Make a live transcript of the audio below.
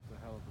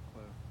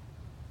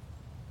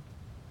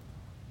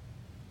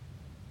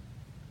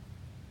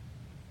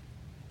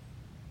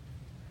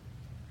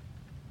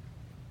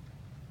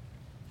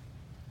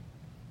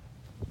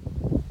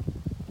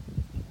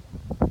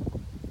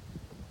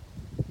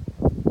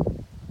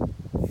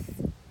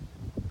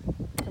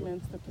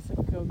hence the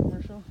Pacifico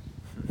commercial.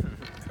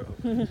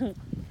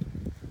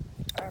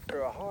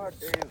 After a hard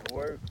day's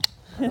work,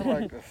 I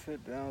like to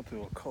sit down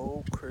to a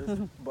cold, crisp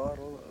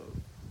bottle of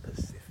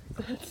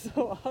Pacifico. That's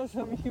so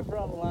awesome. You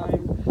brought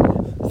lime.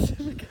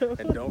 Pacifico.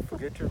 And don't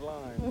forget your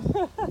limes. If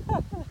you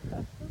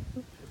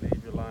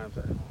leave your limes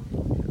at home,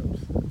 you'll get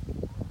upset.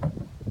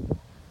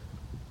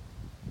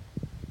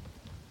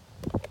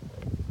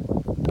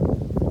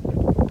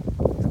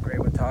 It's great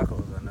with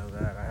tacos, I know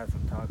that. I had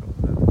some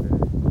tacos the other day.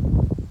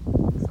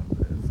 Some of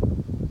this.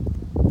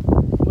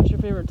 What's your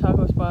favorite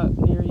taco spot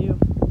near you?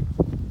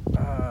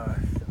 I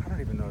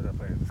don't even know what that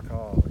place is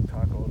called. Like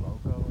Taco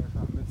Loco or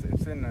something.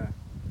 It's in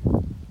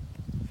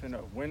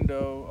a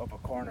window of a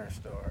corner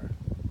store.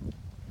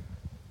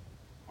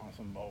 On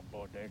some old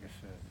bodega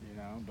shit, you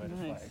know? But Nice.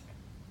 it's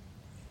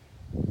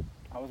like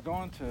I was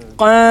going to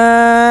but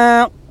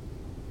I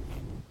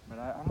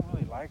don't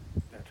really like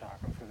their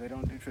tacos because they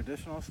don't do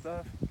traditional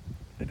stuff.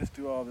 They just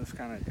do all this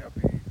kind of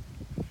yuppie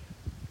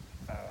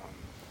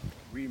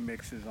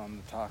remixes on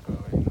the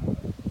taco, you know,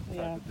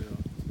 Yeah. type of deal.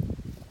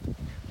 And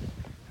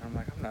I'm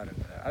like, I'm not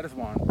into that. I just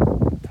want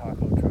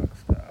taco truck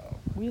style.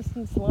 We just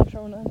need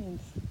cilantro and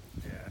onions.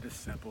 Yeah,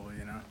 just simple,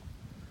 you know.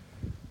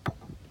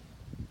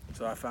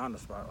 So I found a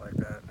spot like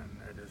that, and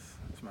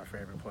it's my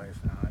favorite place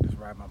now. I just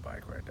ride my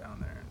bike right down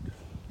there and just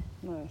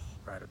Nice.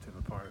 ride up to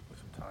the park with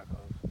some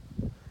tacos.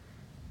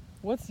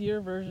 What's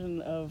your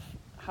version of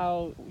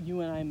how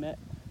you and I met?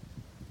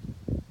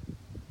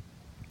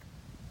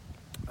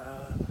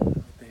 Let me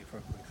think for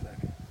a quick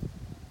second.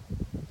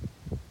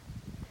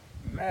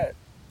 Matt,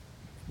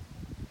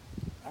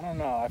 I don't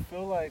know. I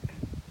feel like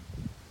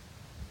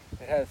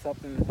it had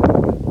something to do with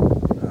the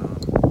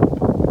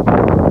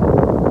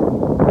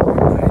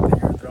night that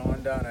you were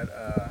throwing down at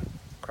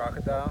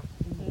Crocodile.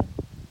 Mm-hmm.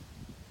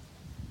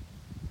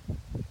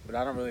 But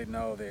I don't really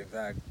know the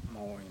exact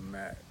moment we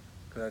met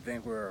because I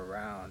think we were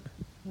around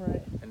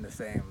Right. in the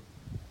same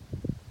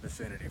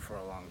vicinity for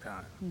a long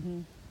time.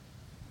 Mm-hmm.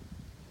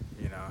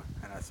 You know,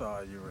 and I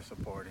saw you were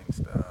supporting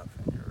stuff,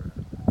 and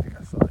I think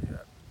I saw you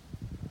at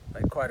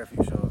like quite a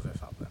few shows or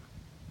something.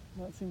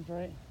 That seems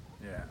right.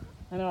 Yeah.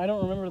 I know. I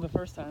don't remember the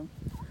first time.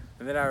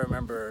 And then I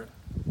remember,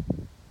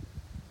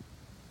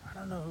 I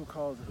don't know who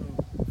called who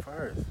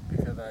first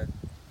because I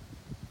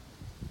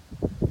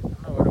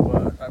don't know what it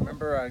was. I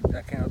remember I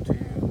came up to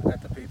you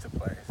at the pizza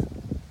place.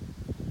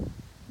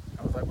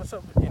 I was like, what's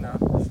up? You know,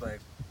 just like,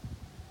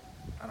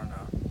 I don't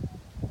know,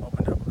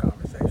 opened up a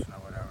conversation or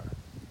whatever.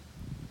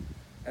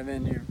 And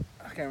then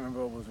I can't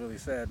remember what was really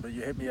said, but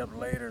you hit me up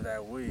later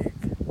that week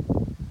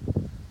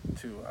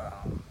to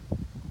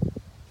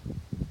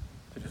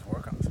just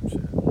work on some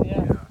shit.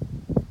 Yeah. You know?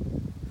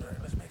 You're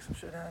like, let's make some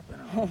shit happen.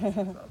 So I was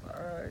like,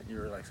 all right. You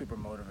were like super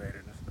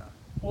motivated and stuff.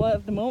 Well,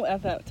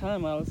 at that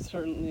time, I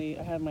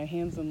had my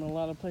hands in a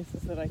lot of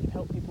places that I could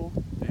help people.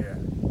 Yeah.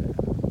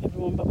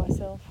 Everyone but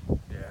myself.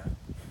 Yeah.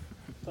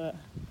 But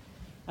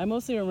I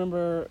mostly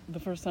remember the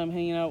first time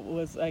hanging out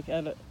was like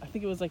I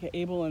think it was like an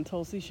Abel and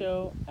Tulsi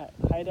show at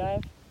High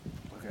Dive.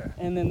 Okay.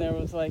 And then there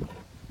was like,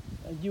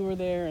 you were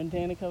there and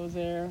Danica was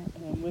there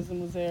and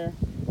Wisdom was there.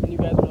 And you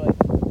guys were like,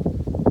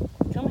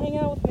 come hang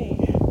out with me.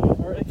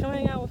 Or come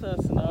hang out with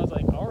us. And I was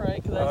like, all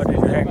right. Because I was did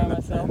you there hang by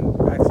myself.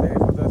 backstage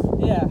with us?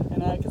 Yeah.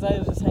 And because I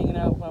was just hanging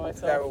out by myself.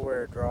 Is that where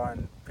we're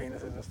drawing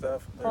penises and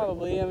stuff?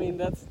 Probably. I mean,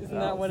 isn't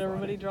that what was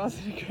everybody funny. draws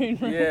in a green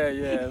room? Yeah,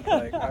 yeah.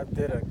 Like I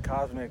did like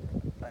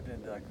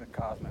the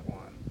cosmic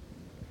one,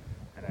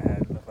 and it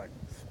had looked like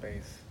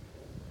space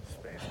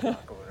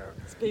rock or whatever.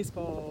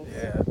 Spaceballs.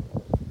 Yeah.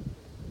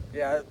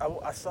 Yeah,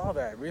 I saw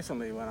that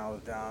recently when I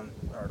was down,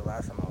 or the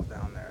last time I was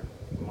down there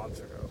months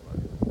ago. But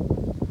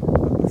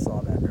I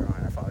saw that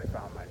drawing. I finally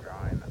found my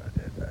drawing that I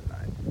did that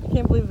night. I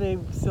can't believe they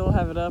still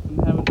have it up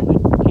and haven't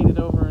like painted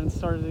over and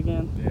started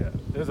again. Yeah,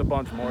 there's a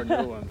bunch more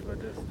new ones, but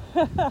just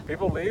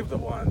people leave the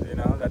ones, you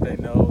know, that they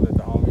know that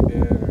the homie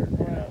did, or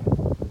you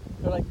know.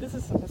 They're like, this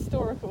is some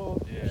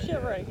historical shit Yeah.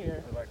 right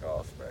here. They're like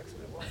all specs.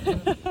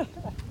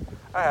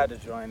 I had to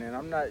join in.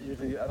 I don't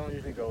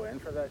usually go in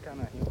for that kind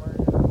of humor,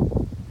 you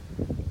know.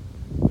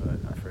 But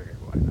I figured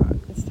why not.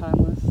 It's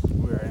timeless.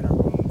 We were in a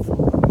room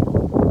full of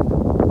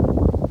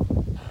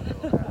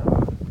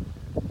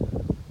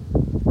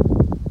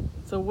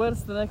So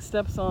what's the next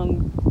steps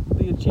on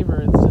the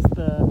Achiever? It's just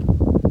the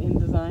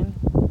InDesign?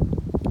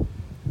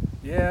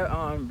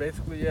 Yeah,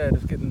 basically,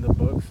 just getting the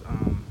books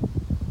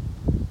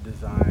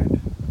designed.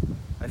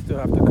 I still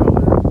have to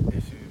color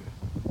issue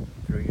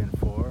 3 and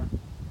 4.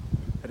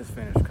 I just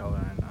finished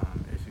coloring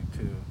issue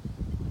 2.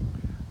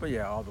 But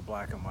yeah, all the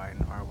black and white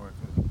and artwork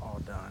was all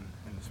done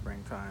in the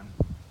springtime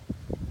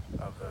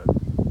of the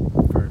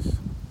first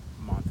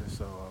month or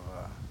so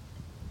of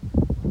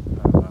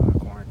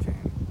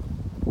quarantine.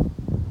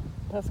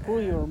 That's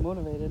cool you were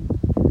motivated.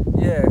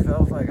 Yeah, because I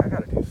was like, I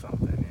got to do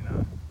something, you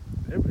know.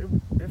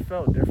 It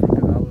felt different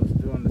because I was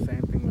doing the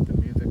same thing with the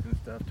music and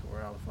stuff to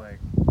where I was like,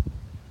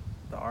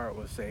 the art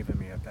was saving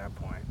me at that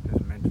point,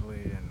 just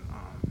mentally, and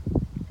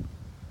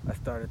I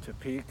started to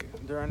peak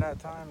during that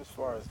time as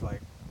far as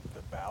like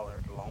the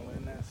ballad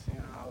loneliness, you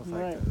know. I was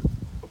like,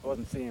 I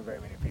wasn't seeing very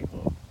many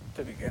people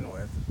to begin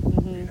with,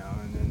 Mhm. you know,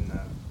 and then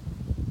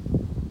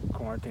the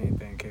quarantine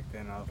thing kicked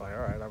in. I was like,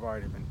 all right, I've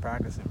already been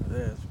practicing for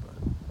this, but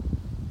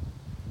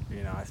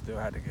you know, I still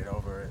had to get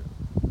over it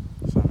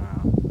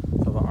somehow.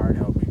 So the art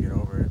helped me get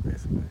over it,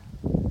 basically.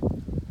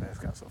 I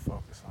just got so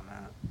focused on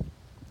that.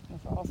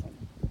 That's awesome.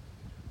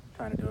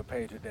 Trying to do a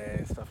page a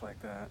day, stuff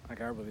like that. I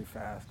got really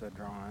fast at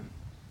drawing,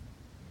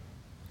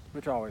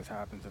 which always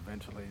happens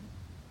eventually.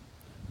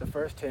 The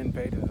first 10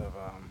 pages of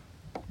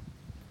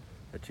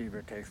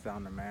Achiever Takes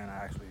Down the Man,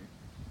 I actually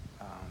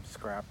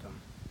scrapped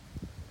them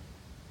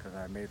because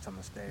I made some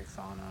mistakes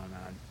on them,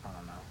 and I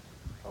don't know,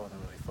 I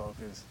wasn't really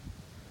focused.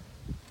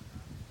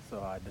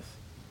 So I just,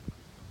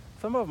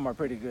 some of them are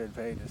pretty good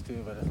pages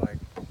too, but it's like,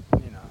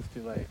 you know, it's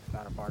too late. It's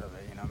not a part of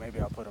it. You know, maybe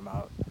I'll put them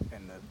out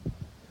in the,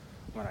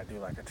 when I do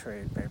like a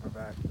trade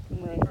paperback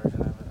Right.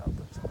 version of it, I'll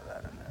put some of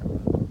that in there.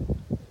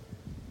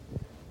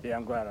 But yeah,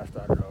 I'm glad I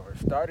started over.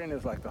 Starting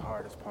is like the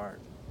hardest part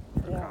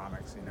for Yeah.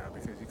 comics, you know,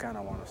 because you kind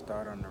of want to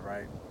start on the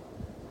right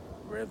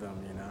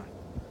rhythm, you know,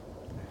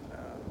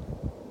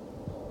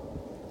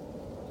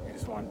 and you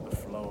just want the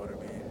flow to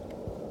be,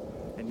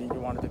 and then you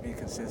want it to be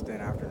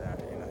consistent after that,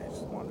 you know, you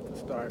just want it to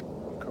start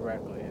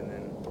correctly,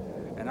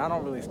 and I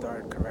don't really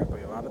start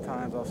correctly. A lot of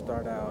times I'll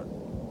start out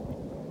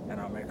and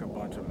I'll make a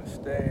bunch of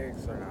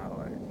mistakes, or I'll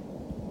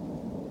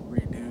like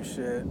redo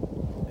shit,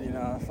 you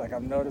know. It's like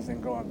I'm noticing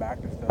going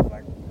back to stuff,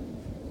 like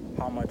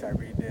how much I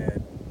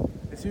redid.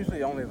 It's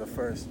usually only the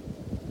first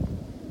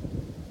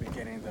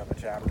beginnings of a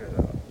chapter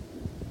though.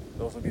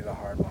 Those will be the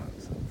hard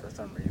ones for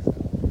some reason.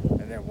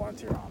 And then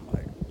once you're on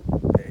like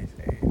page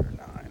 8 or 9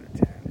 or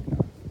 10, you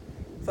know,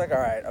 it's like, all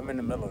right, I'm in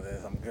the middle of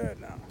this, I'm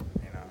good now,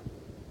 you know.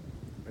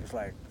 But it's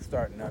like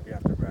starting up, you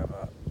have to rev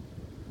up,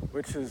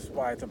 which is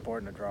why it's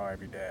important to draw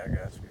every day, I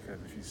guess, because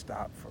if you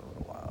stop for a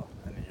little while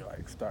and then you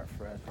like start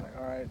fresh, like,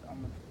 all right,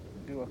 I'm gonna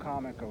do a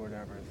comic or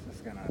whatever, it's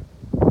just gonna,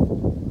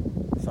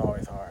 it's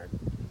always hard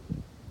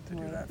to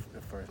do Right. that for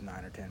the first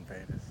 9 or 10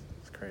 pages.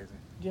 It's crazy.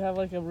 Do you have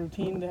like a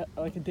routine,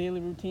 like a daily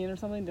routine or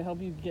something to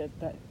help you get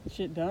that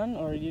shit done,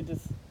 or you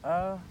just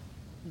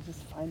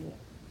find it?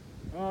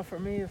 Well, for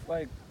me, it's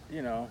like,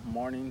 you know,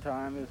 morning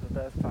time is the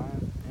best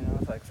time. You know,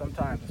 it's like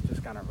sometimes it's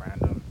just kind of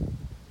random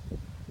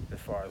as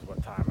far as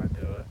what time I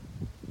do it.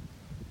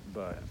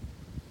 But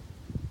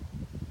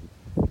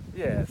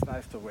yeah, it's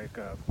nice to wake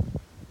up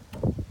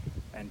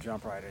and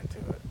jump right into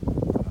it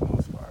for the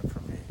most part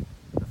for me.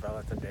 If I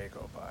let the day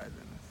go by,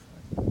 then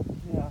it's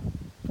like, Yeah.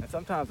 and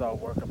sometimes I'll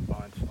work a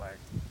bunch, like,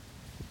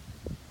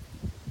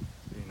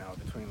 you know,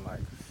 between like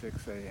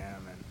 6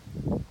 a.m.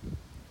 and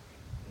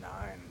 9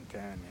 and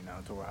 10, you know,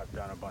 to where I've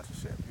done a bunch of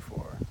shit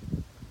before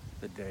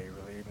the day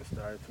really even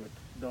starts. Which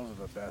those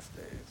are the best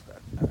days,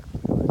 actually.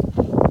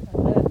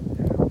 Like,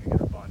 yeah, we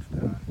get a bunch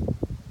done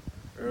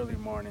early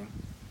morning.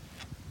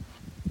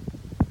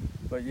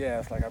 But yeah,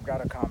 it's like I've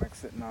got a comic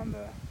sitting on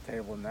the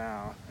table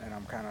now, and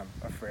I'm kind of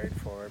afraid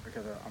for it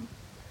because I'm,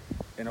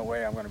 in a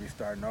way, I'm going to be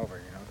starting over,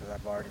 you know, because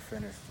I've already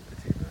finished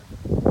Achiever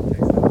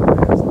Takes Down the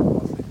Man, so I'm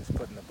mostly just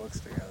putting the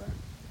books together.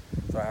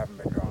 So I haven't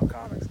been drawing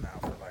comics now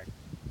for like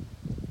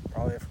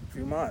probably a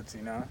few months,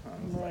 you know.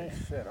 I was Right.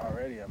 like, shit,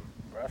 already I'm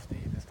rusty,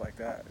 just like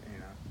that, you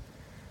know.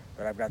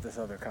 But I've got this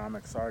other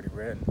comic that's already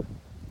written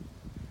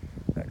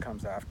that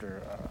comes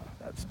after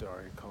that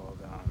story called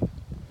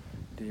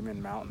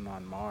Demon Mountain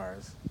on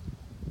Mars.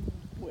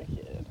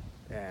 Wicked.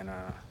 And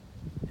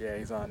yeah,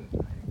 he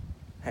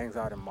hangs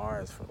out in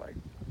Mars for like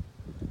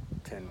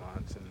 10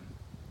 months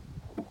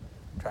and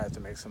tries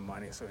to make some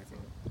money so he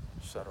can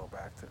shuttle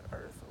back to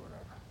Earth or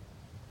whatever.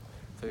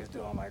 So he's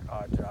doing like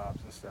odd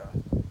jobs and stuff.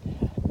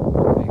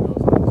 He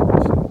goes on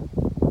this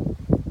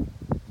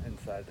mission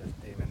inside this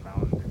demon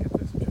mountain to get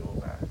this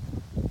jewel back.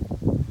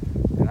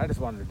 And I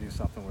just wanted to do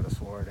something with a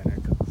sword in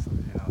it, 'cause,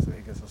 you know, so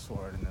he gets a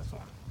sword in this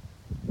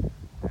one.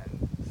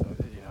 And so,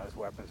 you know, his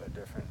weapons are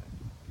different.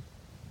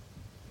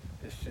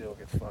 His shield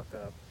gets fucked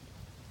up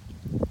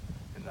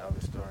in the other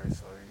story,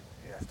 so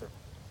he has to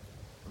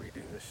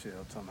redo his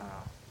shield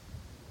somehow.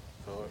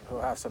 So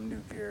he'll have some new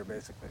gear,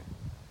 basically.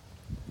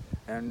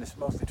 And it's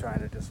mostly trying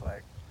to just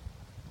like,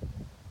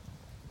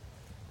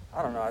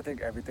 I don't know, I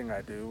think everything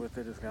I do with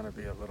it is going to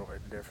be a little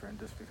bit different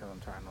just because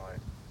I'm trying to like,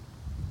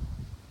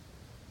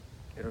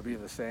 it'll be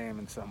the same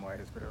in some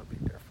ways, but it'll be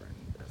different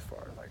as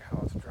far as like how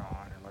it's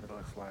drawn and what it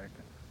looks like.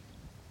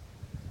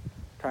 And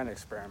trying to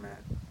experiment,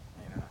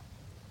 you know.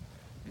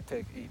 You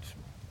take each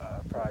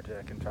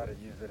project and try to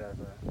use it as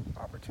an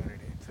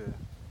opportunity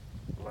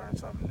to learn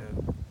something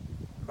new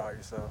about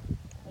yourself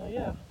Oh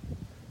yeah.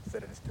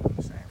 instead of just doing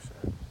the same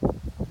shit.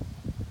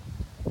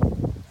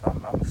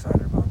 So I'm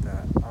excited about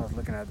that. I was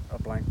looking at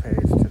a blank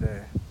page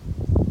today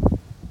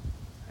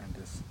and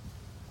just,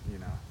 you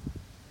know,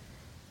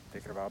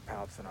 thinking about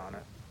pouncing on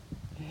it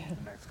Yeah.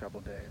 the next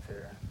couple days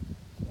here.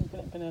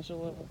 Infinite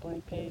potential of a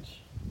blank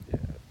page. Yeah,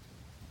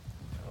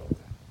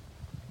 totally.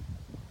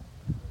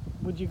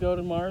 Would you go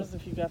to Mars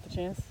if you got the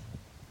chance?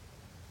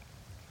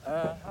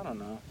 I don't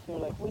know. They were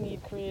like, we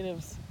need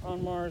creatives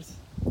on Mars.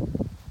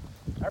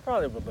 I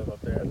probably would live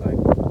up there, like,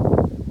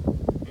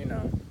 you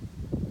know,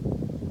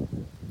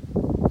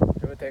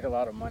 it would take take a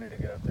lot of money to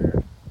get up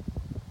there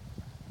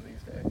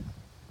these days.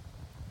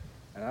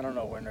 And I don't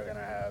know when they're gonna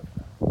have,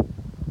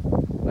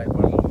 like,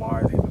 when will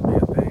Mars even be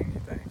a thing,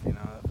 you think? You know,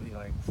 it'll be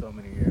like so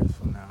many years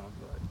from now,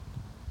 like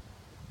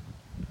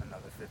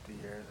another 50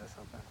 years or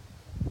something.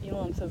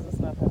 Elon says it's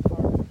not that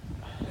far.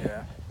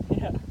 Yeah.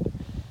 Yeah.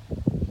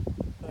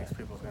 These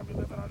people's gonna be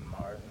living on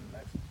Mars in the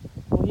next.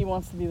 Well, he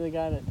wants to be the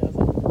guy that does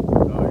it.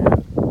 Oh yeah.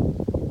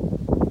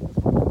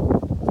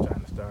 He's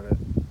trying to start it.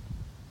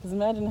 Because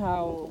imagine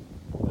how,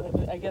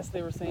 I guess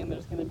they were saying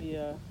there's going to be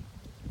a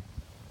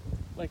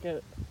I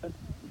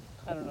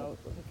don't know,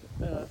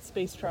 like a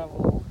space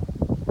travel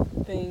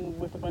thing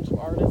with a bunch of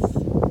artists.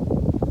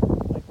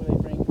 Like where they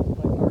bring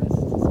like artists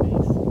to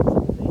space. So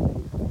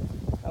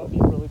that would be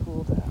really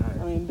cool to have.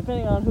 Nice. I mean,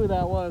 depending on who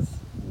that was,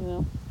 you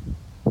know.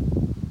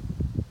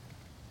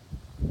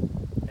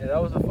 Yeah,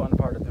 that was the fun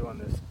part of doing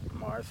this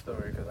Mars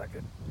story because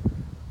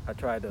I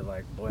tried to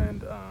like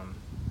blend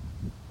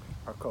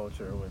our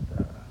culture with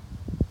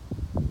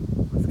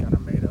kind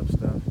of made up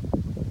stuff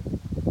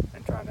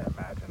and trying to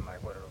imagine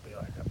like what it'll be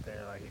like up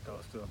there. Like he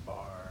goes to a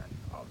bar and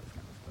all this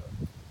kind of stuff,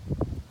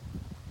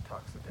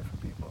 talks to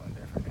different people in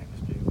different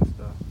industries and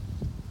stuff,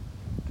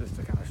 just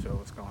to kind of show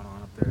what's going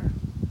on up there.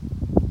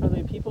 Are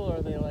they people or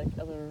are they like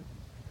other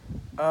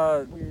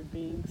weird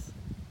beings?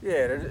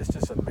 Yeah, it's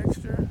just a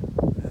mixture.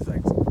 It's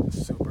like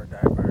super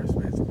diverse,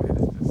 basically.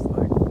 It's just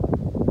like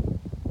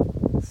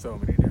so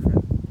many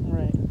different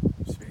Right.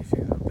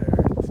 species up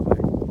there. It's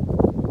like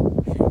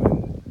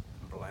human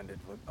blended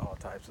with all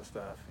types of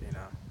stuff, you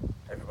know.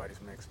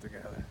 Everybody's mixed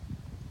together.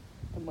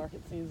 The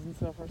market scenes and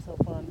stuff are so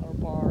fun, or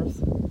bars,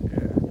 Yeah,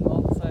 and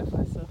all the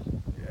sci-fi stuff.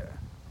 yeah.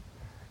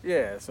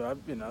 Yeah, so,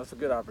 it's a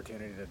good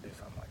opportunity to do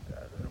something like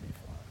that. It'll be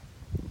fun.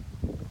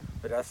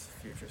 But that's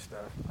future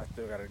stuff. I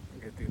still got to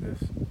get through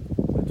this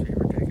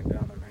Achiever taking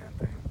down the man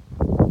thing.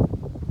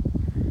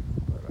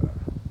 But,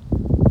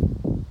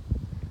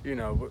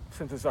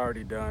 since it's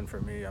already done for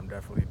me, I'm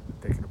definitely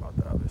thinking about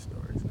the other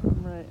stories now.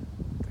 Right.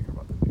 Thinking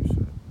about the new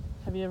shit.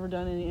 Have you ever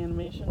done any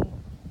animation?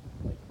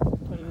 Like,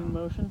 put it in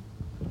motion?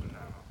 No.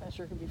 That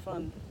sure could be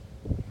fun.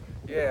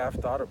 Yeah, I've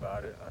thought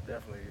about it.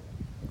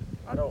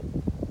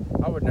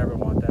 I would never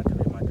want that to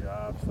be my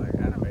job. It's like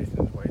animation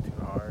is way too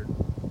hard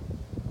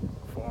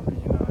for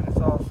me, and it's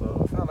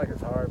not like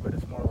it's hard, but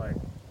it's more like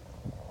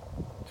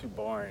too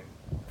boring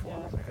for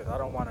me because I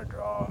don't want to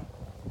draw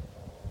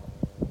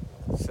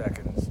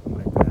seconds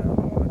like that. I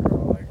don't want to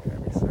draw like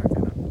every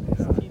second.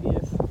 It's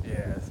tedious.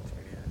 Yeah, it's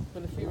tedious.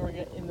 But if you were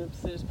in the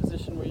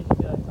position where you could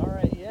be like, all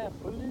right, yeah,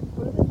 put it in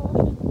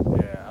motion.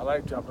 Yeah, I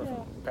like jumping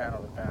from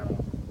panel to panel.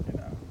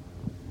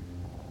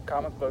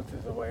 Comic books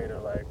is a way to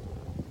like,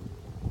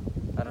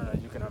 I don't know,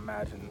 you can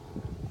imagine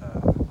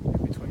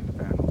in between the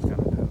panels kind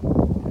of do.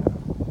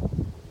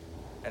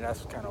 And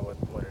that's kind of what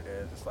it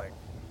is. It's like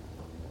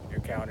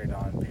you're counting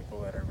on people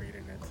that are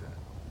reading it to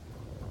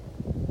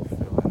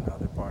fill in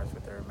other parts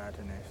with their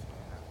imagination.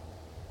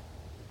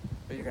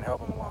 But you can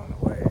help them along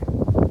the way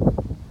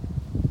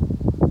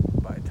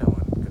by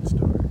telling good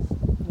stories.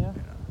 Yeah.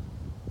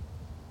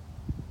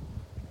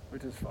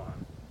 Which is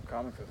fun.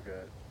 Comics is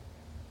good.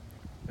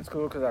 It's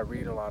cool because I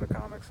read a lot of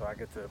comics, so I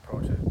get to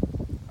approach it.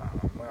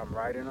 When I'm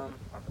writing them,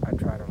 I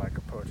try to like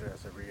approach it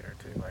as a reader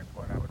too, like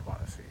what I would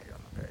want to see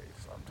on the page.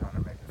 So I'm trying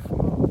to make it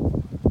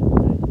flow,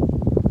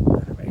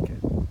 trying to make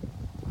it,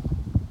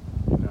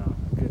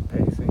 good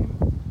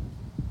pacing.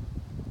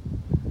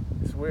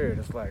 It's weird.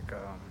 It's like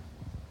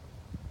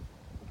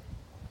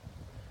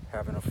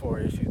having a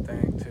 4-issue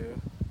thing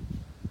too.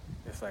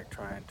 It's like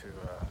trying to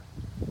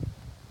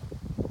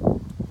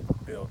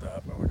build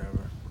up or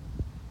whatever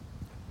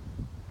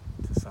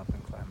to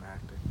something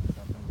climactic or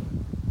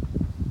something.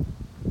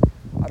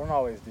 But I don't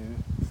always do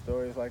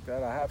stories like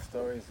that. I have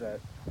stories in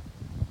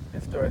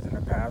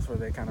the past where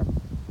they kind of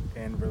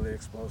end really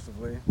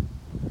explosively.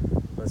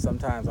 But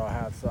sometimes I'll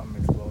have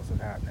something explosive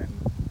happening,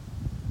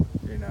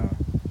 and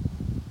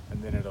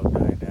then it'll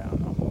die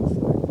down almost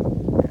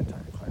like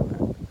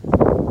anticlimactic.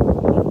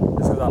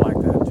 Just because I like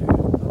that too.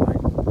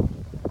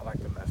 I like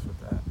to mess with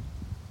that.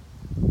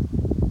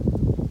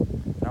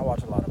 And I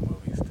watch a lot of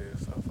movies too,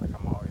 so it's like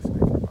I'm always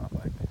thinking about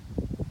like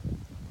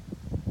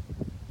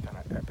kind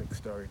of epic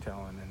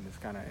storytelling in this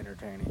kind of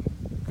entertaining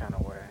kind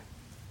of way.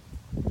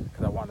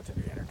 Because I want it to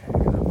be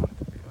entertaining. I want it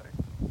to be like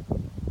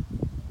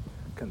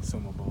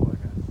consumable, I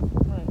guess.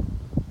 Right.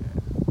 Yeah.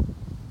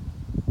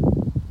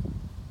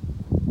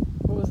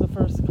 What was the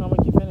first comic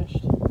you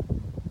finished?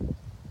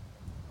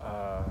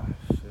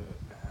 Shoot,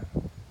 man.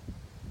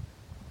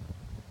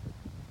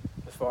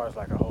 As far as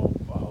like a whole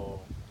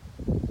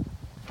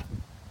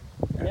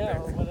Yeah,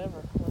 epic. or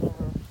whatever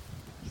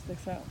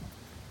sticks out.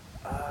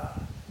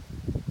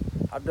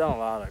 I've done a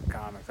lot of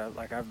comics.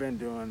 I've been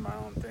doing my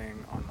own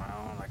thing on my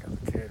own, like as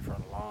a kid for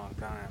a long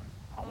time.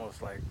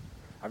 Almost like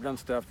I've done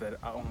stuff that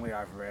only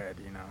I've read,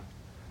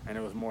 and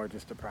it was more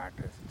just to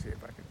practice and see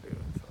if I could do it.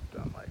 So I've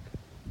done like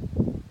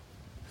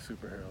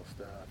superhero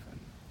stuff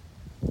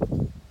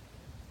and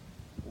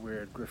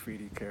weird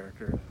graffiti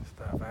characters and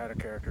stuff. I had a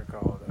character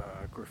called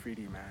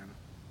Graffiti Man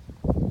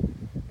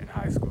in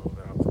high school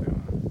that I was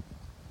doing.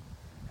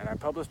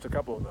 published a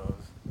couple of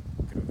those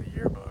through the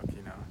yearbook,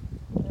 you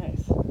know.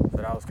 Nice. So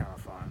that was kind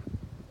of fun.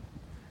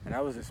 And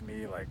that was just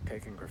me like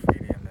taking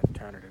graffiti and then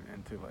turning it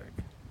into like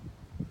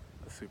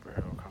a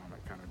superhero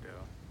comic kind of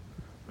deal,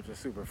 which is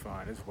super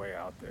fun. It's way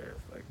out there.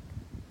 It's like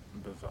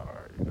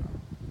bizarre, you know.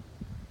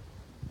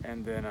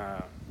 And then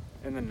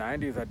in the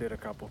 90s, I did a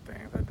couple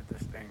things. I did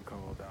this thing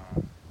called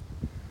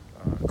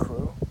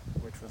Crew,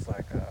 which was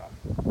like,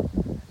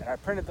 and I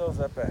printed those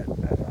up at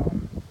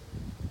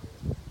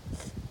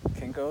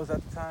Kinko's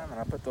at the time, and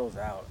I put those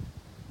out.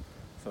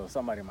 So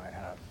somebody might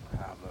have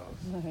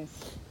those.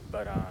 Nice.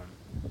 But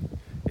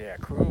yeah,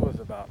 Crew was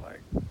about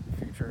like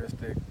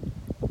futuristic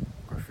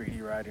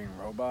graffiti writing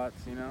robots,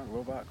 you know,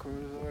 robot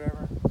crews or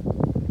whatever.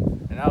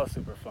 And that was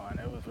super fun.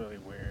 It was really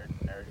weird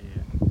and nerdy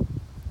and,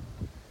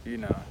 you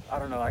know, I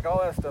don't know, like all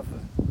that stuff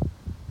was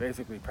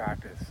basically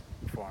practice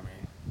for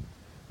me.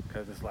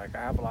 Because it's like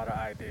I have a lot of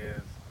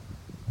ideas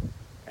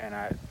and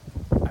I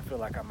feel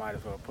like I might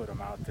as well put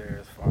them out there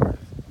as far as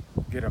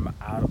get them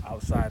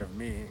outside of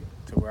me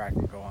to where I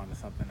can go on to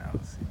something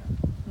else, you know.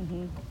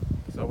 Mm-hmm.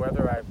 So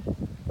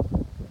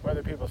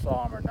whether people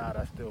saw them or not,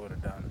 I still would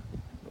have done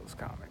those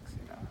comics,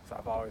 you know. So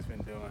I've always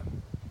been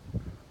doing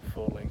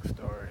full-length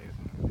stories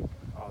and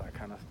all that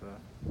kind of stuff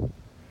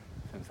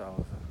since I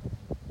was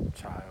a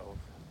child,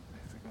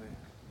 basically.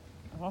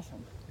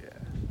 Awesome. Yeah.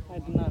 I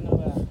did not know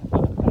that.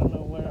 I don't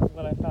know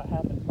what I thought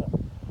happened, but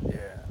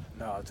Yeah.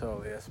 No,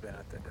 totally. It's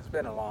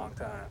been a long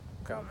time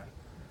coming.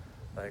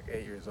 Like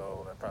 8 years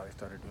old, I probably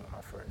started doing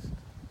my first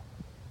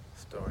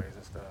stories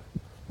and stuff.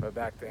 But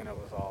back then it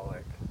was all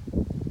like,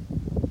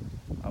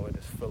 I would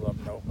just fill up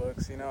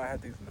notebooks, you know. I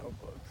had these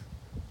notebooks.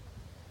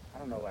 I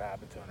don't know what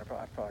happened to them. They're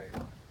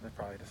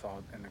probably just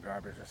all in the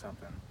garbage or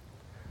something.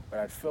 But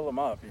I'd fill them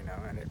up, you know,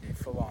 and it'd be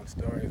full-on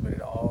stories, but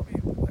it'd all be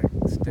like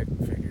stick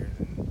figures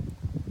and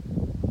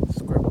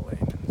scribbling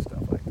and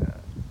stuff like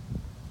that.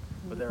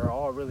 But they were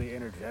all really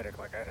energetic.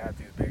 Like I'd have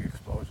these big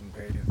explosion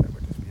pages that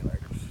would just be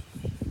like,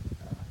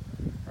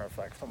 or if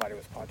like somebody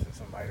was punching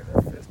somebody,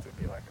 their fist would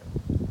be like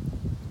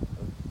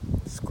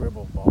a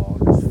scribble ball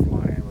just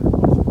flying with a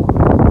bunch of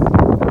lines.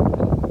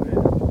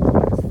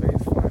 Like his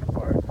face flying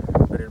apart.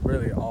 But it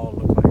really all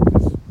looked like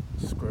just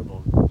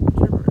scribbled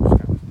gibberish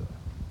kind of stuff.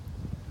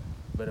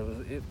 But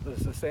it was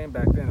the same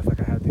back then. It's like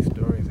I had these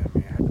stories in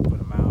me. I had to put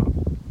them out.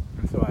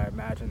 And so I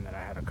imagined that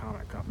I had a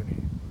comic company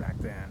back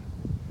then.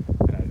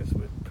 And I just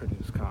would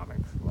produce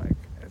comics like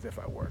as if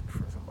I worked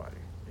for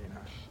somebody, you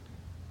know.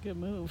 good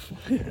move.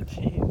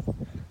 Jeez.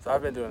 So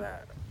I've been doing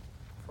that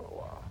for a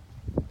while.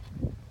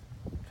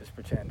 Just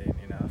pretending,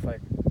 you know. It's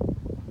like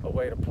a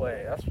way to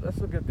play. That's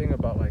the good thing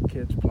about like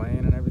kids playing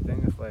and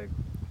everything. It's like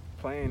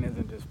playing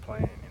isn't just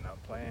playing, you know.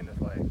 Playing is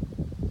like,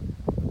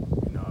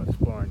 you know,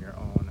 exploring your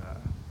own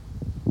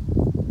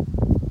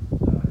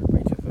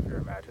reaches of your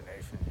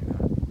imagination, you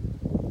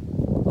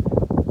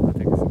know. I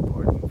think it's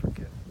important for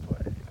kids to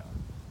play, you know.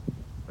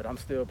 But I'm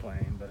still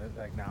playing, but it's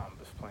like now I'm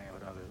just playing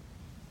with other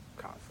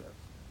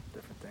concepts,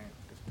 different things.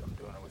 Just I'm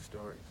doing it with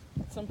stories.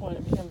 At some point,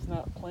 it becomes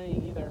not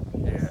playing either.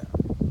 Yeah.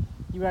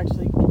 You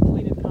actually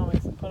completed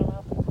comics and put them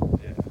out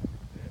there. Yeah.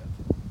 Yeah.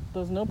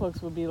 Those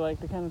notebooks would be like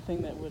the kind of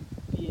thing that would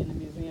be in a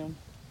museum.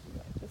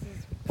 This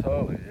is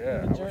Totally,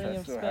 yeah. The I wish journey I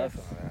of still had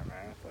Specs. some of that,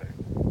 man. It's like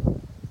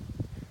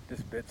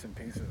just bits and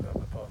pieces of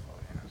the puzzle,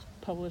 you know.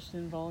 published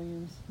in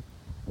volumes.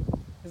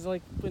 It's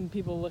like when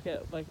people look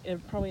at like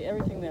probably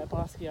everything that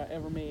Basquiat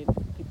ever made,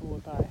 people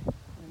would buy.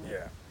 You know?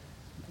 Yeah.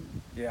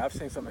 Yeah, I've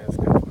seen some of his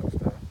sketchbook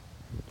stuff.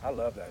 I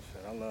love that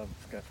shit. I love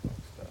sketchbook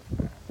stuff,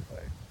 man. It's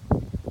like,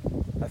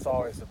 that's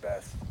always the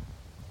best.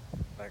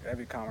 Like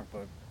every comic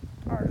book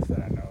artist that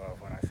I know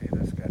of, when I see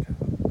their sketches,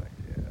 I'm just like,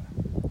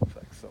 yeah, it's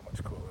like so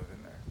much cooler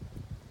than their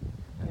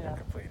Yeah.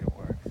 completed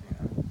works, you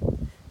know.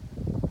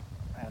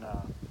 And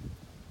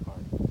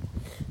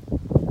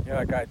you know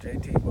that guy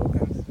J.T.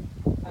 Wilkins?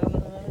 I don't know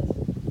who that is.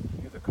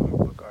 He's a comic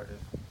book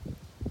artist.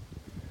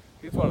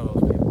 He's one of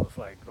those people. It's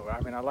like, I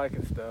mean, I like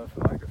his stuff.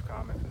 I like his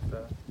comics and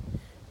stuff.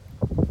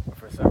 But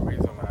for some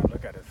reason, when I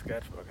look at his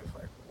sketchbook, it's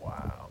like,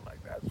 wow, like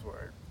that's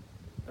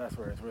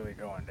where it's really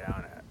going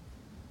down at.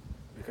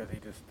 Because he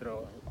just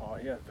throws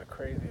he has the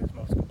craziest,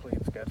 most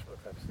complete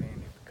sketchbooks I've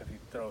seen. Because he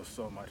throws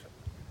so much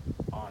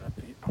on a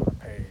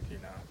page, you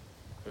know.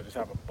 So just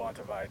have a bunch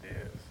of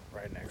ideas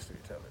right next to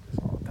each other,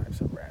 just all types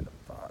of random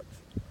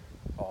thoughts,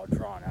 all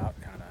drawn out,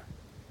 kind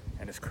of.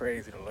 And it's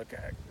crazy to look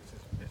at.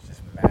 It's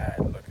just mad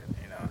looking,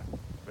 you know.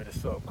 But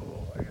it's so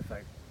cool. Like it's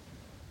like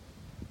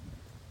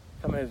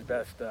some of his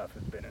best stuff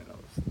has been in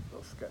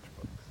those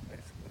sketchbooks,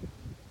 basically.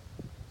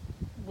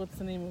 What's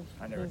the name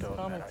I of never his told him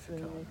that. I comics should that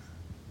he tell him. makes?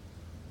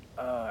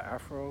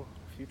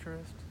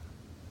 Afro-futurist.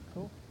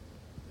 Cool.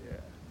 Yeah.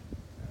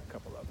 And a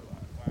couple other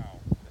ones. Wow,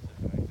 this is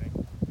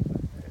amazing.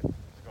 Yeah.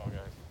 Let's go,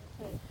 guys.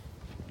 Hey.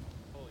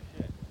 Holy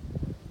shit.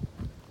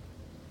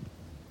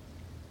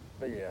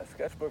 But yeah,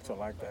 sketchbooks are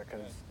like that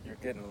because you're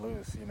getting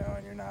loose, you know,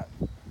 and you're not.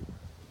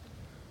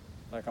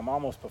 Like I'm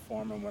almost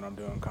performing when I'm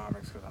doing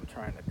comics because I'm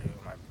trying to do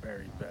my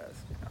very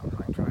best, you know. I'm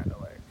like trying to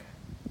like.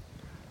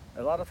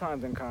 A lot of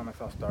times in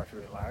comics I'll start to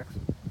relax,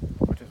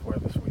 which which is where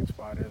the sweet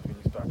spot is when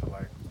you start to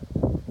like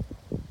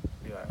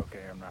be like,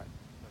 okay, I'm not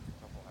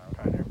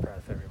trying to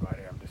impress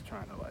everybody. I'm just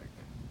trying to like,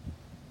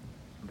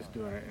 I'm just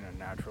doing it in a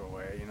natural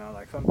way. You know,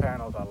 like some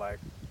panels I like,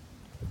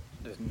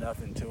 there's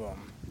nothing to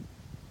them,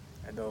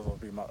 and those will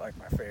be like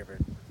my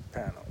favorite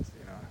panels.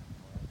 You know,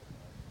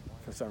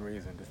 for some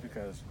reason, just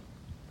because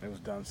it was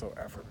done so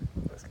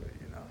effortlessly.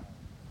 You know,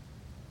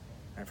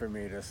 and for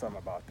me, there's something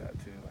about that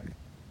too. Like,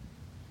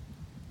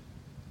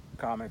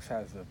 comics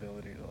has the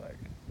ability to like,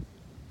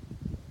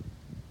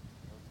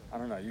 I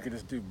don't know, you can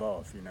just do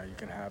both, you know, you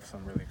can have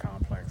some really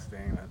complex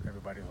thing that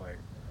everybody's like,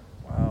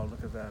 wow,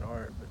 look at that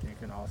art, but you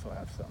can also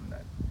have something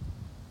that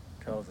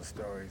tells a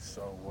story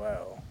so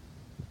well,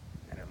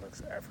 and it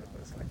looks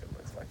effortless, like it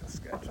looks like a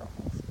sketch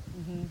almost.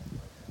 Mm-hmm.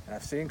 And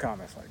I've seen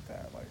comics like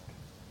that, like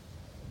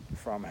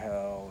From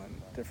Hell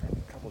and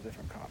couple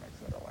different comics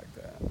that are like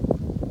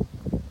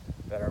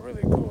that are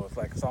really cool.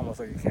 It's almost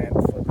like you can't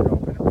flip it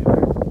open and be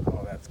like,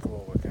 oh, that's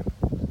cool looking.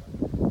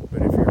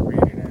 But if you're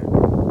reading it,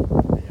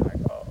 then you're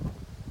like, oh,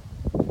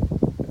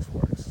 this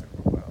works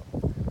super well.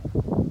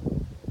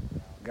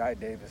 Guy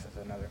Davis is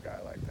another guy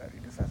like that. He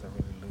just has a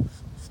really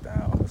loose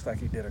style. It looks like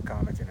he did a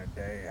comic in a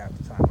day. Half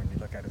the time when you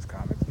look at his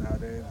comics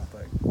nowadays, it's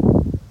like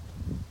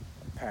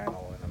a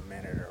panel in a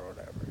minute or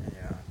whatever,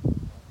 you know.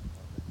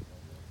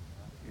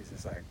 He's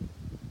just like,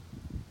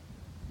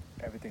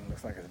 everything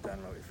looks like it's done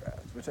really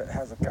fast, which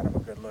has a kind of a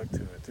good look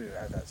to it too. It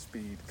has that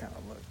speed kind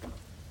of look to it.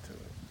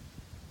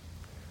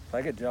 So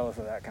I get jealous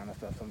of that kind of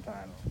stuff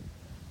sometimes.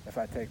 If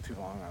I take too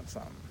long on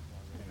something,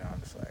 you know,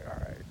 I'm just like, all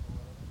right,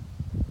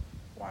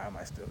 why am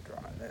I still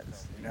drawing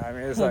this? You know what I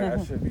mean? It's like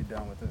I should be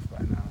done with this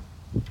by now.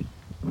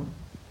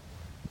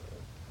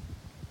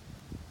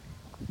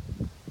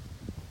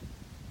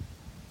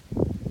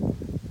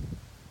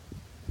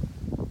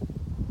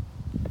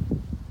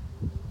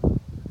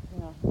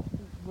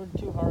 We're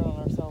too hard on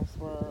ourselves.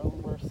 We're our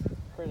own worst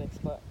critics.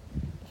 But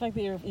the fact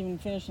that you're even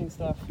finishing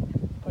stuff,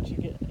 but you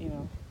get, you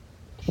know,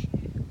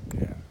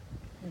 Yeah.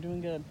 you're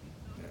doing good.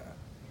 Yeah.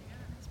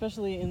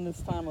 Especially in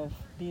this time of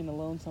being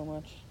alone so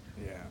much.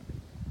 Yeah.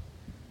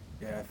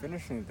 Yeah,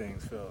 finishing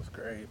things feels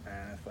great,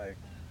 man. It's like,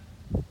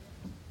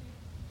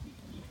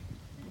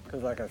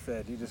 because like I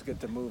said, you just get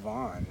to move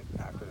on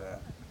after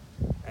that.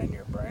 And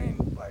your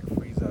brain, like,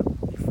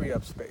 you free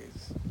up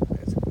space,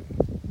 basically.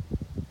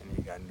 And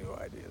you got new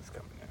ideas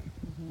coming in.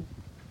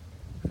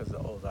 Because the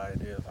old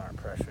ideas aren't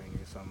pressuring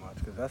you so much.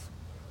 Because that's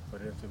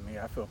what it is to me.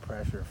 I feel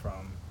pressure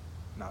from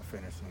not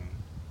finishing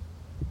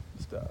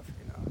stuff,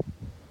 you know.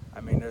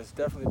 I mean, there's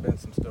definitely been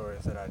some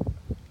stories that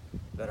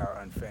are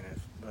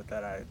unfinished, but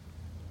that I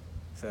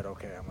said,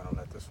 okay, I'm gonna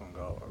let this one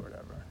go or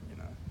whatever, you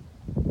know.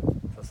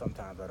 So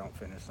sometimes I don't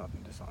finish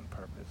something just on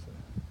purpose.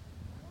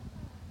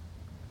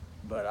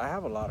 But I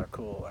have a lot of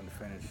cool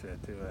unfinished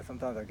shit too.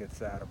 Sometimes I get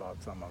sad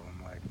about some of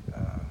them, like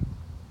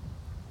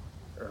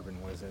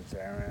Urban Wizards,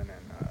 Aaron,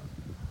 and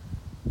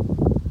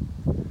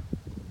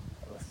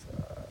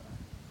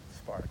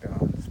Spark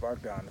Dawn.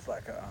 Spark Dawn is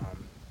like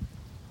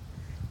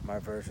my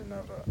version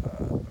of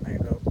a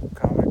manga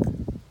comic.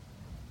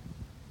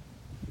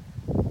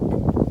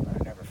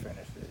 I never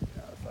finished it. You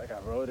know, it's like I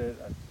wrote it.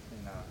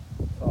 You know,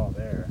 it's all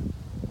there.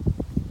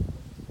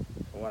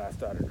 But when I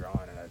started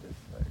drawing it, I just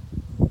like,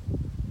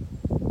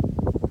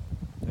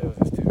 it was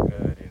just too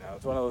good. You know,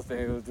 it's one of those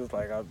things. It was just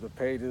like the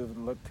pages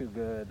looked too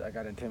good. I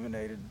got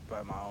intimidated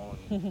by my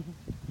own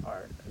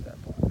art at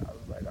that point. I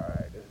was like, all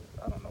right,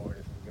 I don't know where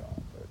this is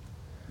going, but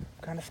I'm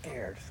kind of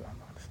scared, so I'm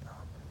gonna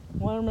stop.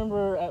 Well, I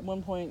remember at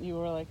one point you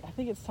were like, I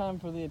think it's time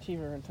for the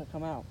Achiever to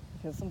come out.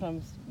 Because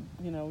sometimes,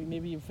 you know,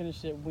 maybe you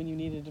finished it when you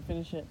needed to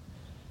finish it.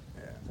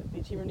 Yeah. It's like the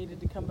Achiever needed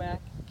to come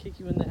back, kick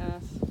you in the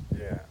ass.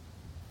 Yeah.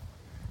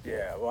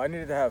 Yeah, well, I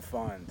needed to have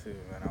fun, too,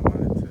 and I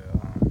wanted to,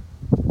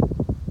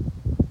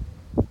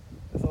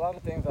 there's a lot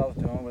of things I was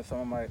doing with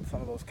some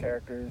of those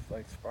characters,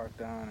 like Spark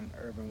Dawn and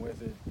Urban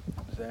Wizard,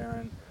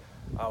 Zarin.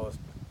 I was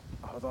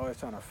always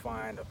trying to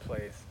find a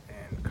place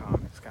in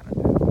comics kind of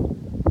deal.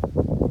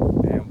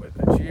 And with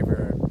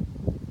Achiever,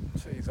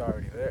 she's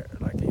already there.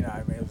 Like, you know,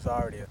 I mean, it was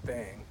already a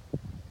thing.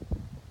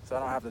 So I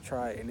don't have to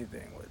try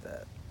anything with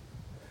that.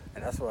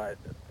 And that's why,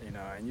 you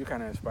know, and you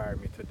kind of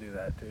inspired me to do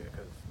that too,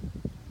 because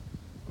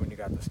when you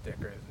got the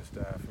stickers and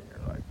stuff, and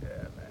you're like,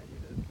 yeah, man,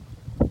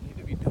 you need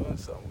to be doing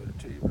something with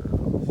Achiever.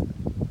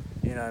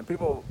 You know,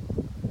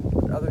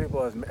 and other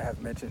people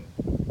have mentioned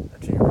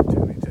Achiever to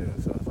me too,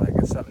 so it's like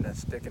it's something that's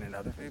sticking in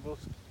other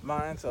people's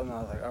minds. So I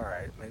was like, all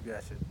right, maybe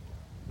I should.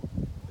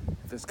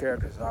 If this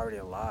character is already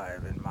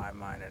alive in my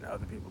mind and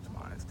other people's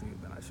minds too,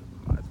 then I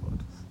might as well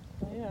just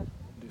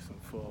do some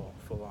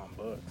full-on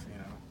books, you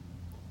know.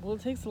 Well,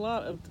 it takes a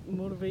lot of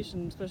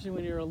motivation, especially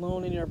when you're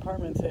alone in your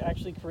apartment, to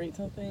actually create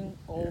something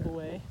all the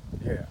way.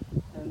 Yeah.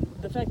 And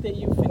the fact that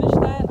you finished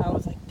that, I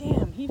was like,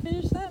 damn, he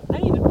finished that? I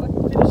need to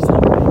fucking finish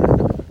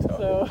something.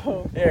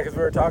 So. Yeah, because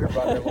we were talking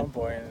about it at one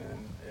point,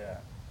 and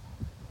yeah,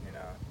 you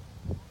know,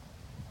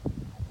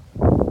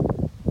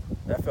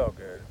 that felt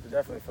good. It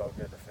definitely felt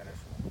good to finish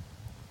it.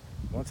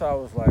 Once I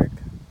was like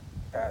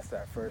past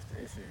that first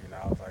issue, you know,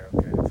 I was like,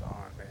 okay, it's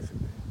on basically.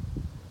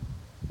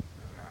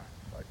 And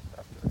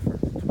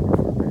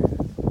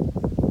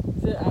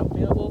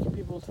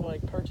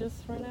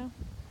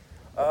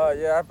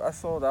Yeah, I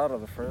sold out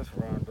of the first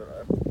run, but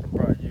I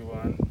brought you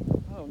one.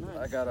 Oh,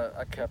 nice.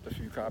 I kept a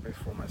few copies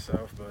for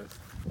myself, but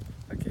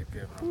I keep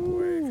giving them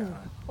away, Ooh, kind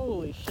of.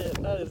 holy shit,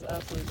 that is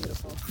absolutely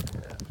beautiful.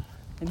 Yeah.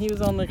 And he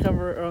was on the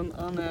cover on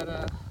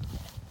that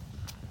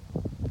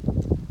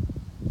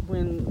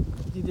when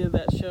you did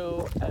that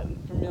show at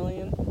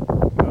Vermilion.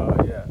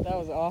 Oh yeah. That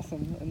was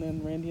awesome. And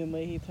then Randy and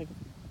Leahy took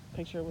a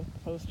picture with the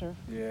poster.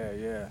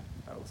 Yeah.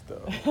 That was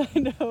dope. I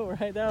know,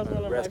 right? That was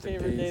one of my Rest in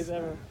favorite peace, days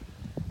ever. man.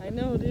 I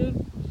know, dude.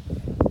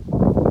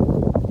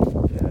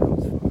 Yeah, that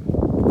was fun.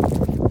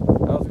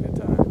 That was a good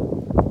time.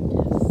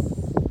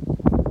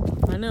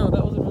 Yes. I know,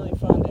 that was a really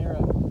fun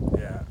era.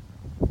 Yeah.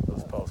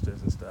 Those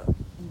posters and stuff.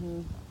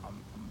 hmm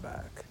I'm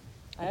back.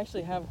 I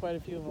actually have quite a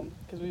few of them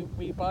because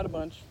we bought a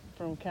bunch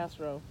from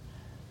Castro.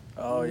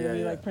 Oh And yeah, we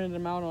yeah. like printed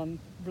them out on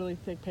really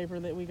thick paper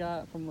that we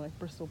got from like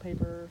Bristol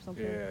paper or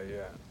something.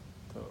 Yeah.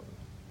 Totally.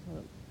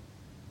 But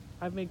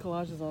I've made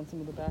collages on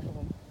some of the back of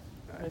them.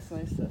 Nice. It's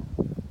nice to.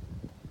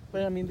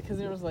 But I mean, because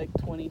there was like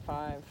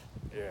 25,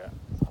 Yeah.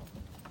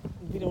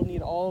 we don't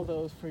need all of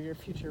those for your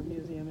future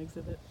museum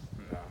exhibit.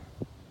 No.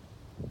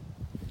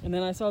 And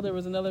then I saw there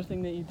was another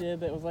thing that you did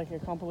that was like a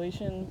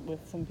compilation with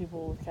some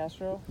people with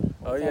Castro.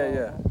 Oh What's yeah,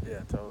 that? yeah,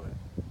 totally.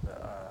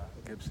 The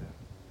Gibson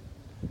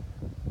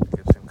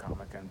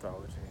comic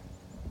anthology.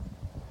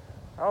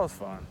 That was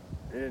fun.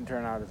 It didn't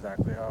turn out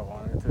exactly how I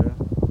wanted it to,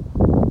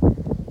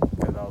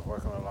 because I was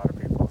working with a lot of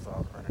people, so I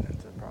was running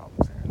into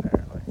problems here and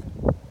there,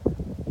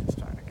 like just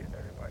trying to get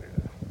everybody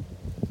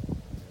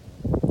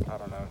to, I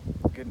don't know,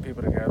 getting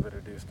people together to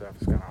do stuff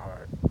is kind of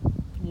hard.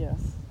 Yes,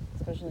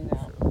 especially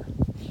now.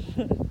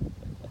 Sure.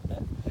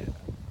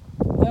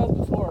 That was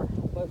before,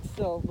 but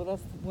still, but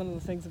that's one of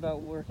the things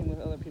about working with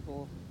other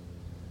people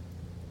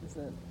is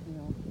that, you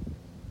know,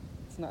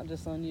 it's not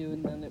just on you,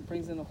 and then it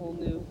brings in a whole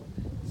new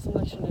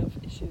selection of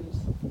issues.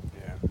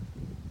 Yeah.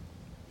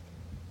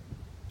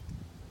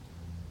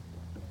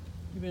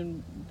 You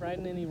been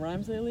writing any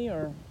rhymes lately,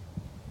 or?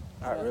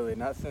 Not really,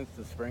 not since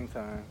the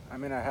springtime. I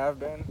mean, I have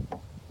been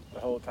the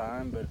whole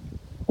time, but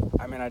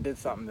I mean, I did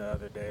something the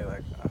other day.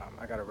 Like,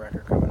 I got a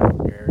record coming out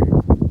with Gary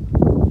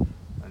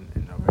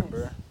in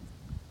November, Nice.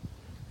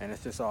 and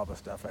it's just all the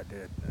stuff I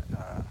did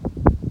the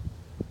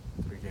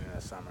beginning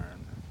of summer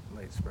and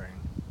late spring,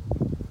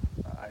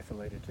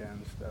 isolated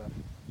gem stuff.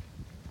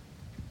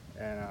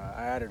 And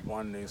I added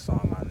one new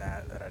song on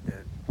that I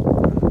did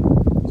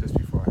just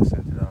before I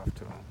sent it off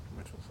to him,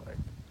 which was like,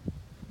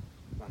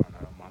 I don't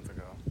know, a month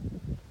ago.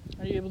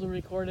 Are you able to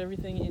record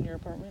everything in your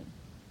apartment?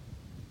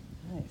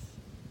 Nice.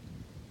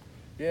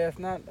 Yeah, it's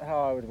not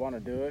how I would want to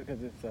do it,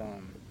 because it's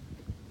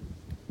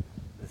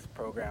this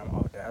program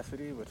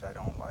Audacity, which I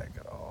don't like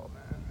at all,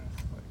 man.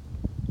 It's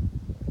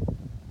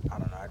like, I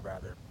don't know, I'd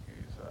rather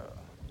use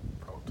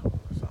Pro Tools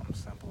or something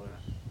simpler.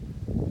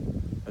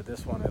 But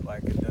this one, it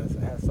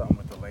has something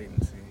with the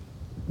latency,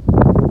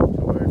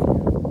 to where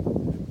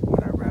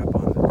when I rap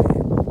on the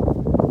beat,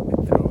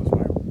 it throws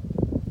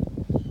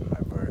my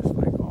verse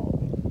like all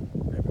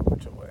every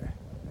which way,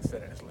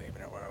 instead of just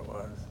leaving it where it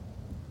was.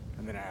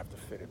 And then I have to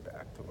fit it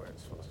back to where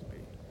it's supposed to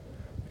be,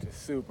 which is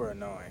super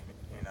annoying.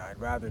 You know, I'd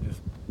rather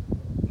just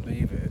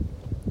leave it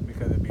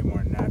because it'd be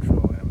more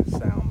natural and it would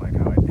sound like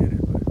how I did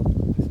it, but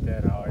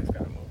instead I always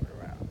gotta move it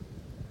around,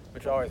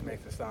 which always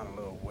makes it sound a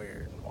little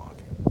weird and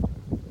wonky.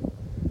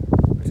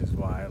 Which is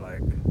why,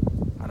 like,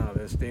 I don't know,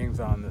 there's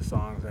things on the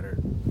songs that are,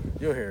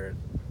 you'll hear it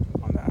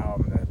on the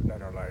album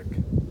that are like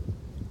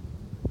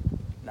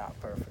not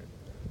perfect,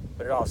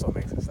 but it also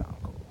makes it sound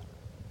cool.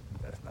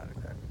 That's not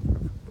exactly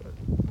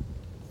perfect,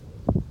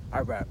 but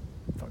I rap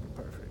fucking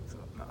perfect, so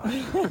no.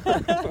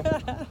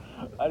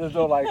 I just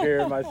don't like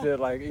hearing my shit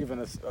like even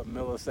a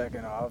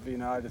millisecond off, you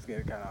know. I just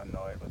get kind of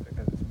annoyed with it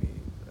because it's me.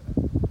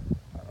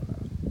 I don't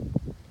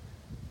know.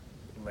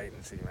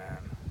 Latency, man,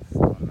 it's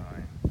so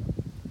annoying.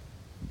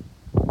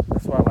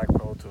 That's why I like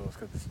Pro Tools,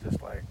 because it's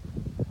just like,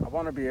 I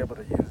want to be able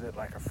to use it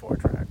like a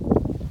 4-track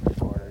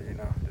recorder, you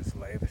know, just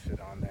lay the shit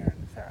on there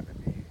and just have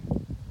it be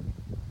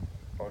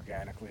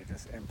organically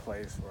just in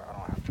place where I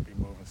don't have to be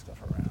moving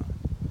stuff around.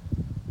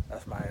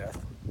 That's my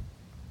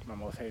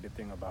most hated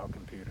thing about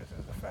computers,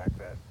 is the fact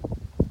that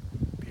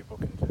people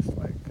can just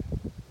like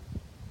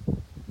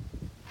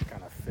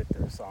kind of fit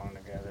their song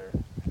together,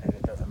 and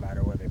it doesn't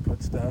matter where they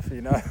put stuff,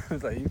 you know.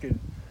 It's like you can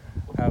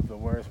have the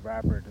worst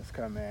rapper just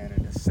come in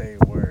and just say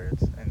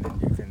words, and then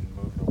you can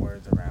move the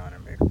words around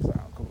and make them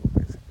sound cool,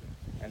 basically.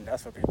 And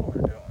that's what people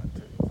are doing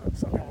too.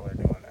 Some people are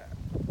doing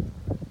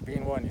that.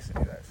 Being One used to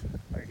do that shit.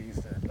 Like, he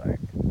used to like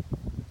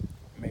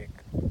make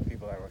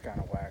people that were kind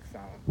of whack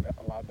sound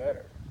a lot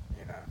better,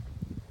 you know.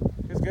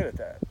 He was good at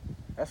that.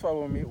 That's why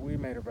when we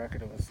made a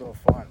record, it was so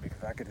fun,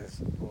 because I could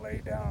just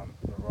lay down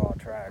the raw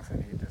tracks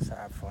and he'd just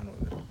have fun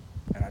with it.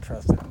 And I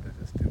trusted him to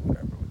just do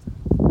whatever with it.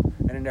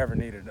 And it never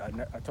needed,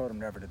 I told him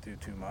never to do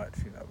too much,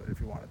 you know, but if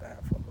he wanted to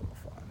have a little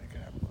fun, he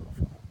could have a little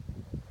fun.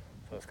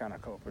 So it's kind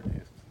of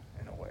co-produced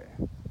in a way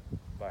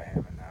by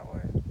him in that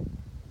way.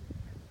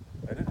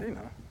 But it, you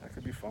know, that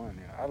could be fun,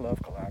 you know. I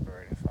love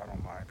collaborating, so I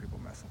don't mind people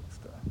messing with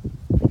stuff.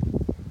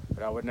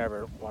 But I would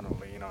never want to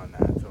lean on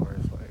that to where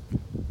it's like,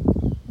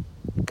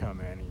 come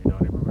in and you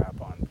don't even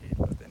rap on beat,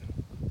 but then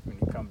when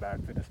you come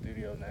back to the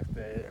studio the next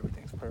day,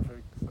 everything's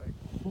perfect. It's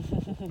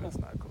like, that's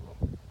not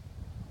cool.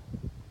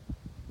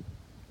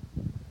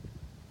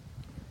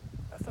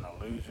 That's an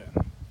illusion.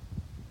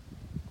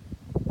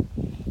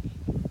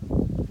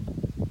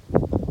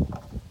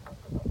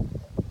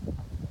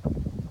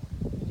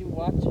 Did you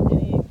watch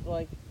any,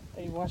 like,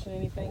 are you watching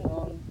anything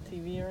on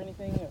TV or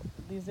anything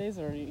these days,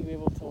 or are you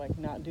able to, like,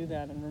 not do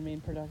that and remain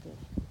productive?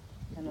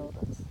 I know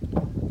that's...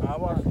 I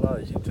watch a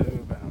lot of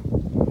YouTube and,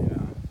 you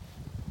know,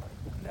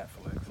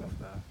 Netflix and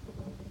stuff.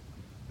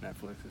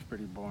 Netflix is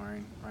pretty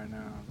boring right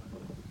now,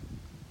 but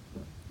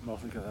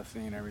mostly because I've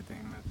seen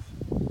everything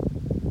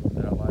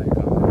that I like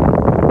on there.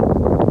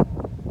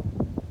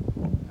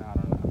 I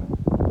don't know.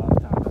 A lot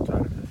of times I try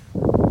to just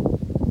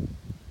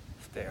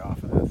stay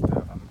off of that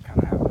stuff. I'm kind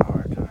of having a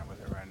hard time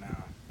with it right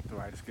now. So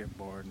I just get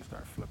bored and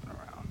start flipping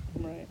around.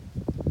 Right.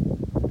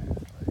 And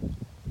it's like,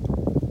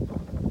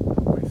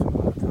 waste a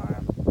lot of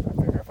time. I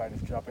figure if I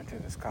just jump into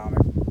this comic,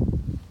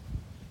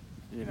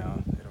 you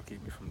know, it'll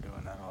keep me from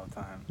doing that all the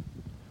time.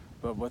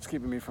 But what's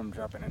keeping me from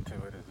jumping into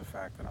it is the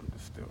fact that I'm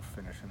just still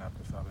finishing up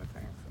this other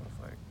thing. So it's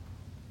like,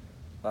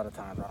 a lot of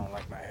times I don't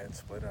like my head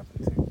split up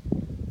into,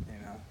 you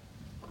know,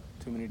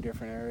 too many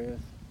different areas.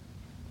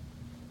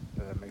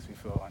 That makes me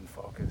feel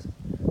unfocused.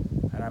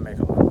 And I make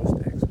a lot of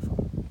mistakes if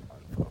I'm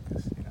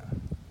unfocused, you know.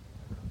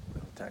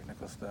 Little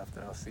technical stuff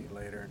that I'll see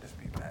later and just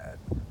be mad.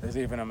 There's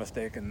even a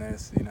mistake in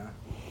this, you know.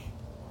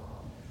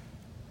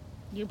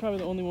 You're probably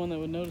the only one that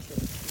would notice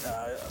it.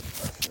 I'll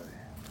show you.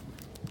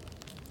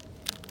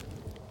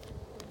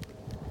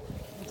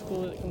 It's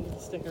cool that it comes with a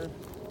sticker.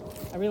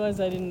 I realized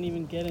I didn't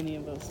even get any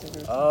of those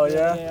stickers. Oh, The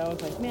yeah? other day I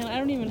was like, man, I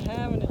don't even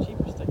have an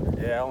Achiever sticker.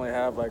 Yeah, I only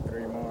have like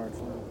 3 more.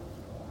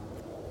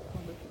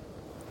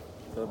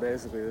 So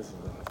basically, this is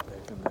a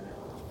mistake in there.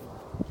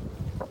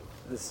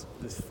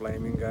 This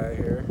flaming guy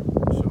here,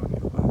 I'm showing you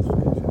the last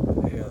page,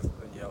 but he has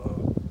the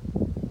yellow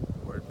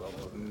word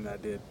bubbles, and then I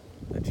did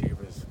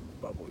Achiever's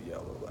bubble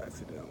yellow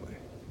accidentally.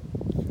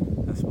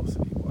 That's supposed to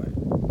be white.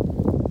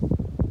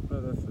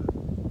 But that's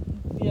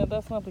it. Yeah,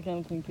 that's not the kind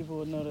of thing people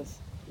would notice.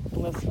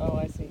 Unless, oh,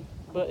 I see.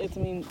 But it's,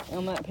 I mean,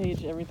 on that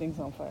page, everything's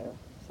on fire,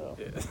 so.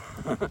 Yeah.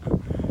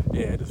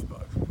 Yeah, it just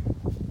bugs me.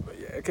 But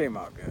yeah, it came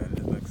out good.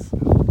 It looks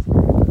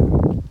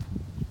great.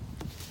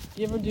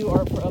 Do you ever do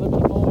art for other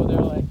people where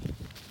they're like,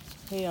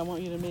 hey, I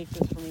want you to make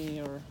this for me,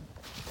 or,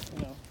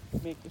 you know,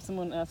 make, if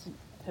someone asks,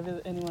 have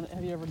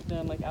you ever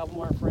done like album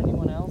art for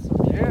anyone else?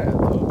 Or Yeah.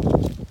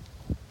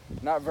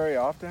 Not very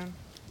often.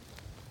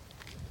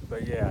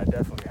 But yeah, I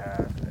definitely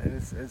have.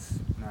 It's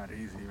not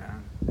easy,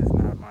 man. It's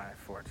not my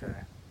forte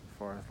as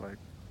far as like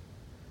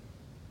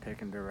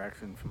taking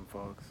direction from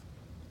folks.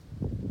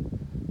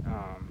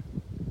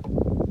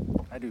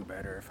 I do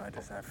better if I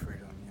just have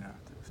freedom, you know,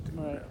 to just do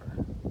Right. whatever.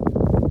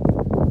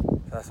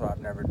 So that's why I've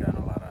never done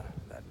a lot of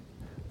that.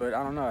 But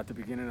I don't know, at the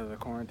beginning of the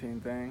quarantine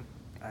thing,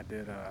 I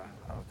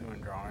was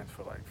doing drawings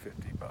for like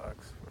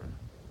 $50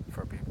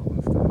 for people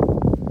and stuff.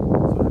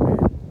 So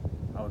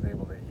I was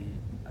able to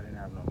eat. I didn't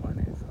have no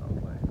money, so I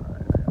was like, all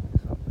right, I gotta do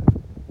something.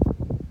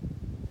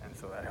 And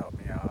so that helped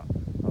me out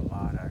a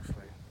lot,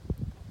 actually.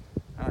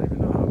 I don't even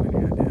know how many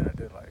I did. I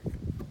did like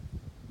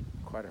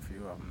quite a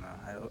few of them now.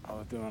 I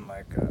was doing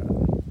like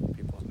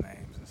people's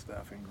names and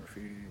stuff in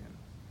graffiti, and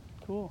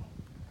Cool.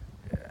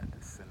 yeah,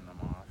 just sending them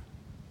off,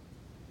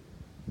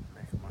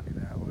 making money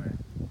that way.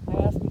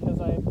 I asked because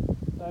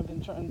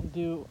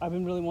I've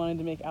been really wanting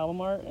to make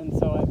album art, and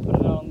so I put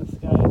it on this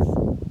guy's,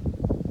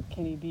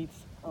 Kenny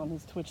Beats, on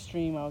his Twitch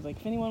stream. I was like,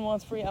 if anyone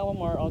wants free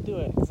album art, I'll do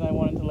it, because I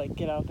wanted to like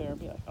get out there and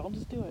be like, I'll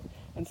just do it.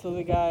 And so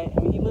the guy, I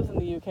mean, he lives in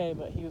the UK,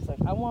 but he was like,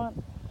 I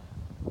want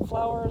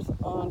flowers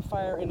on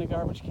fire in a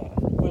garbage can,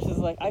 which is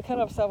like, I cut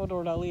up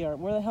Salvador Dali art.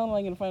 Where the hell am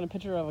I going to find a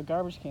picture of a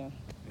garbage can?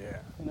 Yeah.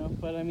 You know,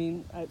 but I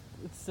mean,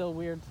 it's still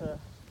weird to,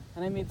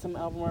 and I made some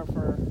album art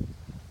for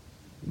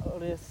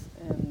Otis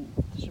and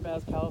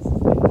Shabazz Palace's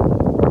thing.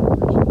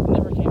 It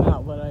never came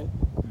out, but I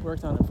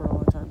worked on it for a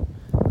long time.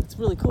 It's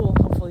really cool.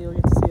 Hopefully you'll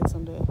get to see it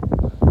someday.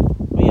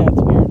 But yeah,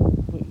 it's weird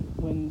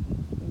when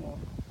you know,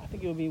 I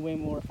think it would be way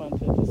more fun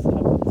to just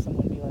have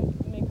someone be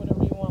like, make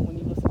whatever you want when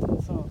you listen to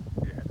the song.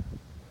 Yeah.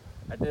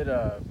 I did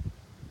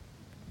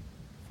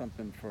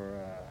something for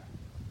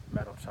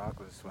Metal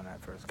Chocolates when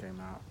that first came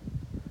out,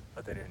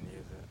 but they didn't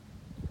use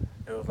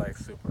it. It was like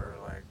super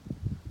like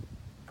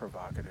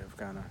provocative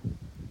kind of.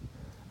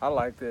 I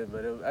liked it,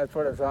 but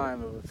for the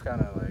time it was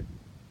kind of like,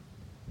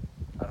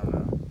 I don't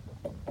know,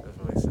 it was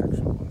really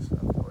sexual and stuff.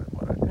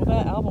 What I did. Well,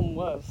 that album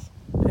was.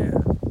 Yeah.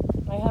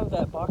 I have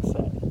that box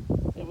set.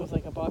 It was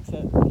like a box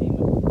set that came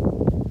with,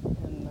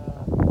 and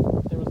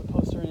there was a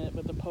poster in it,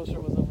 but the poster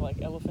was of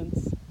like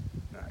elephants,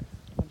 Nice.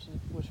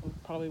 which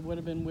would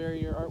have been where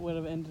your art would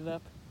have ended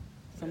up,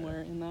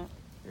 somewhere in that.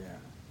 Yeah.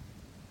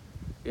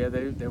 Yeah,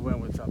 they went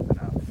with something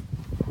else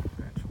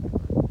eventually.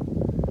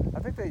 But I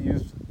think they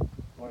used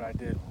what I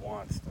did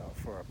once though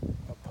for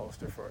a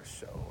poster for a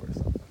show or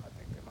something. I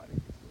think they might have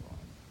used it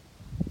once.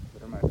 But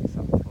there might be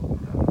something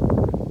floating around.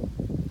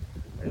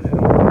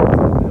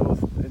 It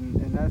was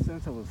in that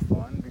sense it was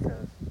fun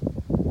because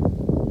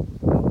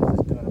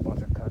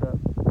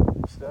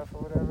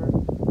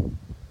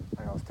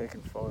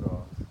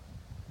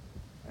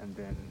and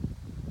then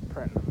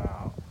printing them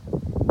out,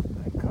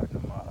 and cutting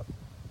them up,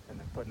 and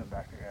then putting them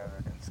back together,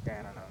 and then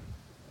scanning them.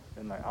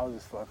 And like I was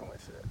just fucking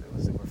with shit. It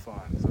was super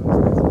fun. So it's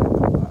basically a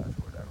collage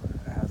or whatever.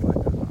 And it has like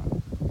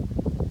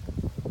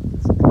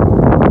it's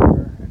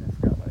cover, and it's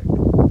got like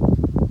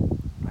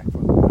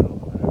from the middle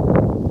or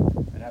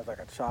whatever. It has like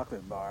a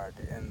chocolate bar at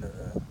the end of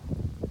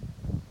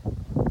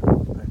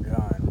the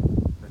gun.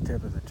 The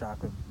tip is a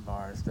chocolate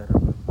bar instead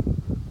of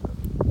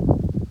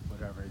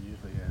whatever it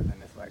usually is,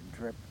 and it's like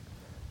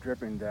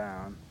dripping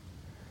down.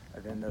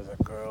 And then there's a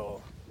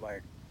girl,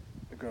 like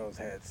the girl's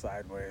head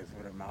sideways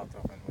with her mouth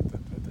open with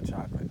the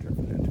chocolate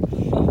dripping into it.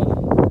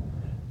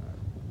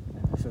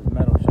 It says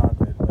metal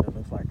chocolate, but it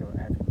looks like a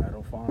heavy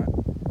metal font.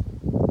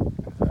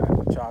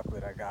 And the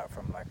chocolate I got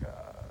from like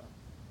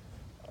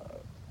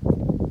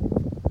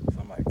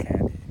some like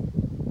candy,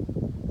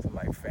 some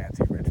like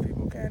fancy rich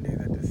people candy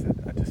that just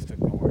said, I just took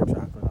the word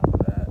chocolate off of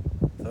that.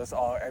 So it's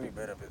all, every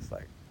bit of it's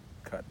like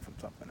cut from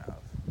something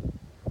else.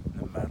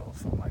 The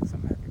metal's from like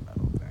some heavy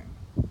metal thing.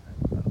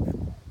 Heavy metal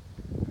foam.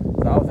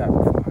 So I was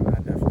having fun.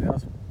 That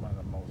was one of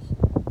the most,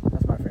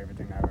 that's my favorite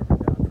thing I've ever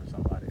done for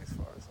somebody as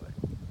far as like,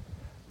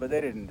 but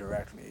they didn't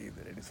direct me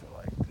either. They just were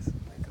like, just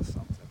make us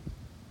something.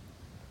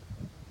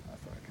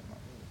 That's what I came up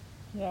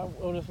with.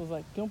 Yeah, Otis was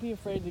like, don't be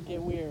afraid to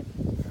get weird.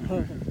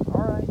 All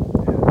right.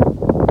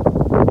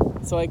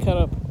 Yeah. So I cut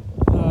up,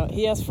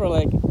 he asked for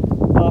like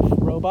buff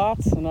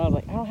robots, and I was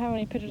like, I don't have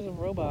any pictures of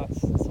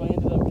robots. So I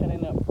ended up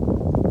cutting up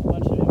a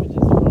bunch of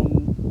images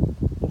from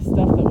the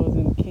stuff that was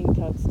in King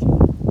Tut's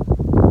tomb.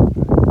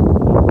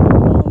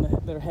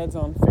 Their heads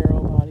on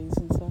pharaoh bodies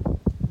and stuff.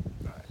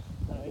 Nice.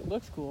 It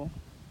looks cool.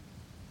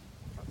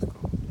 That's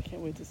cool. I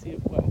can't wait to see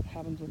what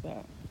happens with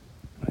that.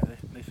 Yeah,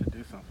 they should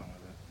do something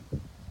with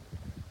it.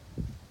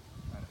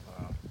 Might as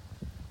well.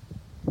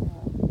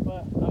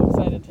 But I'm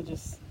excited to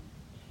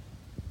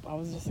I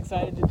was just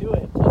excited to do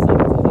it. Plus I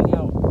get to hang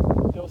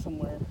out, go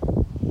somewhere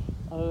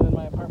other than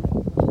my apartment.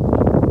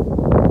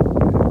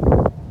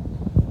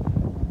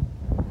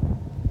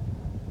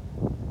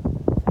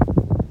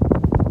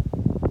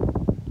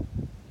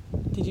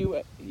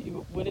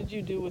 What did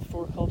you do with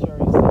For Culture? Are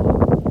you still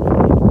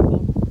with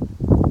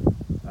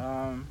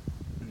them?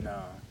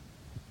 No.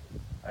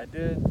 I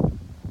did.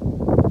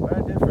 What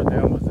I did for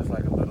them was just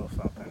like a little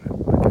something.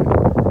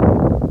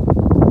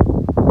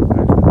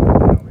 Actually,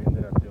 we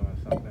ended up doing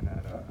something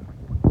at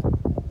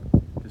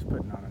just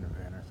putting on an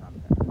event or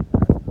something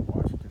at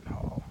Washington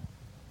Hall,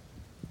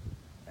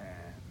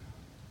 and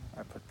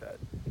I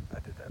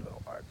did that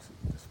little art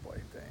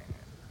display thing,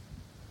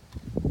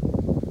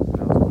 and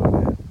that was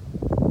about it.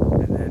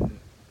 And then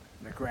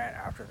the grant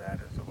after that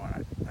is the one I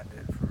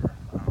did for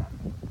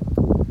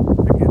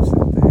the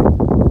Gibson thing,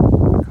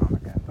 the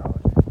comic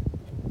anthology.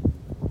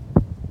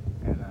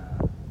 And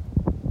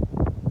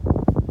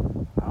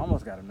I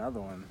almost got another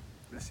one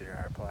this year.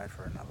 I applied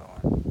for another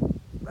one,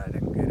 but I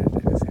didn't get it.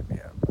 They just hit me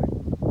up like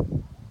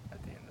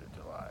at the end of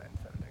July and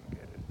said I didn't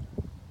get it,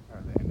 or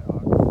the end of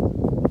August.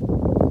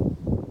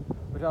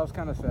 Which I was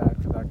kind of sad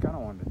because I kind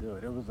of wanted to do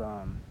it. It was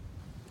a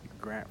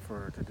grant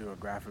to do a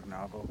graphic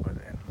novel, but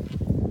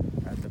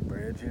at the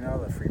bridge, the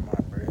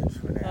Fremont Bridge,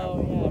 where they have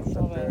Oh, yeah, I those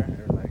saw up there. that.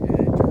 They're like,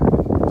 hey, try it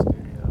in your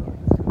studio.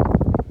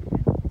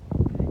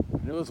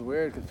 And it was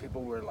weird because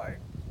people were like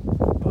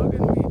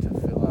bugging me to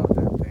fill out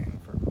that thing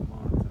for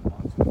months and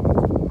months and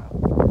months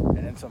and months.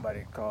 And then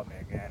somebody called me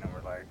again and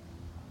were like,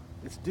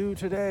 it's due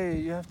today.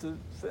 You have to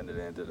send it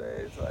in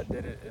today. So I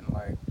did it in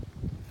like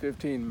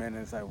 15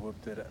 minutes. I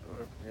whooped it.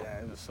 Yeah,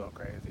 it was so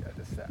crazy. I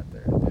just sat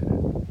there and did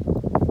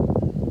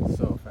it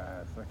so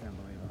fast. I can't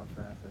believe how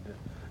fast I did.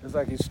 It's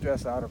like you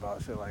stress out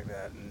about shit like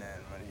that, and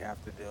then when you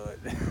have to do it,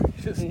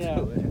 you just do it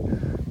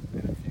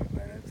in a few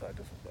minutes. I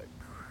just was like,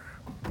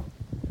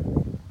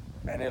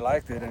 and they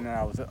liked it, and then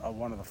I was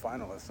one of the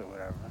finalists or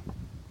whatever.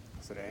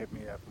 So they hit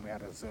me up, and we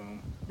had a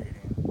Zoom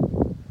meeting,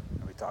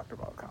 and we talked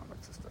about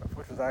comics and stuff,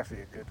 which was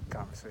actually a good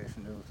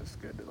conversation. It was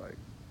just good to like,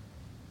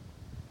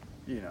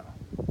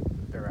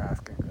 they were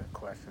asking good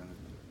questions.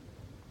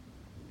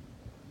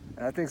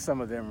 And I think some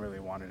of them really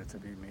wanted it to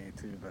be me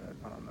too, but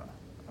I don't know.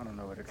 I don't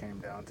know what it came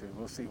down to.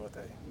 We'll see what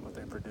they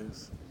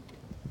produce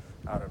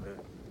out of it.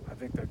 I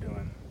think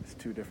it's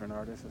two different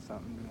artists or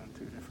something doing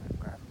two different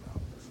graphic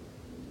novels.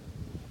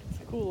 It's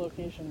a cool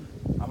location.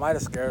 I might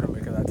have scared them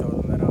because I told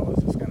them that I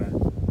was just gonna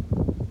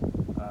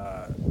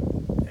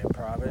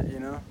improv it,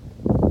 and I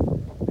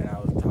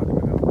was talking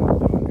to them about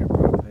doing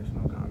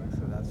improvisational comics.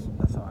 So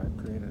that's how I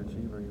created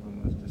Achiever,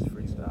 even was just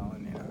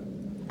freestyling,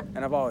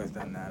 And I've always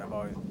done that. I've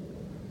always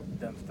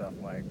done stuff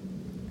like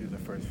do the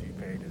first few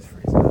pages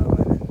freestyle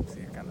and then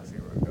see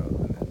where it goes,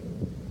 and then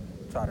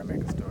try to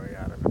make a story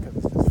out of it because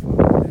it's just fun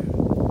to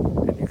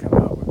do, and you come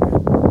out with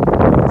good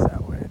ideas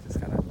that way. It just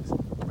kind of just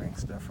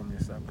brings stuff from your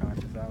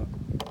subconscious out.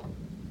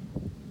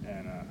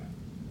 And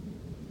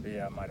but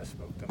yeah, I might have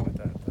spooked them with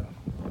that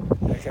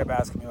though. They kept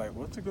asking me like,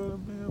 "What's it gonna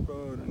be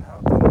about?" and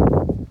how can it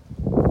help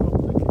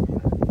the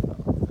community?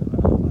 And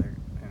I was like,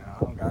 I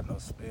don't got no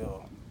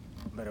spill,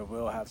 but it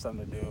will have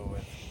something to do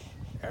with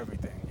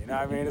everything. You know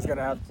what I mean? It's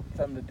gonna have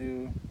something to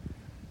do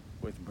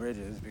with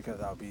bridges because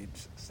I'll be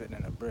sitting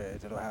in a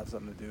bridge. It'll have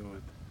something to do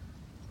with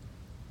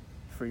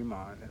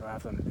Fremont. It'll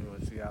have something to do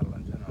with Seattle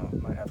in general.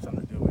 It might have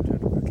something to do with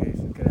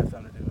gentrification. It could have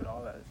something to do with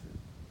all that shit.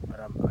 But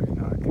I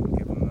couldn't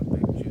give them a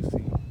big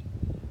juicy,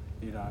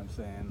 you know what I'm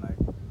saying? Like,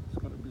 it's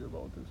gonna be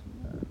about this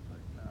and that. It's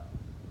like, no.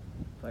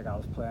 It's like I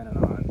was planning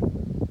on,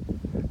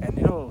 and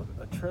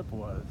a trip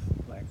was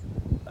like,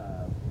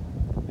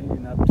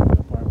 leading up to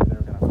the point where they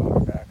were gonna call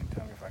me back and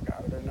tell me if I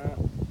got it or not.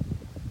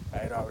 I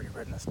had already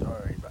written a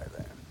story by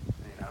then,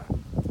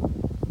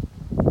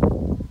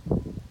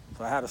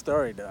 So I had a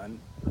story done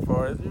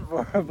before,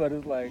 but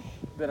it's like,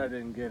 then I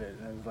didn't get it.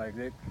 And it was like,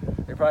 they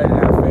probably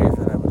didn't have faith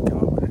that I would come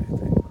up with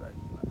anything, but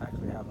I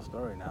actually have a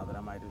story now that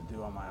I might just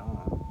do on my own,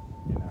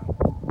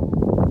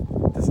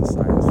 Just a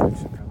science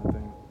fiction kind of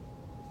thing.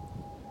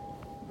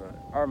 But,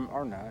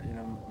 or not,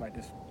 might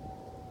just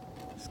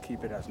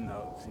keep it as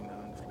notes, and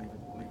just leave it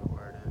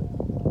where it is.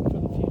 For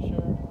the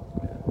future.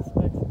 Yeah.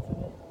 Aspects of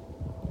it.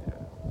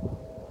 Yeah.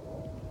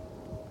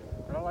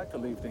 But I like to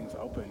leave things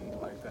open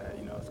like that,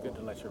 It's good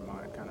to let your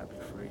mind kind of be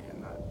free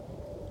and not,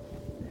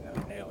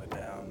 nail it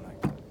down.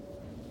 Like,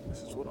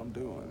 this is what I'm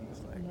doing.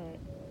 It's like, Right.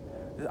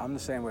 I'm the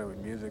same way with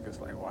music. It's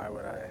like, why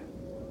would I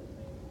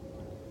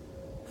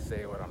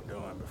say what I'm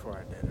doing before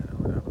I did it or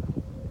whatever?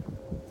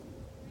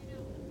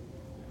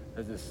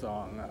 There's this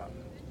song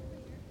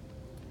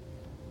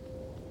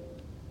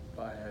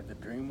by the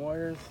Dream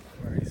Warriors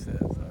where he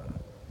says,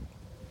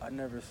 I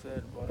never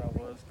said what I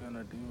was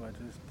gonna do, I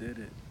just did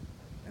it.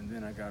 And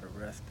then I got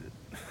arrested.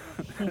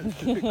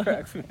 It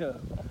cracks me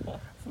up.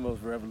 It's the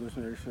most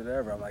revolutionary shit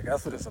ever. I'm like,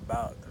 that's what it's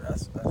about.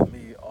 That's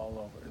me all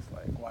over. It's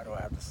like, why do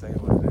I have to say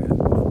what it is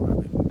before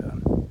I've even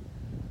done it?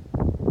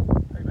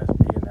 Like, let's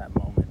be in that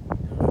moment and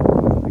do it.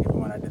 Like, even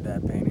when I did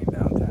that painting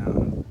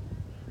downtown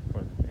for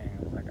the thing,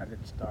 it was like I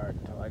didn't start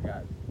until I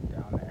got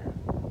down there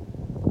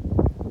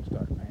and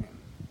started painting.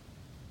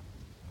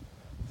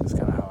 It's just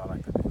kind of how I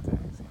like to do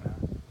things,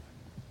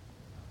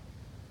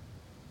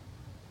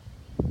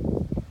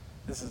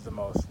 This is the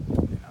most,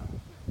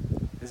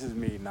 this is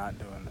me not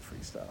doing the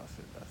freestyle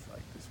shit. That's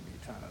like just me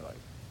trying to like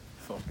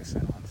focus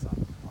in on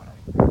something.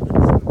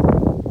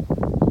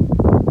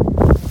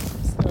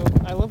 So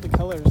I love the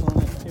colors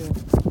on it too.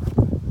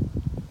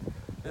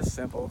 It's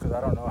simple because I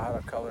don't know how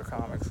to color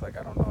comics. Like,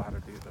 I don't know how to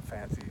do the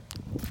fancy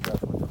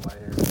stuff with the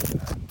layers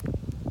and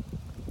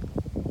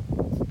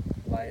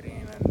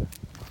lighting and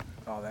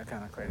all that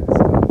kind of crazy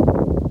stuff.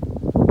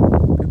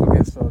 People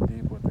get so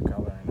deep with the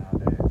coloring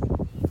nowadays.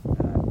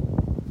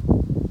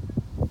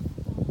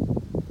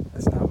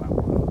 It's not my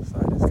world, so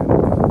I just gotta do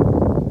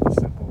it a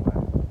simple way.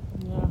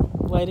 Yeah.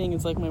 Lighting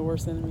is like my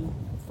worst enemy.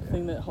 It's the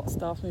thing that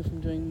stops me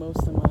from doing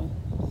most of my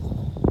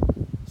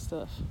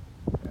stuff.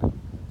 Yeah.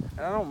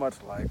 And I don't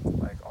much like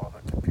all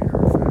the computer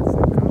effects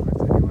in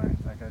comics anyway.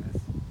 Like,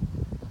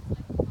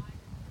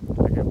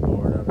 I get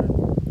bored of it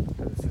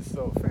because it's just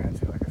so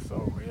fancy. Like, it's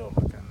so real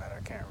looking that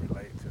I can't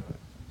relate to it.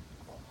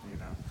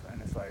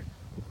 And it's like,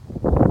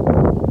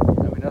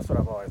 that's what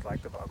I've always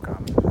liked about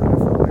comics. Is that I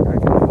feel like I can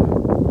do one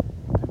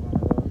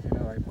of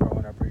those. Like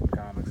growing up reading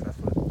comics. That's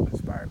what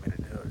inspired me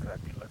to do it. Because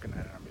I'd be looking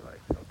at it and I'd be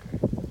like, okay,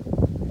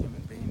 a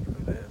human being do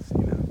this.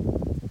 You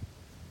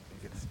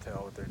can just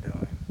tell what they're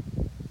doing.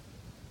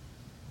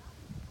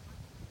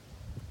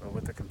 But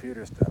with the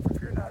computer stuff,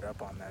 if you're not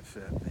up on that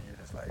shit, then you're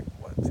just like,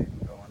 what's even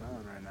going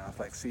on right now? It's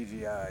like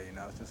CGI,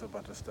 it's just a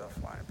bunch of stuff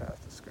flying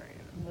past the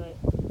screen. Right.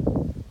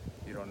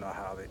 You don't know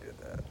how they did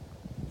that,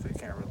 so you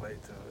can't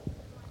relate to it.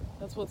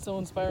 That's what's so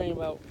inspiring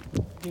about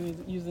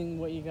using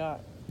what you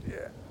got.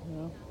 Yeah.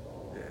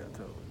 Yeah,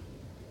 totally.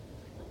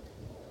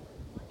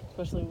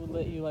 Especially would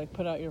let you like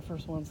put out your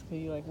first ones because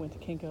you like went to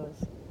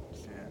Kinko's,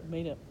 just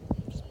made it,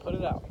 just put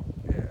it out.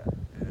 Yeah,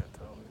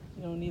 totally.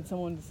 You don't need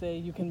someone to say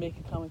you can make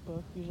a comic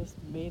book. You just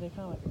made a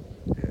comic.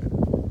 Yeah,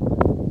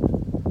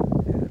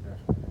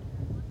 definitely.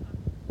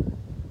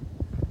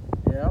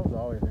 Yeah, I was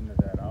always into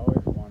that. I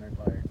always wanted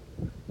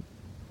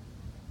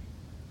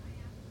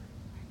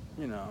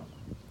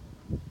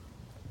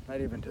not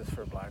even just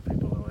for black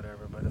people or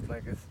whatever, but it's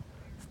like it's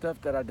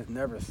stuff that I just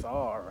never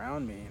saw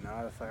around me.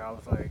 It's like I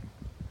was like,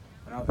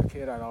 when I was a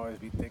kid, I'd always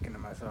be thinking to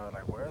myself,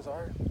 like, where's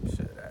our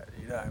shit at?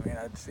 You know what I mean?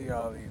 I'd see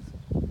all these,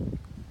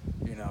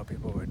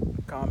 people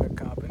with comic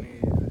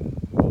companies and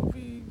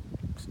movie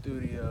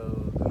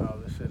studios and all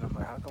this shit. And I'm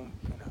like, how come,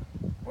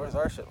 where's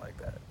our shit like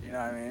that? You know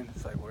what I mean?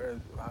 It's like,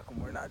 how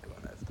come we're not doing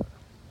that stuff?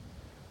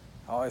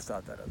 I always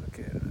thought that as a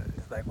kid.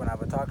 It's like when I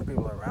would talk to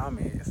people around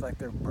me, it's like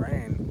their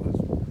brain was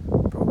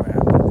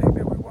programmed to think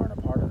that we weren't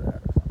a part of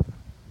that or something.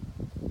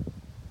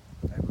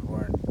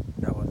 Like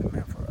that wasn't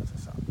meant for us or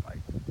something,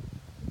 like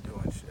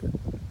doing shit.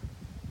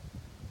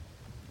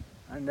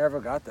 I never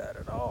got that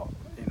at all.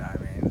 You know what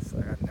I mean? It's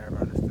like I never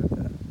understood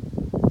that.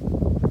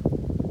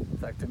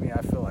 It's like, to me,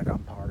 I feel like I'm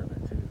part of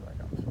it too. Like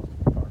I'm supposed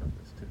to be part of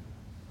this too.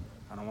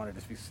 I don't want to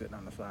just be sitting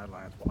on the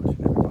sidelines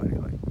watching everybody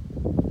like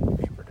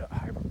be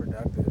hyper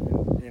productive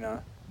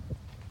and,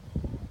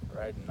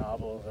 writing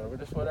novels or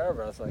just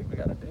whatever. I was like, we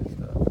gotta do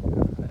stuff.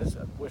 I just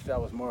wish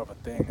that was more of a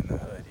thing in the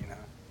hood,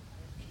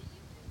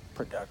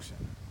 production.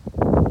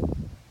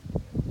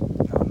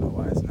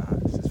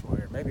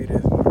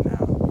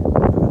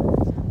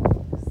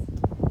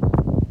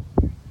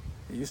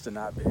 used to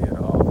not be at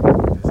all. People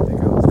would just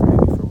think I was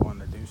crazy for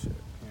wanting to do shit,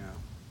 you know.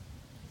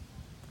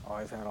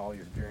 Always had all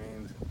these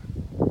dreams.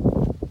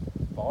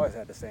 I've always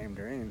had the same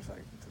dreams,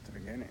 like, since the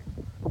beginning.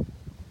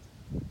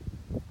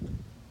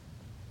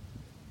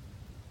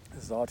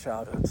 This is all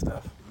childhood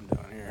stuff I'm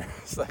doing here.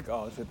 It's like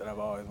all the shit that I've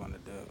always wanted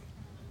to do.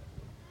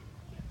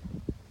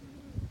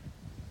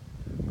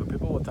 But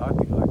people will talk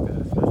to you like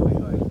that, especially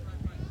like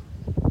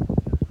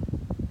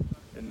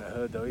in the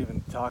hood. They'll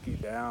even talk you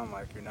down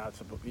like you're not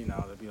supposed, you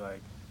know, they'll be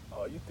like,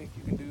 oh, you think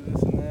you can do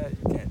this and that?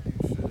 You can't do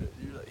shit.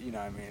 You're like, you know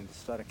what I mean?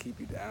 Just try to keep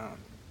you down.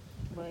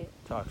 Right.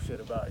 Talk shit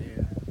about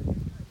you.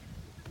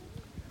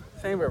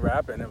 Same with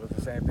rapping. It was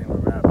the same thing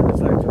with rapping. It's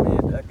like, to me,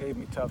 that gave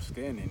me tough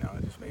skin, you know.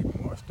 It just made me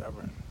more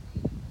stubborn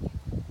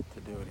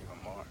to do it even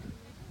more.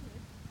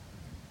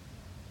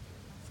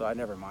 So I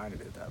never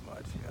minded it that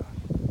much, you know.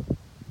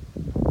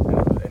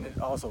 And it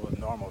also was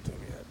normal to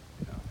me that,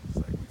 you know, it's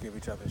like we give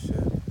each other shit.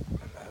 And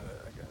I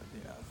guess,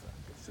 you know,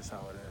 it's just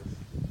how it is.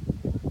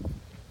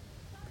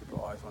 People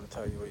always want to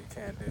tell you what you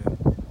can't do.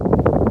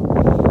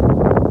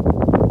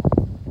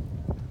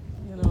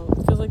 You know,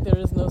 it feels like there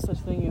is no such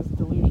thing as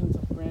delusions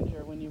of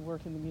grandeur when you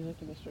work in the music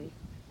industry.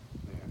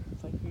 Yeah.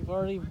 It's like I've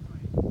already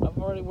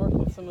worked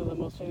with some of the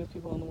most famous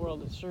people in the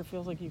world. It sure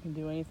feels like you can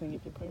do anything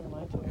if you put your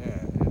mind to it.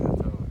 Yeah,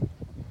 totally.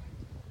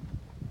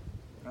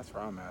 That's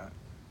where I'm at.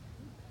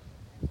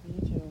 Me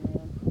too,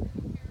 man.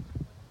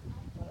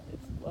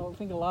 I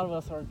think a lot of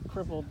us are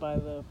crippled by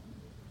the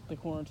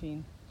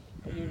quarantine.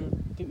 But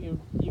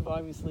you've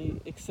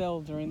obviously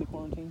excelled during the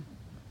quarantine.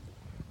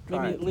 Maybe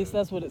Trying at least to.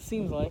 that's what it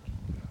seems like.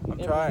 I'm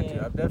every trying day.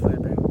 to. I've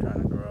definitely been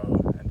trying to grow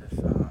and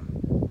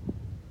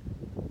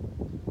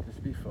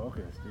just be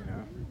focused, you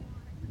know.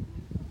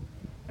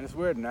 And it's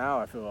weird now.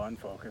 I feel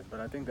unfocused, but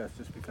I think that's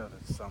just because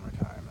it's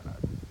summertime and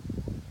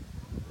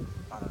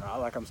I don't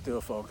know. I'm still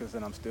focused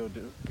and I'm still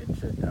getting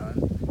shit done.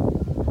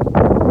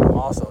 I'm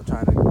also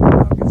trying to, you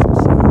know, get some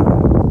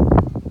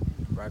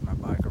sun, ride my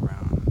bike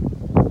around,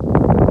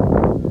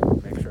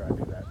 make sure I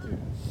do that too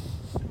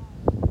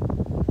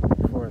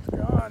before it's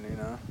gone, you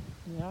know.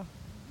 Yeah.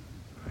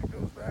 And it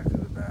goes back to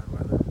the bad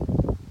weather.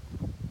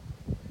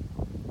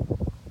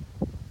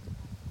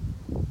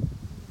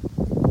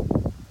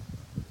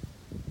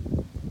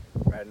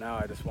 Right now,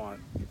 I just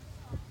want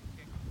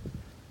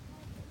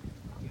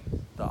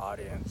the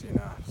audience, you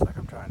know. It's like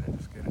I'm trying to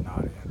just get an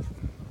audience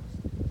and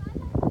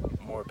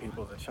more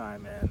people to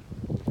chime in,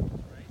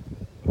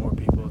 more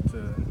people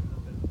to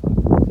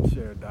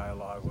share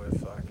dialogue with,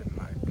 so I can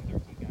like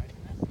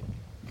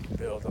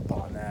build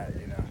upon that,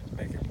 you know,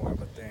 make it more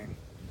of a thing.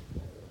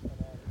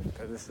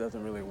 Because this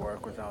doesn't really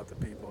work without the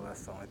people.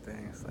 That's the only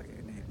thing. It's like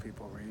you need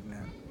people reading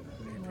it.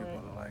 You need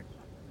people to like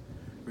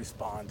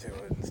respond to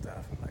it and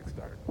stuff and like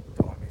start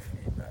throwing me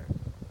feedback.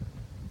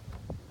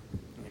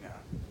 You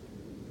know.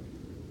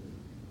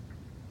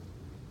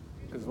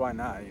 Because why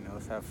not? You know,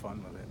 let's have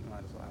fun with it.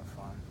 Might as well have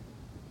fun.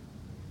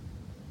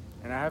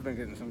 And I have been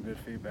getting some good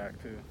feedback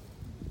too.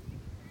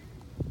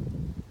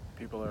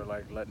 People are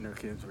like letting their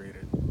kids read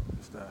it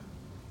and stuff,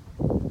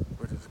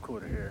 which is cool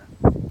to hear.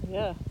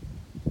 Yeah.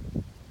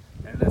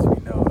 And it lets me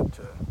know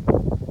to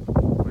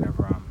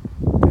whenever I'm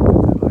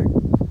tempted to like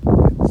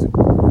get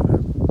super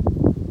rude,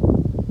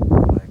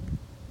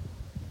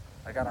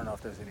 like I don't know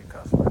if there's any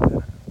cuss words in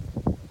it.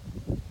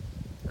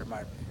 There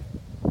might be.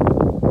 I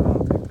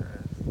don't think there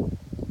is.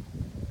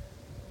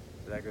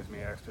 But that gives me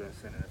extra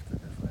incentive to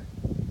just like,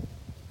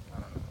 I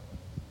don't know,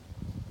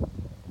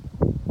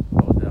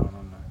 hold down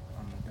on the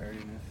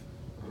dirtiness.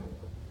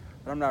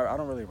 But I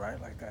don't really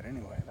write like that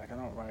anyway. Like I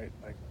don't write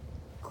like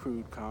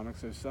crude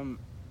comics. There's some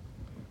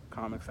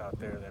comics out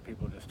there that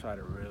people just try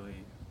to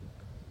really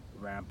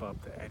ramp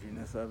up the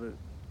edginess of it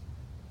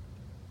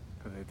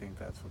because they think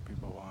that's what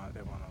people want.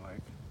 They want to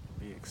like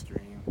be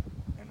extreme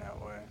in that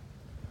way,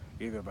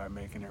 either by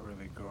making it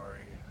really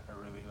gory or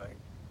really like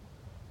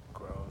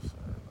gross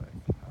or like,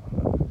 I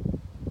don't know.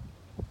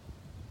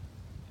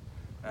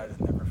 I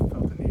just never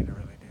felt the need to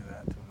really do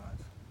that too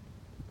much.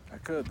 I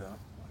could though.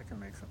 I can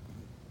make something.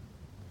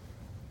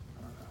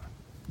 I don't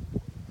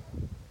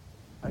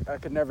know. I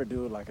could never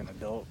do like an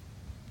adult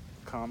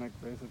comic,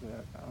 basically.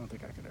 I don't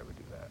think I could ever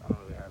do that. I don't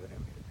really have it in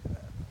me to do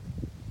that.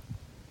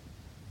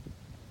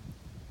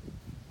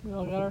 We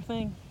all got our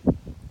thing.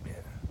 Yeah.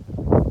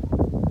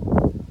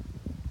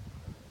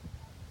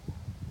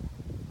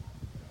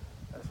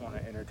 I just want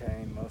to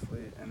entertain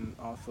mostly and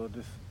also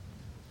just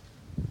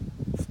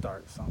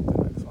start something.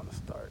 I just want to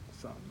start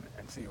something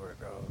and see where it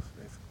goes,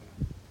 basically.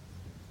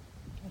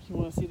 If you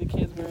want to see the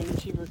kids wearing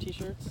Achiever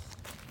t-shirts.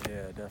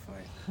 Yeah,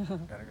 definitely.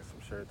 Gotta get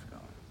some shirts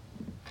going.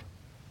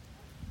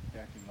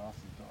 Jackie lost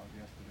his dog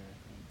yesterday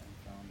and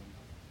found him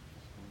at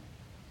school.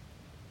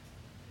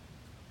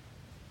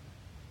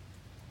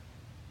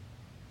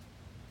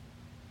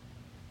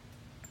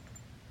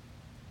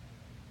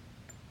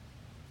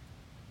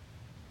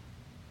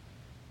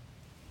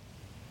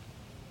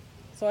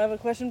 So I have a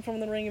question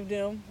from the Ring of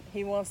Doom.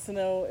 He wants to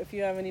know if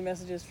you have any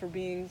messages for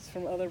beings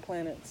from other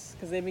planets,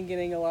 because they've been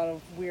getting a lot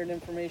of weird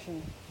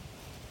information.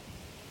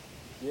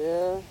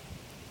 Yeah.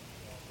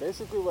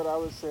 basically what I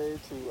would say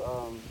to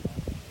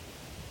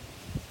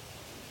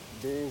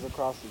beings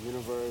across the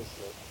universe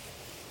that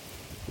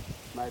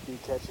might be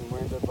catching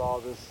wind of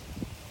all this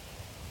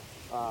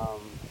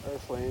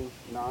earthling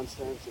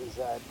nonsense is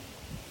that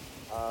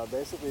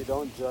basically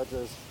don't judge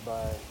us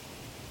by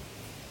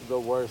the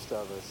worst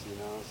of us, you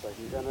know. It's like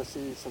you're gonna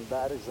see some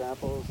bad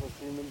examples of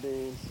human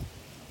beings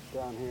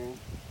down here,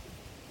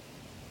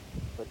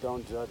 but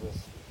don't judge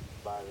us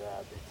by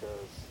that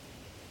because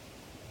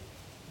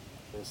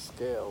there's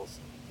scales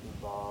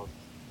involved,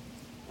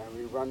 and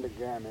we run the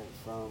gamut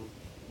from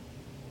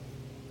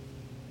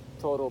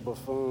total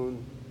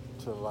buffoon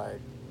to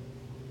like,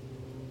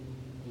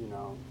 you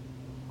know,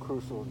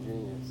 crucial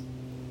genius.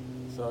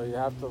 So you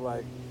have to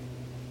like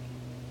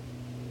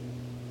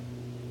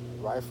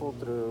rifle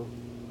through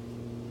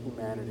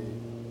humanity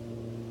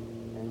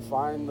and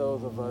find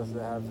those of us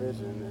that have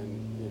vision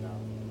and, you know,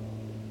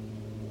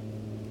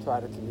 try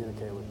to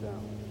communicate with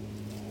them.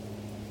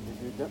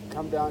 If you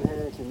come down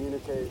here and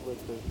communicate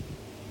with the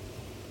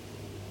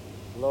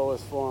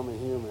lowest form of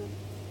human,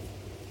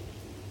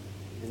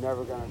 you're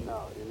never gonna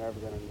know. You're never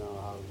gonna know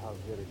how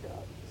good it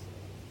got.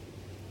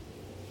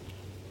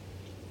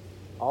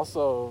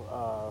 Also,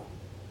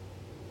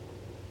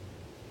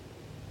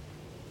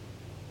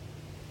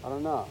 I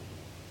don't know.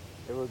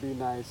 It would be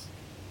nice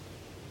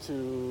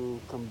to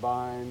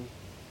combine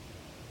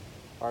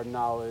our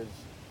knowledge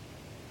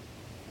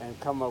and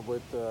come up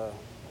with the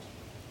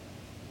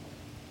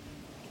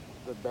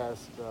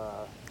best,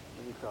 what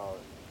do you call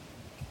it?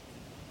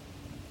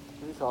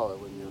 What do you call it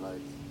when you're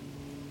like,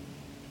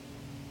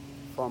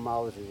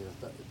 formology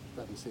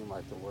doesn't seem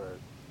like the word.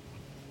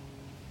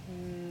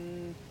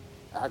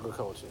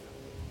 Agriculture.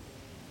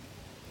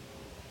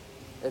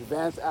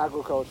 Advanced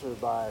agriculture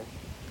by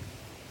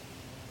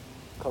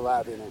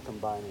collabing and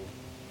combining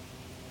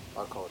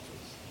our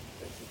cultures,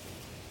 basically.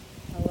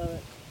 I love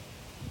it.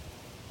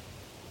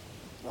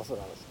 That's what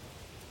I was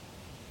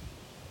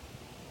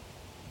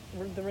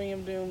saying. The Ring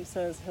of Doom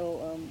says he'll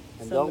And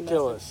send don't a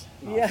kill message.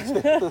 us. No,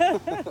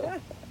 Yeah.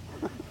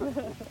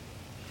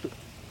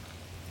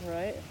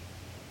 Right?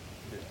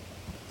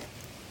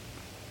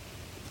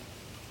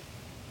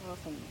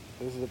 Awesome.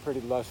 This is a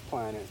pretty lush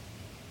planet.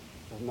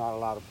 There's not a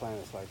lot of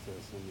planets like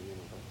this in the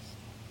universe.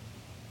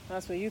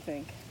 That's what you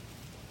think.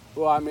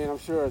 Well, I mean, I'm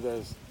sure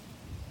there's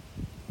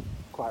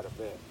quite a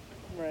bit,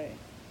 Right.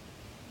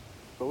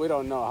 but we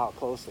don't know how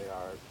close they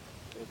are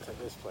to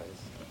this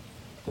place,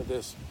 to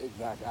this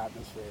exact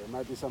atmosphere. It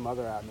might be some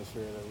other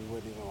atmosphere that we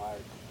wouldn't even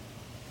like,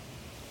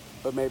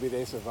 but maybe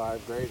they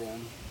survived great in,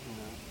 you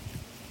know.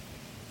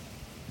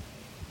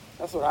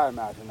 That's what I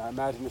imagine. I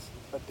imagine it's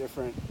a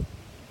different,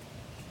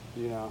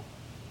 you know,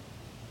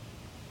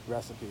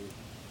 recipe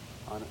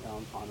on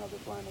other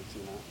planets,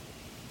 you know.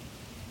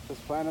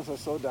 Because planets are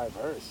so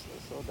diverse.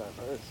 They're so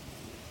diverse.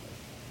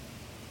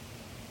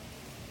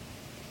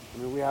 I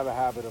mean, we have a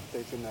habit of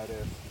thinking that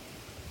if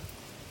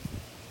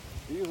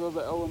these are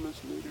the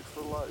elements needed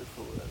for life,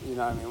 or whatever, you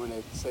know what I mean? When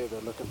they say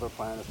they're looking for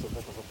planets, they're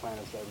looking for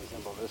planets that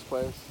resemble this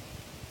place.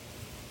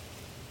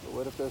 But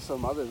what if there's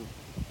some other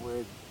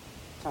weird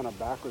kind of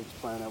backwards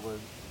planet where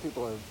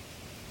people are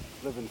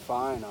living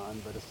fine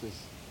on, but it's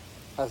just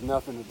has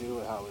nothing to do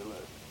with how we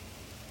live?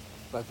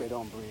 Like they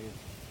don't breathe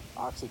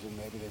oxygen,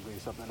 maybe they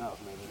breathe something else.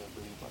 Maybe they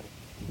breathe like,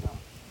 you know,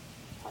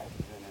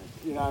 hydrogen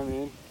or, you know what I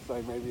mean? It's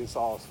like maybe it's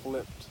all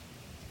flipped.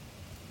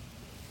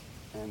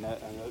 And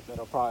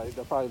they'll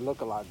probably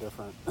look a lot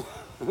different.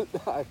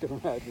 I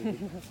can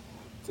imagine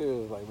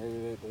too. Like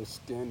maybe their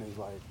skin is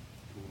like,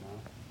 you know.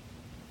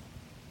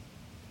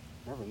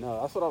 Never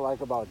know. That's what I like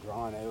about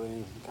drawing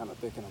aliens and kind of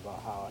thinking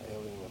about how an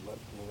alien would look.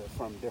 You know, they're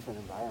from different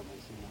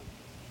environments, you know.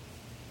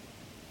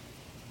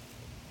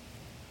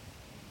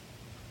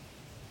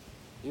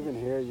 Even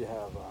here you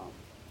have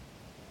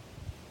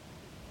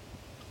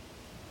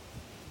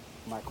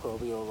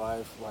microbial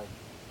life, like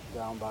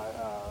down by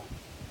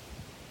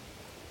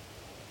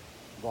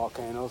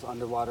volcanoes,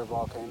 underwater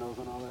volcanoes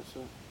and all that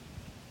shit.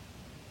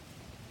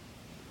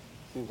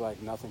 Seems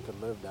like nothing could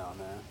live down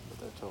there, but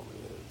there totally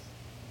is.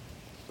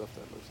 Stuff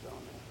that lives down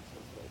there. So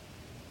it's like,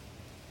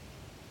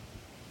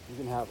 you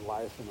can have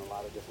life in a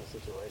lot of different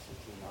situations,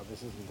 you know.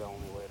 This isn't the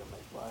only way to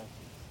make life.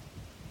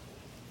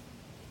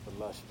 The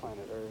lush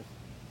planet Earth.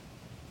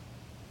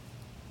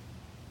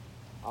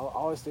 I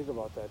always think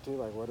about that too,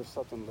 like what if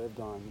something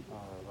lived on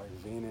like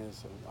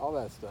Venus and all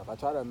that stuff. I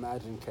try to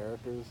imagine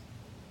characters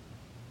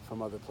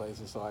from other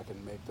places so I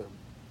can make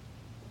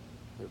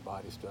their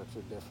body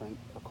structure different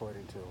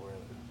according to where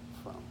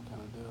they're from,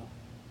 kind of deal.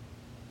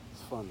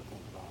 It's fun to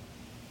think about.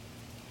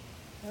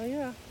 Oh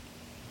yeah.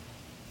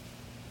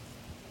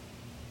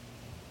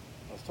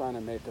 I was trying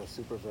to make a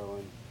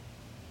supervillain.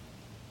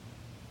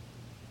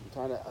 I'm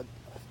trying to,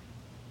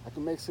 I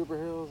can make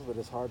superheroes, but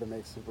it's hard to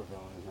make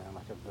supervillains, man,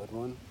 like a good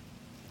one.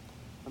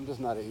 I'm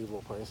just not an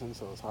evil person,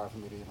 so it's hard for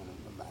me to even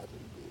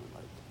imagine being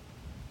like.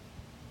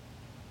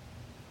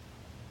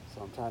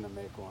 So I'm trying to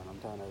make one. I'm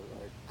trying to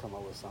like come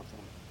up with something.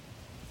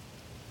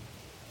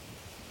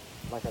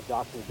 Like a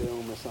Doctor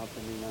Doom or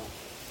something, you know.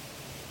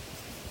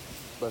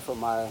 But for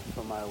my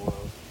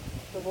world.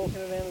 The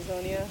Vulcan of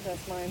Amazonia,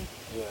 that's mine.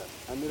 Yeah,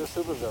 I need a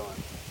supervillain.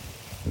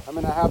 I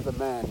mean, I have the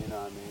man, you know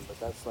what I mean, but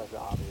that's like the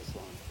obvious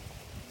one.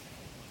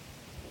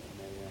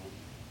 Yeah, man.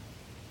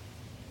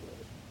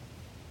 But,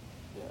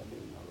 yeah, I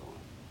need another one.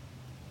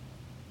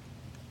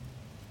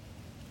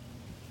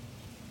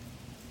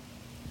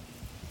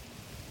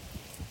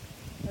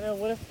 I know,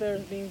 what if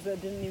there's beings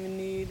that didn't even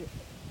need,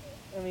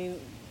 I mean,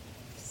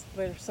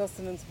 their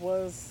sustenance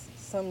was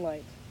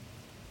sunlight,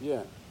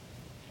 Yeah,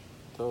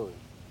 totally.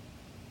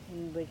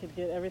 and they could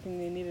get everything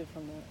they needed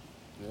from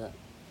that. Yeah.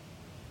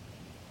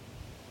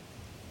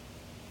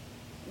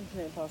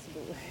 Infinite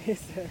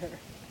possibilities there.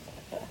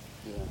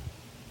 Yeah.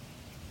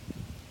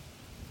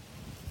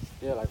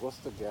 Yeah, like what's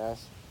the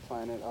gas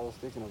planet? I was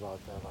thinking about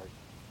that. Like,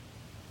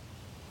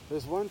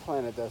 there's one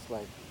planet that's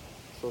like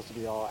supposed to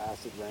be all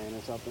acid rain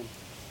or something,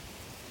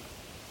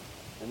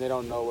 and they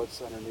don't know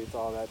what's underneath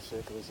all that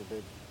shit because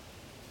there's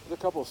a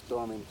couple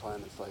storming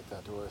planets like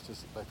that to where it's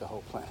just like the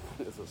whole planet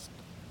is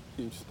a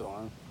huge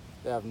storm.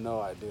 They have no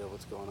idea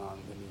what's going on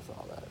beneath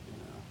all that, you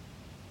know,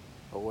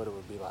 or what it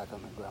would be like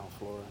on the ground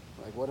floor.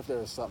 Like, what if there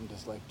was something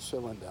just like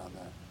chilling down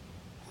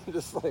there?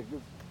 Just like,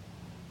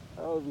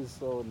 that would be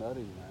so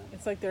nutty, man.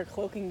 It's like their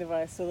cloaking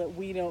device so that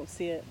we don't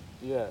see it.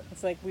 Yeah,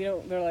 It's like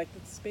they're like,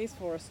 it's Space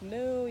Force.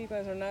 No, you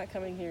guys are not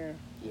coming here.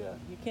 yeah,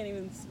 You can't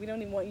even, we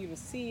don't even want you to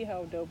see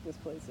how dope this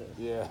place is.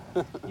 yeah.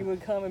 You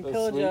would come and The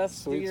pillage sweet- us,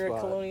 do sweet your spot.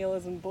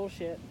 colonialism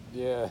bullshit,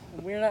 Yeah,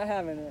 and we're not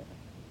having it.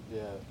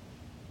 yeah.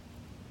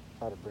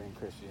 Try to bring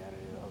Christianity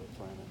to other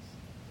planets.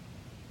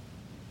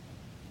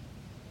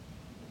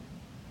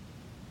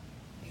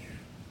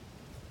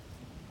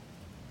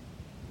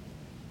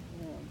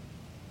 Yeah.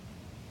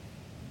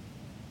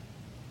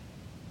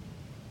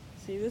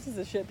 See, this is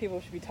the shit people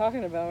should be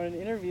talking about in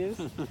interviews.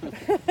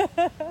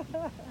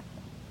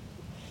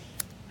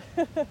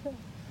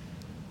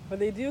 But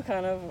they do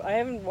kind of. I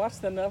haven't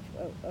watched enough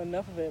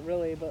of it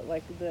really, but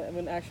like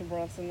when Action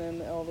Bronson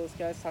and all those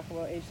guys talk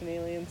about ancient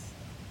aliens.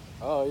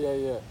 Oh, yeah,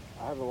 yeah.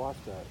 I haven't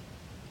watched that.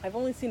 I've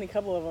only seen a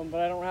couple of them,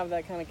 but I don't have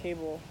that kind of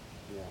cable.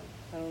 Yeah.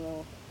 I don't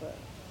know, but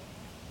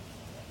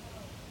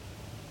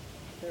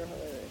they're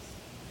hilarious.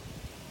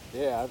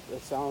 Yeah,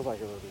 it sounds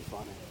like it would be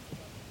funny.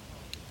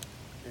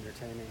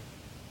 Entertaining.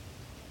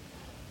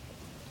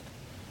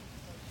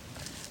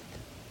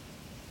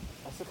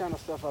 That's the kind of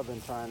stuff I've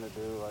been trying to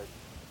do, like,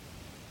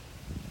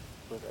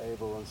 with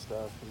Abel and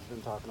stuff. He's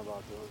been talking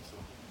about doing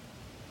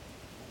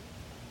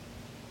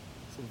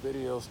some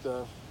video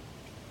stuff,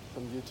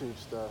 some YouTube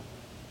stuff.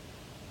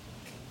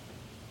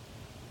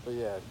 But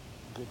yeah,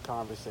 good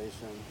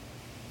conversation.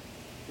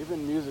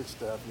 Even music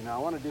stuff, you know, I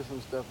want to do some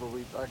stuff where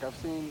we, like, I've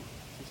seen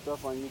some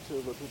stuff on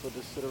YouTube where people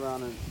just sit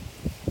around and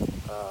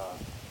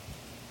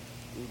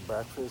eat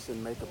breakfast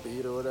and make a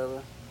beat or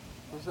whatever.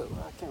 What's it?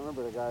 I can't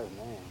remember the guy's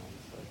name.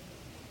 It's like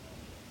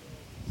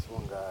this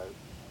one guy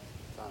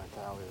down in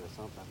Cali or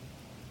something.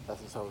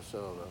 That's his whole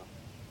show, though.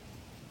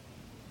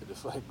 They're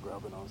just like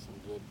grubbing on some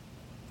good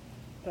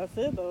That's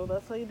it though.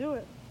 That's how you do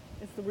it.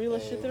 It's the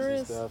realest shit there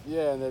eggs is. and stuff.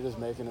 Yeah, and they're just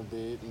making a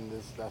beat, and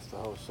that's the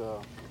whole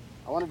show.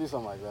 I want to do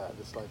something like that,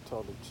 just like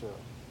totally chill.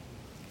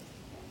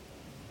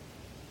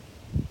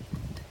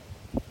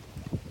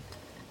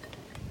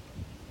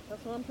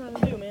 That's what I'm trying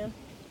to do, man.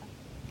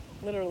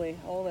 Literally,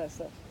 all that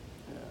stuff.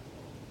 Yeah.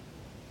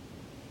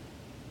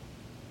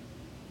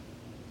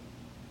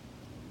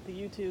 The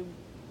YouTube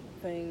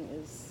thing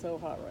is so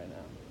hot right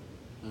now.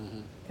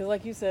 Mm-hmm. Because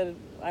like you said,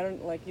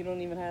 you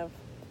don't even have,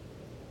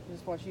 you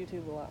just watch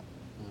YouTube a lot.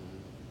 Mm-hmm.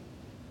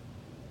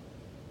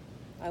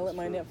 I let That's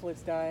my true.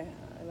 Netflix die,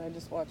 and I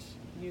just watch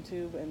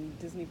YouTube and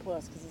Disney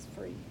Plus because it's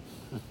free.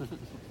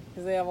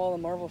 Because they have all the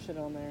Marvel shit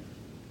on there.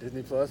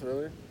 Disney Plus,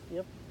 really?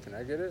 Yep. Can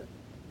I get it?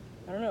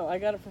 I don't know. I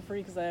got it for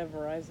free because I have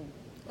Verizon.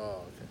 Oh,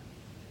 okay.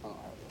 I don't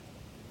have it.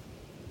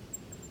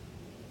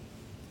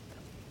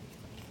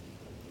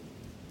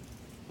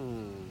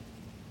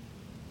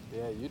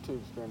 Yeah,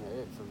 YouTube's been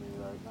it for me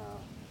right now.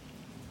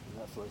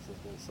 Netflix has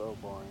been so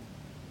boring.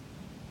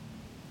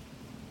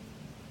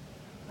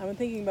 I've been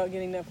thinking about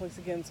getting Netflix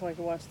again so I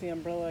could watch The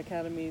Umbrella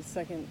Academy's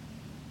second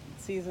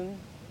season.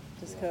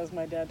 Just Yeah. because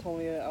my dad told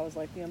me that I was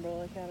like The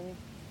Umbrella Academy.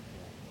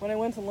 When I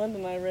went to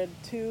London, I read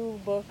 2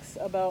 books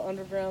about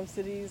underground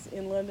cities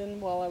in London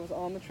while I was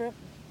on the trip,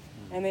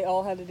 and they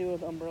all had to do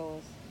with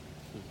umbrellas.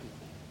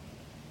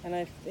 And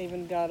I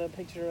even got a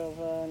picture of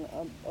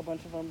a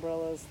bunch of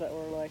umbrellas that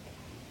were like,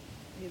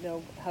 you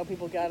know, how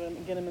people get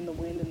them in the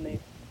wind and they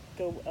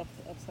go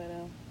upside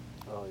down.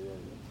 Oh, yeah,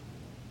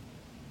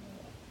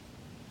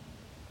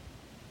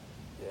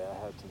 yeah. Yeah,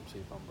 I had some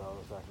cheap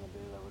umbrellas back in the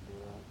day that would do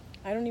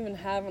that. I don't even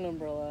have an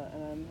umbrella,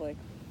 and I'm like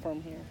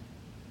from here.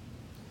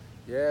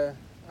 Yeah,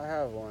 I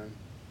have one.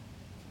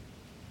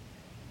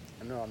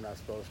 I know I'm not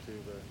supposed to,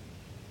 but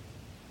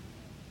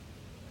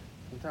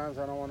sometimes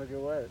I don't want to get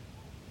wet.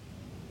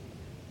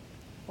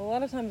 Well, a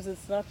lot of times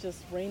it's not just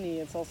rainy;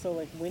 it's also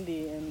like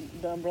windy, and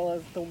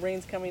the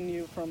rain's coming to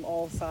you from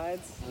all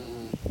sides,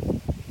 Mm-hmm.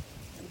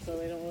 and so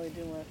they don't really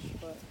do much.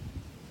 But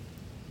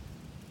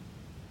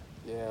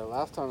Yeah,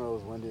 last time it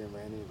was windy and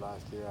rainy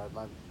last year,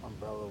 my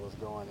umbrella was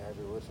going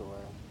every which way.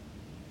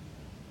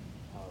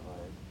 I was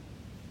like,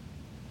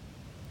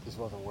 just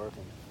wasn't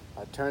working.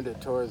 I turned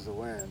it towards the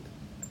wind,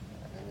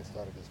 and it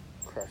started just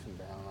crushing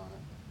down on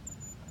it.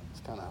 It's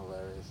kind of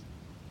hilarious.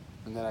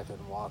 And then I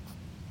couldn't walk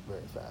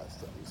very fast.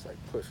 So I'm just like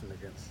pushing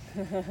against.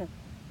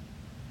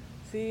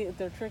 See,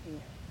 they're tricky.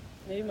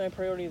 Maybe my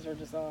priorities are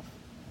just off.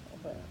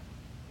 But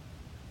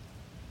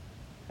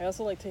I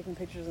also like taking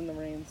pictures in the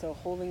rain, so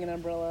holding an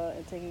umbrella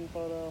and taking a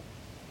photo.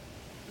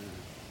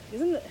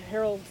 Isn't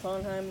Harold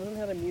Sondheim, isn't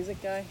that a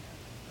music guy?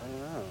 I don't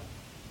know.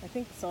 I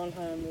think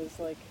Sondheim is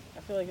like,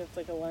 I feel like it's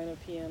like a line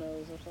of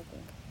pianos or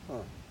something. Huh.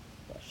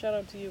 But shout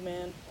out to you,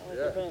 man. I like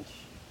your Yeah. bench.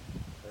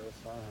 That was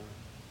fun, huh?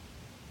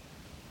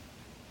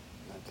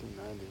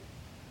 1990.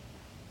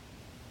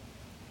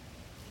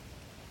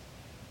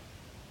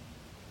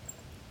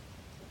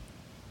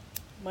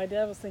 My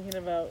dad was thinking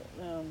about,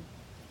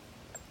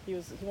 he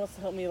wants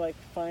to help me like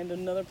find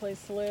another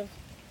place to live.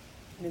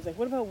 And he's like,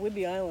 what about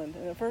Whidbey Island?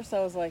 And at first I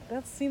was like,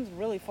 that seems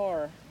really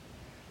far.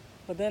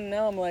 But then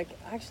now I'm like,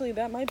 actually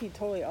that might be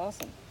totally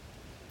awesome.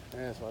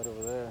 Yeah, it's right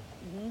over there.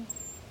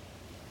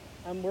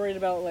 I'm worried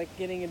about like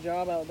getting a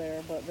job out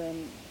there, but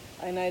then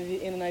in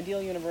an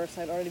ideal universe,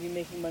 I'd already be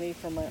making money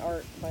from my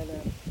art by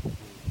then.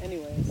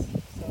 Anyways,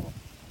 so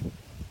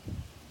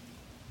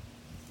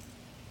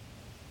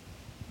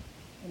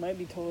it might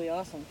be totally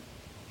awesome.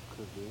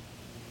 Could be.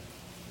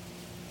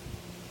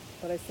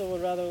 But I still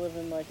would rather live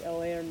in like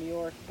LA or New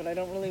York. But I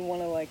don't really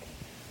want to like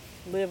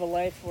live a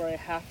life where I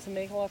have to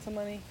make lots of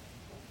money.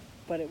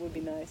 But it would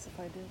be nice if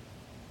I did.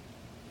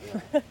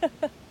 Yeah.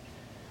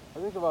 I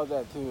think about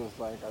that too. It's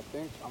like I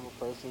think I'm a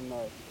person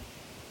that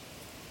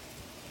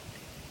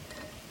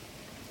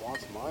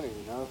wants money.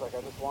 You know, it's like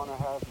I just want to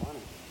have money.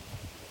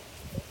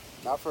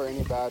 Not for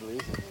any bad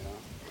reason. You know,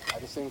 I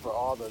just think for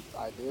all the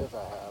ideas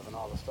I have and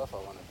all the stuff I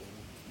want to do.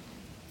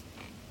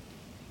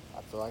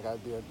 I feel like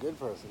I'd be a good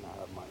person to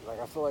have money. Like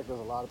I feel like there's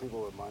a lot of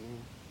people with money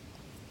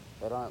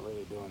that aren't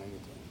really doing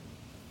anything.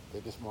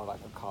 They're just more like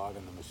a cog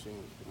in the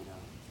machine. You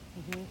know.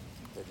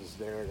 They're just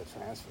there to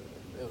transfer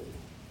it, really.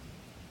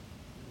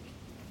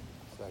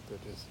 It's like they're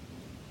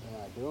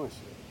not doing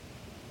shit.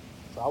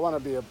 So I want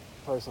to be a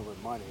person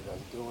with money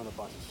that's doing a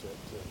bunch of shit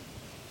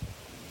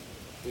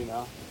too. You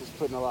know, just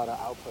putting a lot of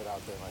output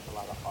out there, like a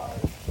lot of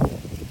art,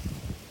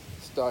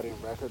 starting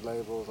record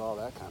labels, all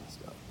that kind of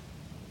stuff.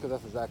 Because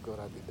that's exactly what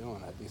I'd be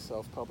doing. I'd be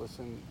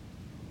self-publishing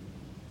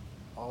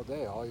all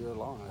day, all year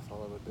long. That's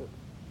all I would do.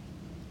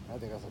 I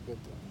think that's a good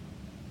thing.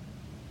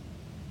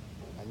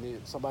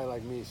 Somebody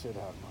like me should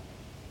have money.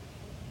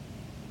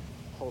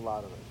 Whole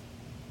lot of it.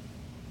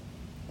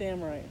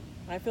 Damn right.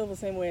 I feel the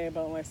same way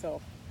about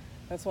myself.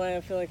 That's why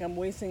I feel like I'm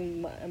wasting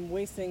my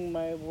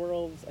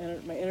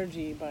my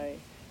energy by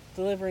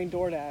delivering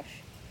DoorDash,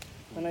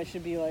 when I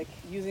should be like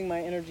using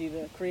my energy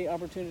to create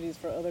opportunities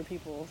for other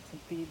people to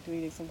be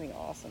doing something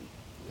awesome.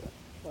 Yeah.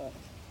 But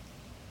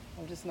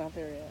I'm just not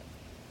there yet.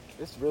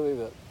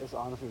 It's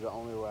honestly the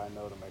only way I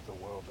know to make the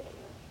world better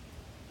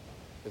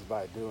is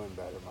by doing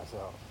better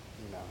myself,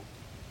 you know,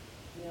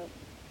 Yep.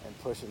 and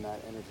pushing that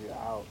energy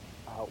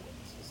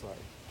outwards. It's like,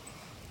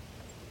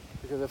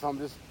 because if I'm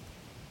just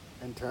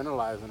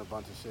internalizing a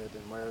bunch of shit,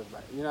 then where's my,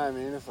 you know what I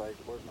mean? It's like,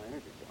 where's my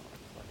energy going?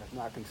 It's like, it's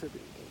not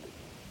contributing to anything.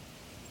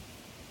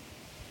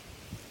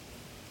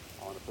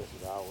 I want to push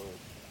it outward,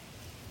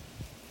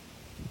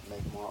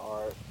 make more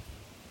art,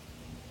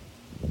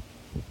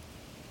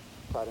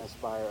 try to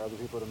inspire other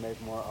people to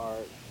make more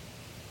art.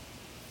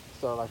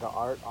 So like an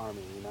art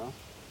army, you know?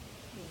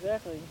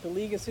 Exactly. The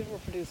League of Super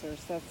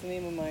Producers. That's the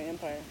name of my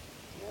empire.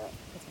 Yeah.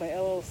 It's my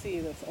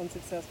LLC that's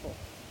unsuccessful.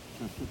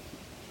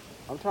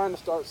 I'm trying to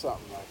start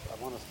something. Like I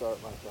want to start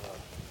like a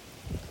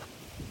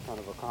kind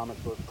of a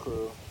comic book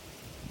crew.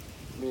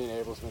 Me and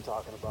Abel's been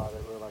talking about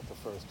it. We're like the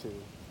first two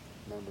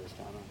members,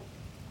 kind of.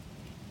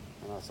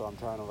 And so I'm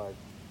trying to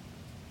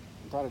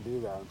do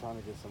that. I'm trying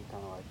to get some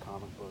kind of like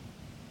comic book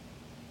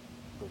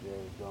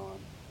brigade going.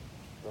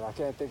 But I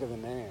can't think of the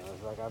name.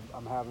 It's like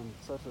I'm having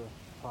such a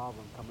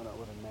problem coming up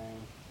with a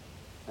name,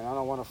 and I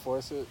don't want to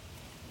force it.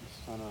 I'm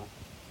just trying to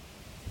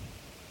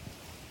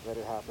let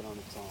it happen on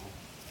its own.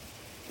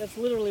 That's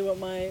literally what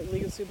my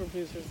League of Super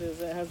Producers is.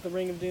 It has the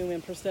Ring of Doom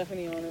and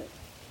Persephone on it,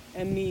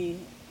 and me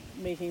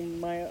making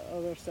my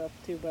other stuff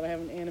too. But I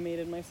haven't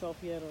animated myself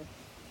yet or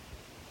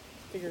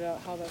figured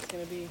out how that's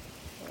gonna be.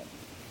 But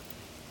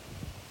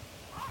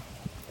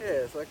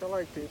Yeah, it's like I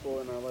like people,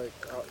 and I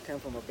came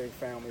from a big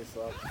family,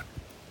 so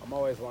I'm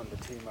always wanting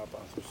to team up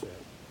on some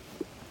shit.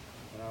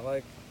 And I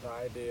like the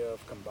idea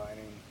of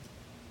combining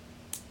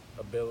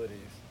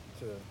abilities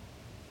for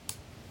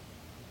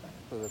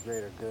the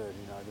greater good,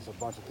 you know, just a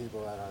bunch of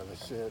people that are the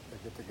shit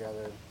that get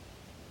together.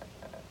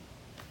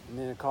 And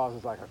then it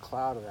causes like a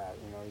cloud of that,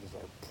 you know, you just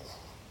like,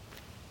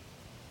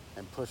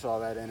 and push all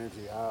that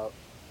energy out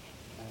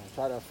and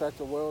try to affect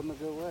the world in a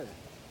good way.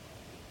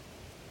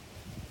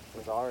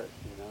 With art,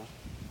 you know.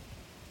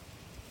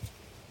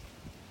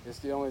 It's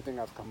the only thing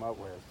I've come up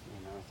with,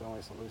 you know, it's the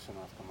only solution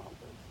I've come up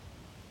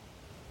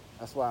with.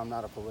 That's why I'm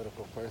not a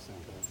political person,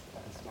 because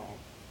I just don't.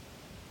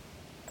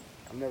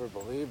 I've never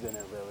believed in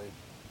it really.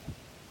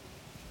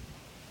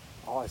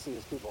 All I see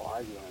is people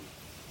arguing.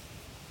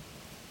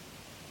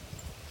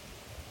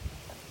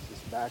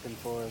 Just back and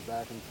forth,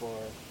 back and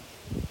forth.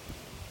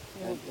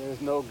 Yeah. And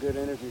there's no good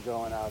energy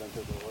going out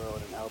into the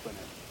world and helping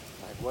it.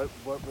 Like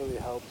what really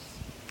helps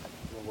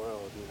the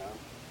world, you know?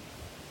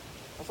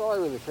 That's all I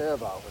really care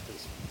about with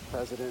this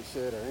president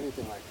shit or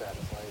anything like that.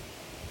 It's like,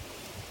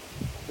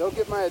 they'll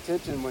get my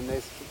attention when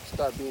they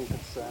start being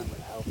concerned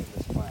with helping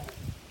this planet.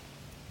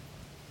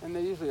 And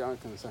they usually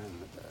aren't concerned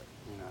with that,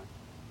 you know?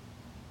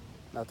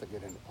 Not to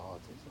get into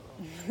politics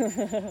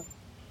at all.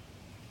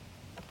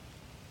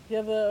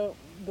 Yeah, the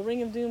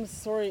Ring of Doom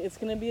story, it's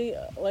going to be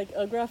like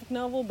a graphic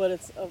novel, but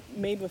it's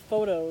made with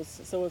photos,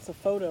 so it's a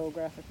photo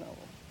graphic novel.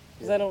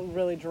 Because Yeah. I don't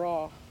really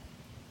draw.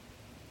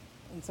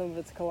 And some of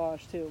it's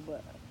collage too,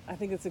 but I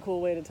think it's a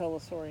cool way to tell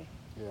a story.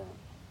 Yeah.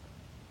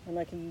 And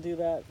I can do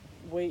that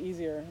way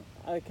easier.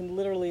 I can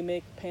literally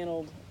make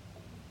paneled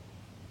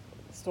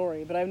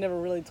story, but I've never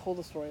really told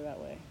a story that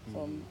way.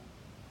 So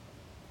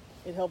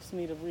it helps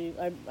me to read.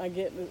 I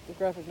get the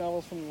graphic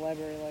novels from the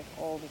library like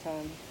all the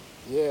time.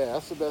 Yeah,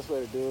 that's the best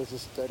way to do it, is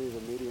just study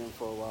the medium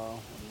for a while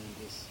and then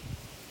just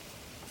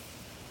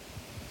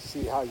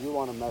see how you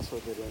want to mess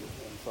with it and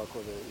fuck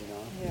with it, you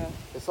know? Yeah.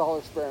 It's all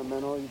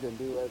experimental. You can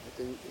do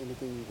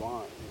anything you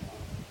want, you know?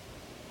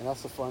 And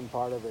that's the fun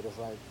part of it, is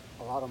like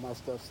a lot of my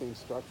stuff seems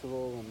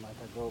structural and like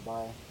I go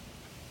by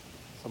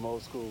some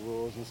old school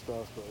rules and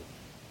stuff, but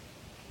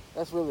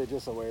that's really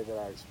just a way that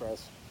I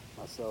express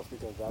myself,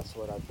 because that's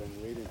what I've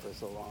been reading for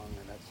so long,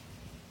 and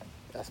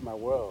that's my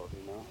world,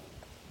 you know?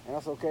 And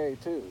that's okay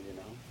too, you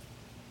know?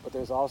 But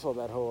there's also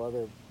that whole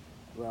other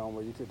realm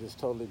where you could just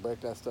totally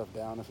break that stuff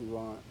down if you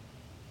want.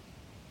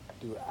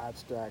 Do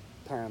abstract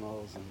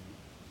panels and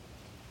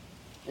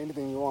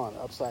anything you want,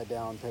 upside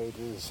down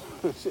pages,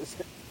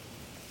 just,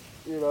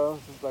 you know,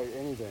 just like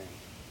anything.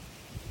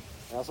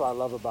 And that's what I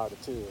love about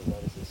it too, is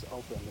that it's just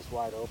open, it's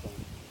wide open,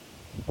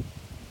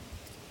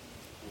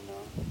 you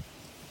know.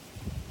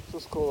 That's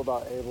what's cool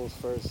about Abel's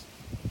first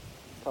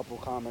couple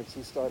comics.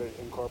 He started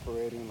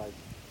incorporating like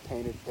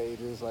painted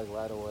pages like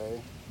right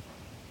away,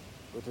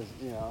 which is,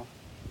 you know,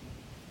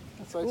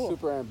 it's like cool.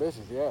 super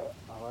ambitious. Yeah,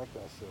 I like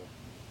that shit.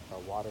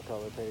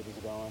 Watercolor pages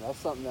going. That's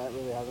something that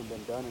really hasn't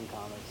been done in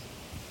comics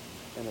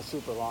in a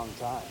super long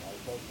time.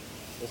 Like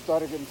it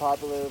started getting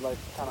popular, like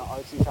kind of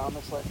artsy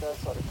comics like that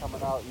started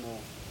coming out in the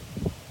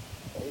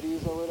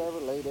 80s or whatever,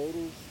 late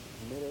 80s,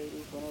 mid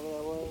 80s, whenever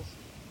that was.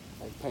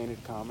 Like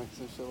painted comics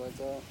and shit like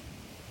that.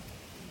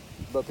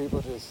 But people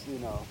just, you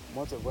know,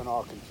 once it went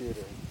all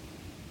computer,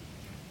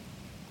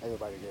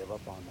 everybody gave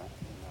up on that,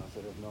 you know, so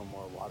there's no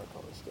more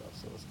watercolor stuff,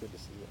 so it's good to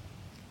see it.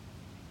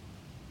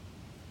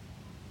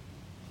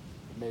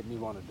 It made me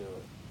want to do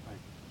it,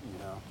 like, you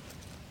know,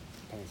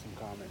 paint some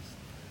comics.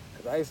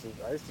 Because I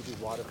used to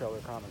do watercolor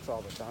comics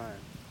all the time.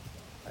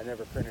 I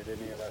never printed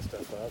any of that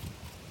stuff up.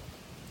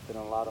 Then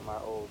a lot of my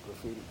old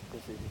graffiti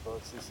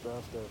books and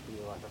stuff, there'd be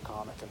like a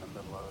comic in the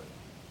middle of it.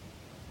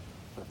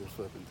 If you're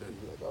flipping through,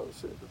 you're like, oh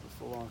shit, there's a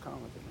full-on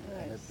comic in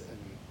there. Nice. And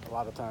a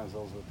lot of times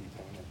those would be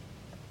painted.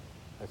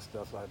 Like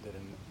stuff I did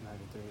in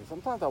 '93.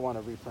 Sometimes I want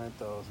to reprint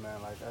those,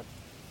 man. Like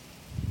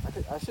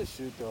I should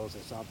shoot those or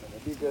something.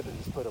 It'd be good to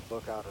just put a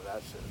book out of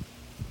that shit.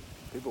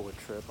 People would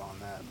trip on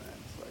that, man.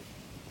 It's like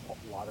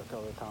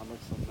watercolor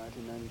comics from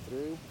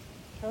 1993.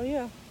 Hell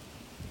yeah.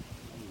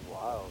 That'd be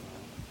wild,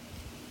 man.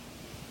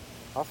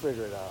 I'll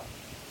figure it out.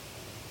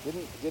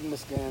 Getting the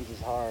scans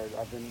is hard.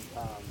 I've been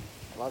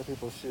a lot of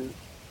people shoot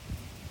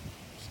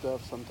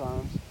stuff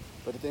sometimes,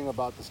 but the thing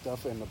about the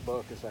stuff in the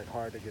book is like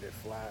hard to get it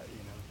flat,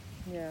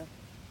 you know. Yeah.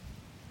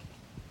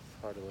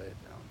 It's hard to lay it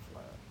down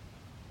flat.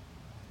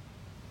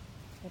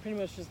 I pretty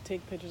much just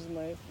take pictures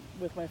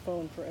with my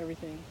phone for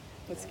everything.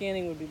 But Yeah.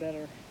 scanning would be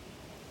better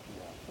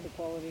Yeah. for the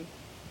quality.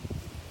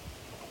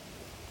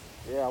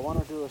 Yeah, I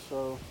want to do a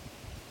show.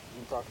 We've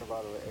been talking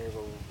about it with Ava.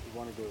 We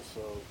want to do a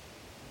show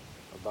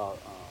about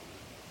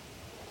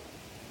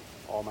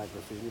all my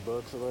graffiti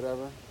books or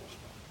whatever.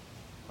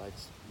 Like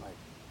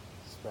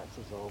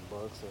Spex's old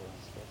books or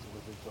Spex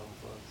Wizard's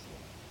old books. Or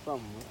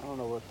something. I don't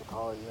know what to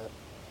call it yet.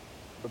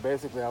 But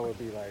basically I would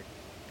be like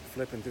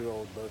flipping through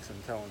old books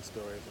and telling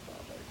stories about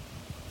like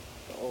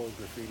the old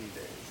graffiti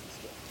days and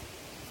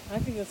stuff. I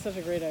think that's such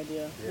a great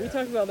idea. We Yeah.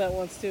 talked about that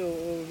once too.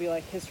 It would be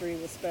like history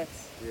with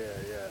specs.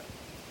 Yeah.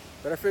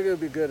 But I figured it'd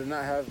be good to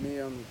not have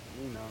me on,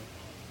 you know,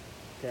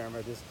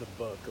 camera, just the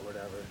book or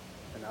whatever,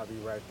 and I'll be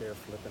right there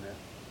flipping it.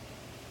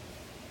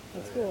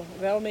 That's Yeah. cool.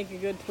 That'll make a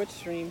good Twitch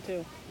stream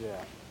too.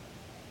 Yeah.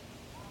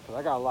 Cause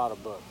I got a lot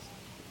of books.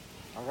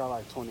 I got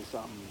like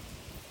 20-something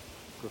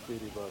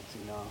graffiti books,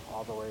 you know,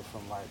 all the way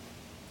from like,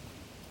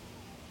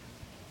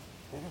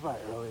 I think my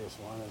earliest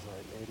one is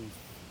like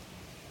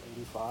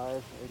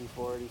 85,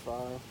 84,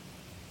 85.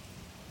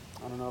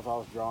 I don't know if I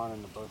was drawing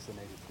in the books in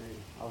 83.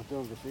 I was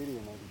doing graffiti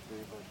in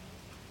 83, but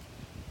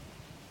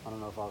I don't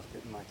know if I was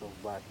getting like those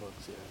black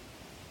books yet.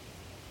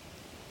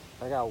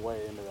 I got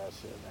way into that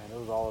shit, man. It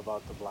was all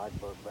about the black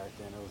book back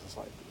then. It was just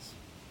like this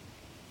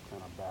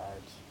kind of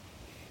badge.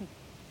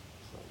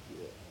 It's like,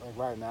 yeah. Like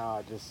right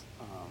now,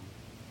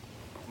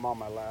 I'm on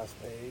my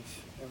last page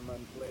in my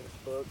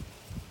latest book.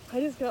 I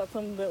just got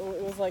some that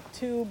it was like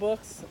 2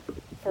 books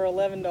for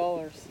 $11,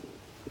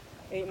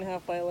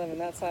 8.5 by 11,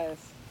 that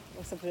size.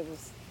 Except it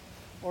was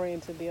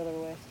oriented the other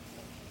way.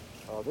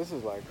 Oh, this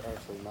is like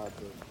actually not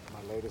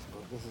my latest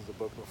book. This is the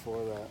book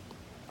before that.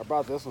 I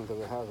brought this one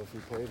because it has a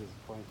few pages,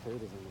 blank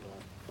pages in the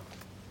back.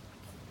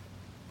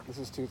 This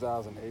is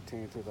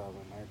 2018,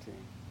 2019.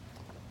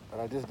 But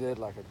I just did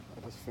I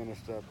just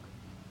finished up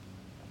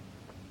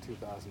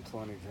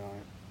 2020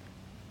 joint.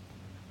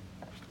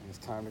 And it's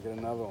time to get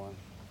another one.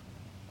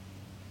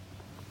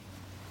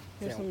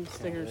 Here's some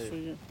stickers wait. for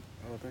you.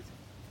 Oh, thank you.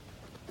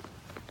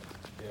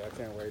 Yeah, I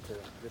can't wait to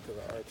get to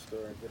the art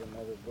store and get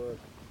another book.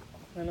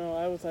 I know,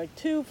 I was like,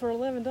 2 for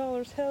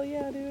 $11. Hell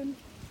yeah, dude.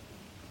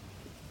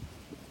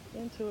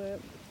 Into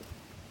it.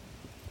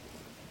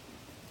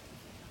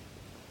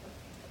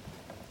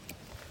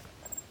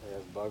 Yeah,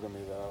 it's bugging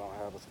me that I don't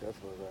have a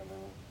sketchbook right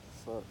now.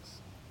 It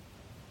sucks.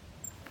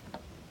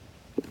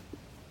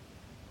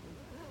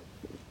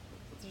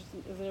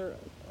 Is there,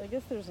 I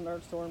guess there's an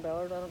art store in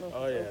Ballard. I don't know if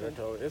Oh it's yeah, open. they're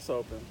totally, it's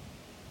open.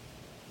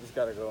 Just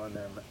gotta go in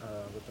there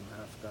with the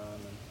mask on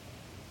and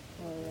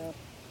Oh yeah.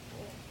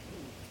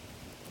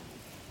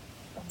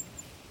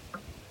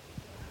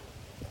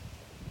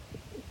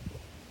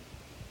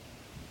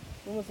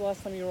 When was the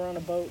last time you were on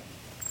a boat?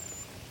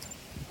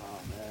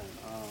 oh man,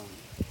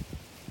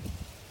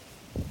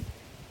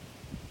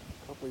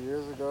 a couple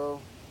years ago,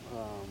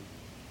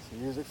 it's a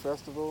music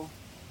festival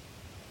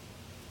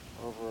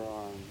over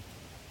on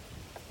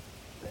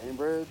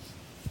Bainbridge.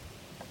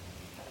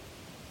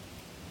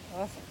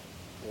 Awesome.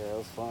 Yeah, it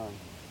was fun.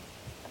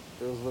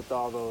 It was with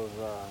all those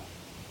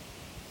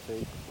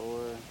fake 4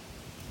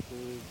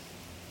 dudes.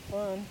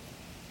 Fun.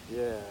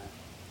 Yeah.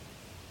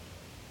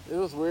 It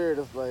was weird.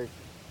 It's like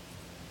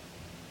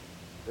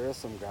there's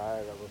some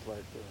guy that was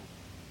like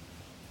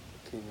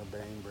the king of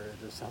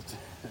Bainbridge or something.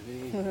 And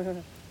he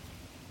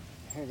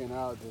hanging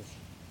out just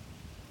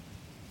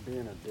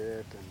being a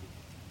dick, and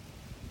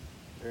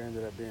there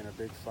ended up being a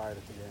big fight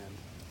at the end.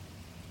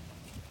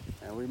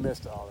 And we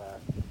missed all that.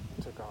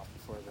 Took off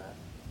before that.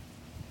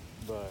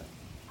 But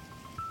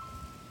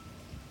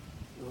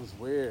it was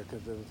weird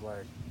because it was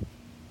like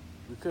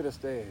we could have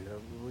stayed.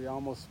 We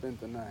almost spent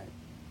the night.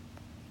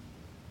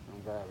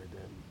 I'm glad we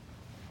didn't.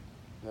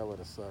 That would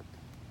have sucked.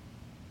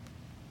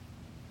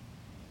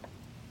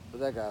 But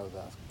that guy was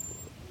asking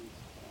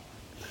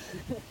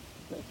for it.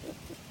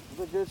 It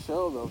was a good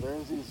show though.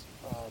 There's these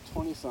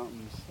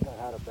 20-somethings that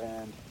had a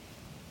band.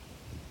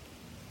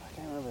 I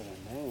can't remember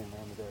their name,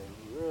 man, but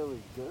they're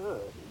really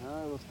good. You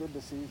know, it was good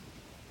to see.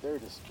 They were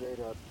just straight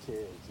up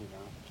kids, you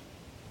know,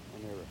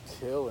 and they were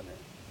killing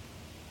it.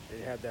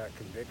 They had that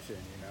conviction,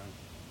 you know.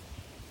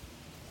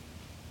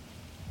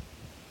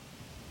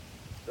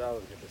 That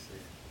was good to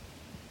see.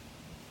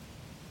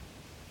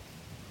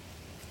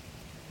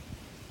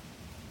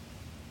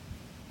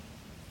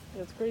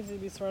 It's crazy to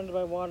be surrounded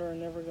by water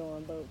and never go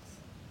on boats.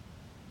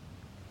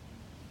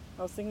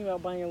 I was thinking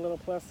about buying a little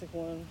plastic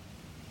one.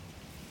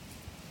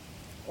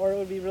 Or it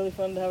would be really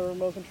fun to have a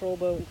remote control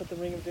boat and put the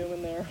Ring of Doom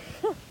in there.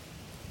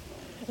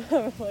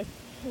 Like,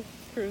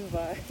 cruise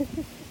by.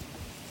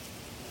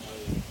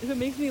 If it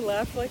makes me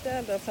laugh like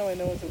that, that's how I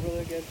know it's a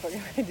really good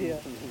fucking idea.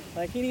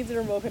 Like, he needs a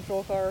remote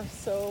control car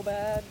so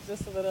bad,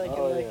 just so that I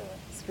can,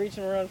 screech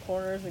him around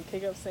corners and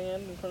kick up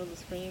sand in front of the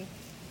screen.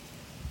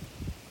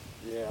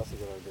 Yeah, that's a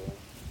good idea.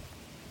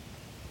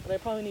 But I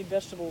probably need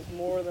vegetables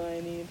more than I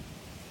need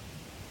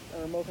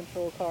a remote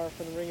control car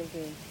for the Ring of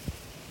Doom.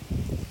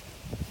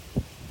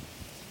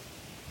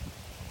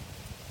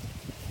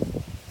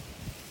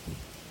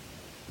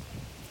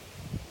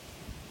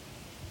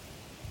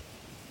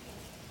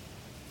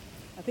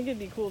 I think it'd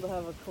be cool to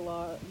have a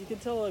collage. You could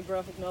tell a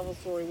graphic novel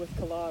story with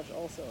collage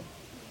also.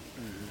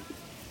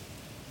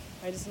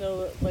 Mm-hmm. I just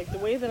know that, like, the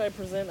way that I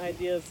present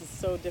ideas is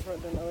so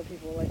different than other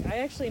people. Like, I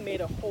actually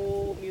made a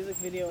whole music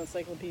video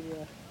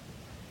encyclopedia,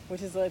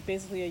 which is like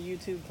basically a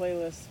YouTube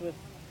playlist with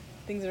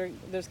things that are,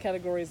 there's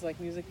categories like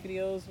music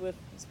videos with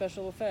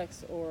special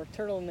effects, or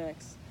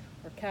turtlenecks,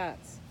 or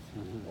cats,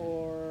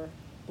 or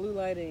blue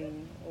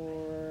lighting,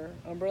 or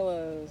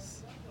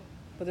umbrellas.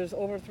 But there's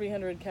over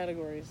 300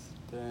 categories.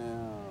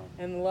 Damn.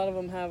 And a lot of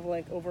them have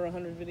like over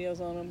 100 videos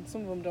on them.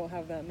 Some of them don't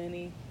have that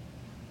many.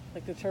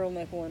 Like the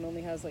turtleneck one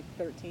only has like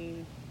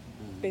 13.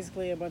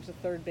 Basically a bunch of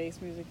third base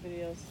music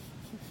videos.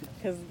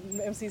 Because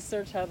MC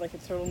Search had like a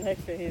turtleneck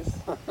phase.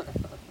 Nice.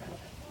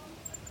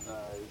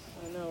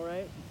 I know,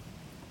 right?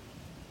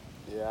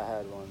 Yeah, I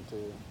had one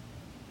too.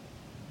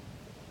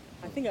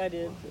 I think I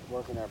did.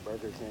 Working at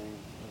Burger King,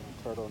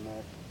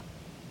 turtleneck.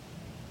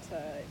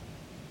 Tight.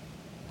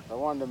 I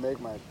wanted to make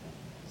my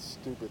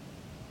stupid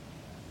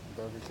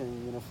Burger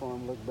King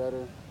uniform look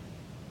better,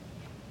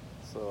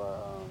 so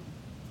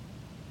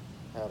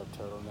I had a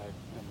turtleneck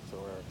and so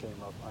where it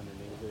came up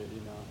underneath it,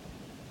 you know.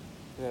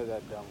 It had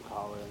that dumb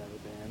collar and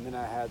everything, and then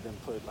I had them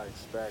put like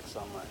specs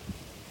on my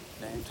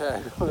name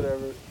tag or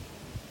whatever,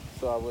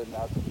 so I wouldn't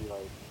have to be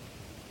like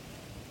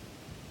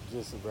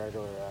just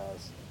regular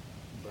ass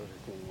Burger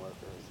King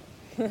workers.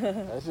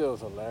 That shit was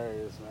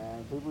hilarious,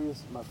 man.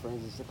 My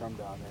friends used to come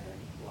down there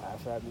and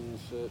laugh at me and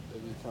shit.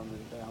 They'd be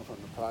coming down from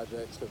the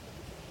projects, 'cause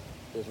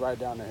it's right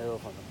down the hill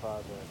from the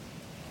project,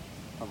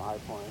 from High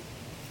Point.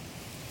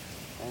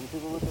 And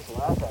people would just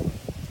laugh at me.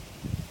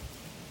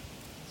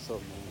 So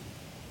mean.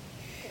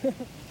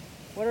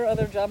 What are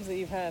other jobs that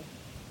you've had?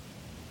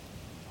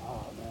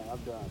 Oh man,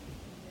 I've done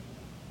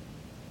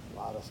a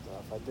lot of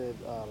stuff. I did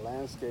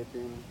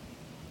landscaping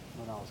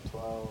when I was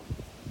 12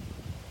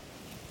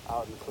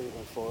 out in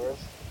Cleveland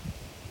Forest.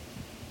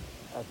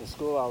 At the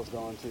school I was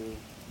going to,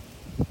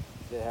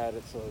 they had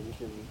it so you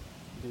can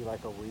do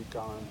like a week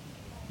on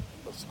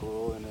the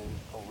school and then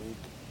a week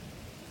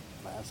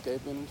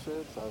landscaping and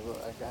shit. So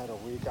I had a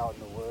week out in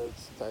the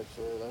woods type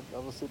shit.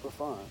 That was super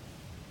fun.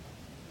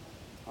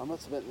 I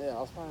must have been, I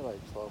was probably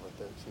like 12 or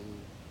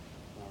 13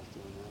 when I was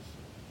doing that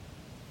shit.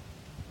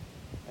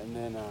 And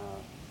then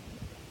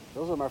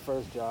those were my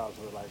first jobs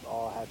where like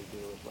all I had to do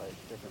was like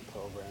different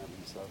programs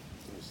and stuff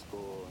through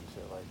school and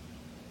shit, like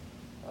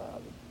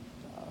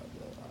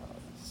the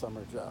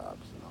summer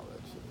jobs and all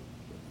that shit.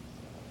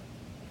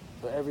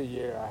 So every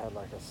year I had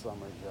like a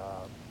summer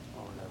job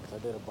or whatever. So I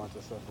did a bunch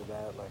of stuff with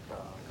that, like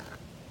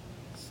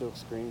Silk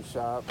Screen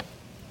Shop,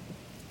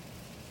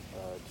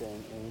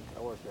 Jane Ink.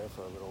 I worked there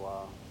for a little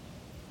while.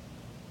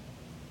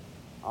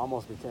 I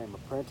almost became a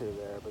printer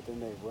there, but then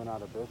they went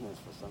out of business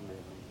for some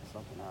reason.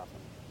 Something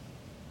happened.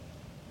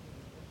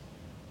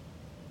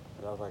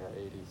 But that was like an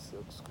 80s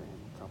silk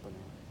screen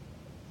company.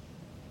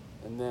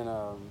 And then,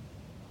 of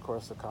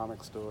course, the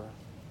comic store,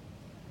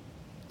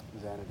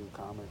 Xanadu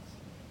Comics.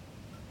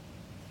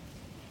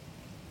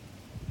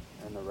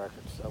 And the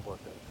records. I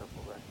worked at a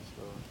couple record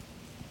stores.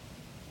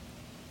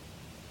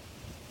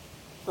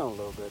 Done a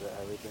little bit of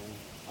everything.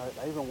 I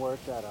even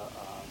worked at a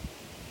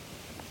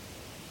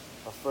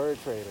fur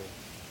trader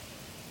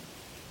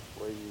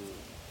where you're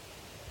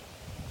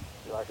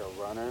like a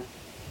runner.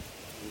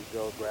 You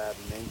go grab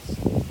minks,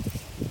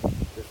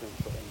 different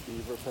fucking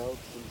beaver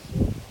pelts and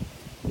shit.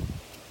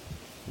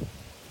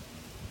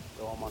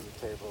 Throw them on the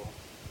table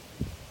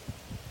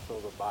so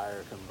the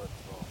buyer can look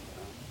for them, you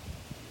know?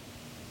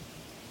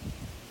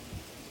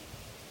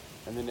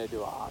 And then they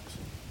do an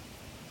auction.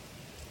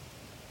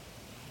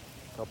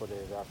 A couple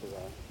days after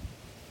that.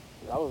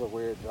 That was a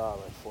weird job,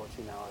 like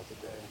 14 hours a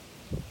day.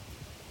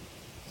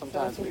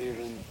 Sometimes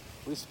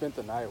we spent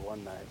the night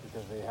one night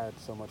because they had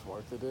so much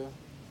work to do.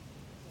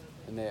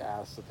 And they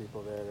asked the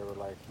people there, they were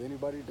like, is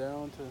anybody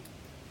down to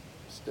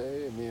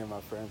stay? And me and my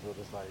friends were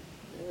just like,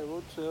 yeah,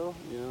 we'll chill,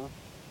 you know?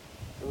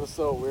 It was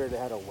so weird. They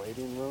had a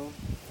waiting room,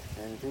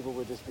 and people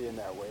would just be in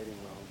that waiting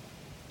room,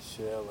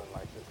 chill and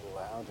like just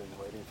lounging,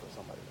 waiting for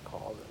somebody to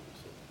call them and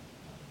shit.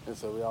 And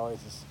so we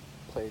always just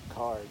played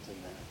cards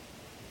in there.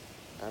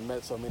 And I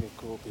met so many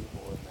cool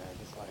people in there,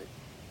 just like,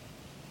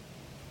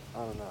 I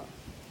don't know,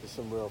 just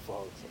some real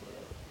folks or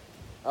whatever.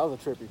 That was a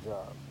trippy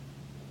job.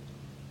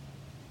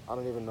 I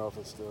don't even know if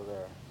it's still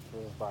there.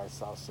 It was by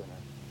South Center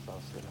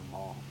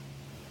Mall.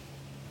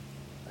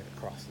 Like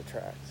across the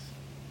tracks,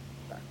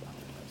 back behind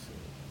that shit.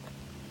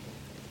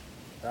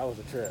 That was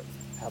a trip.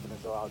 Happened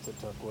to go out to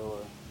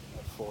Tukwila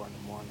at 4 in the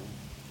morning.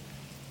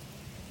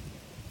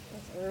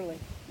 That's early.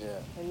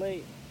 Yeah, Or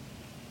late.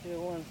 Either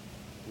one.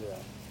 yeah.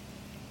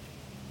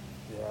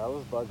 Yeah, I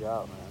was bugged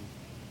out, man.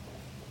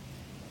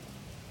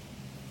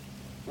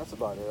 That's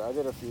about it. I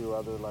did a few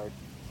other like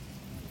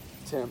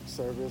temp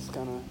service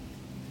kind of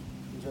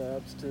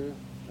jobs too.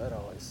 That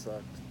always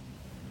sucked.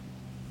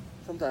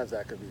 Sometimes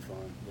that could be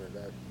fun, but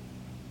that is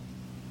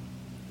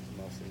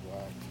mostly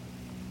whack.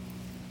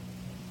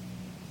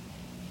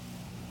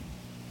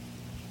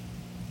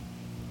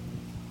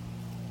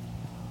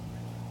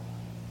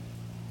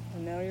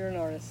 And now you're an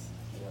artist.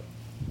 Yep.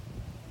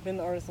 Been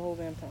the artist the whole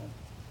damn time.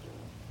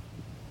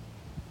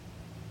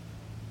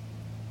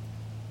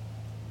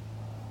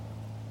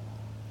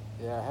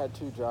 Yeah, I had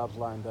 2 jobs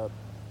lined up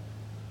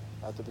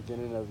at the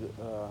beginning of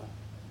the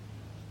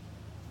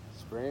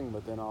spring,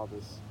 but then all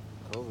this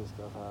COVID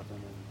stuff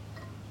happened and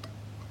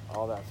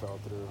all that fell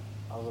through.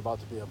 I was about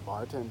to be a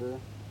bartender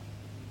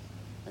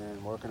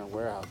and work in a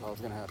warehouse. I was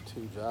gonna have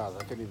 2 jobs.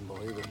 I couldn't even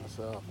believe it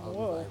myself. I was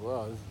Whoa. like,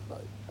 well, this is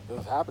like, it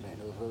was happening.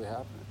 It was really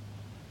happening.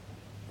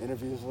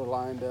 Interviews were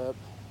lined up.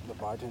 The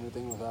bartender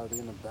thing was already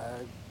in the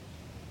bag.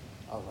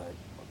 I was like,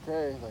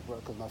 okay, like,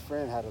 because my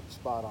friend had a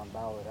spot on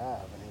Ballard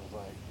Ave, and he was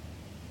like,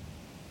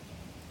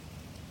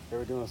 they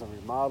were doing some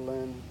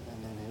remodeling,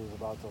 and then he was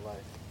about to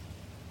like,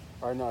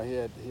 or no, he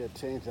had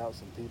changed out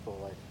some people,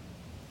 like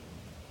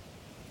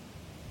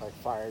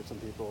fired some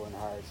people and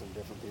hired some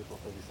different people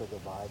because he said the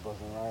vibe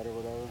wasn't right or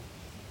whatever.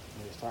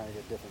 And he was trying to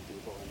get different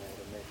people in there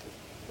to make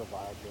the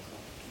vibe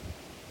different.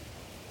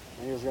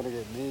 And he was gonna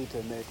get me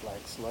to make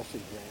like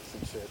slushy drinks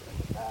and shit in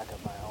the back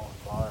of my own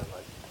bar,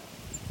 like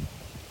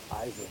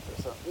Isaac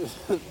or something.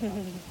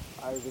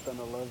 Isaac on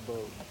the Love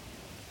Boat.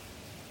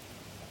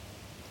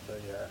 So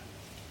yeah.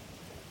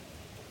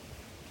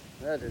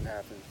 That didn't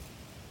happen.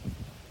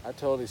 I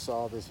totally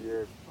saw this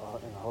year in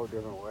a whole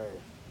different way.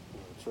 It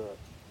was a trip.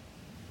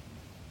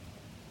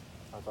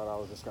 I thought I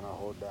was just gonna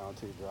hold down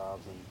 2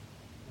 jobs and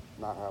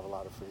not have a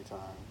lot of free time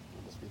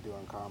and just be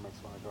doing comics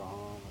when I go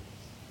home and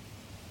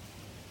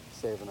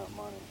just saving up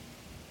money.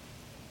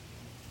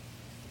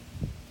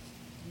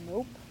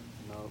 Nope.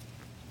 Nope.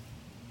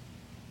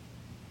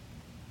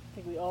 I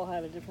think we all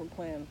had a different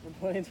plan for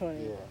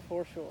 2020, Yeah.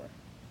 for sure.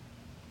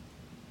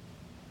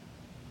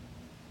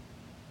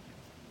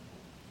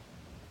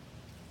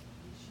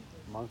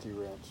 Monkey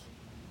wrench.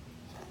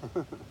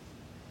 Is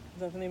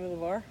that the name of the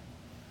bar?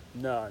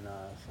 No,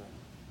 it's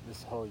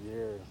this whole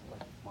year is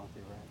like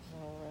monkey wrench.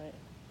 All right.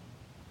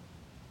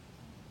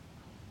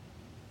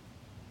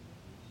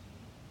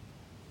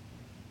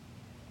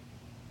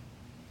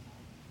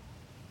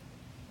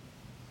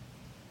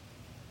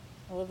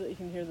 I love that you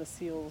can hear the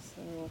seals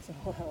every once in a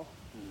while.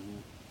 Mm-hmm.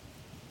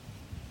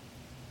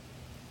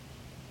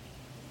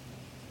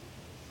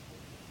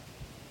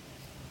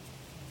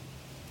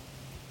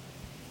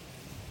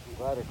 I'm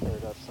glad it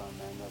cleared up some,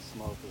 man. That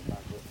smoke is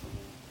not good for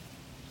me.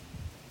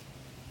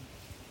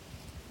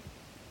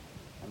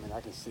 I mean,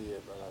 I can see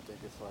it, but I think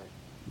it's like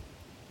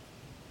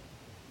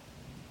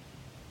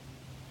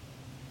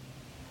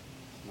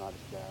it's not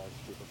as bad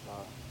as people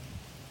thought.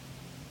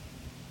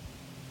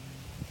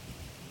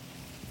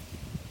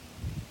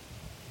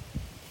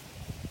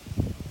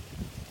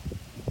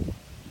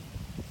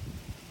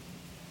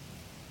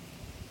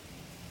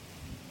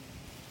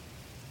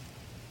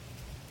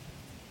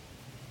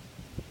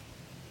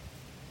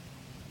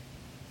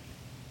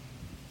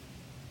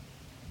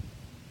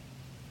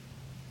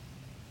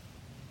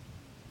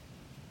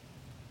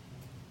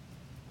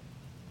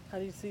 How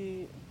do you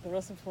see the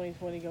rest of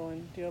 2020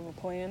 going? Do you have a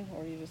plan,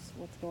 or you just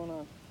what's going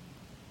on?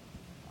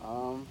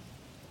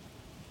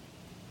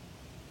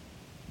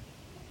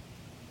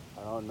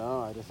 I don't know.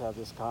 I just have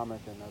this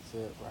comic and that's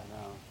it right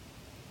now.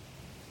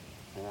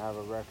 And I have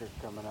a record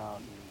coming out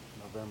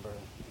in November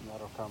and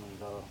that'll come and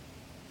go,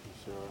 I'm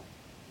sure.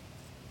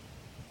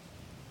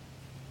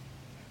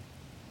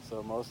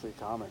 So mostly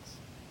comics.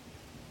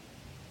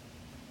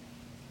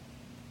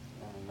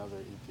 And another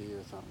EP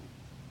or something.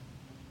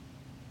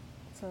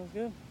 Sounds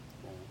good.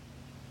 Yeah.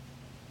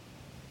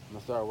 I'm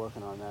gonna start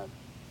working on that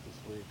this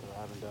week. I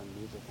haven't done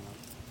music in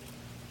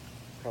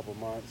a couple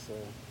months, so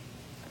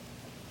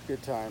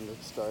good time to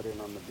start in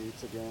on the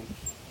beats again.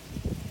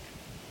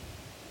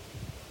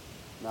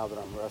 Now that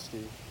I'm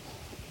rusty.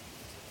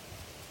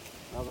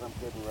 Now that I'm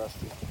good and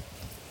rusty.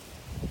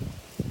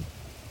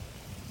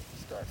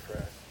 Start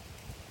fresh.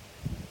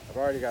 I've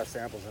already got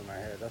samples in my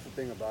head. That's the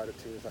thing about it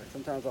too. It's like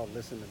sometimes I'll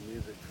listen to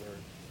music for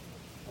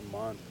a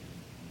month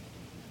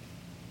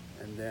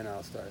and then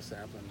I'll start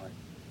sampling like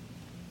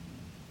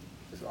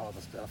just all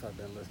the stuff I've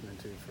been listening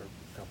to for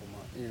a couple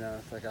months. You know,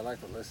 it's like I like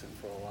to listen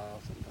for a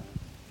while sometimes.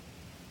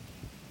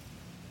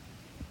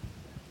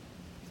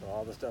 So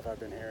all the stuff I've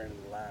been hearing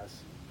in the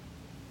last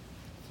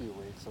few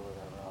weeks or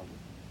whatever,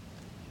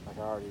 like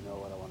I already know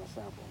what I want to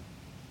sample.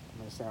 I'm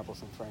going to sample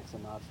some Frank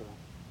Sinatra.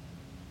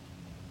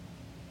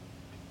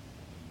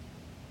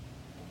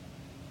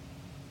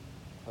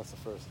 That's the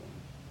first thing.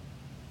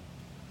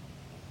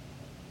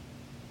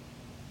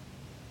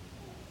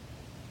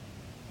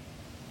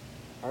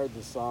 I heard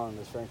this song,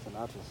 this Frank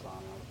Sinatra song,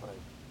 and I was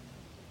like,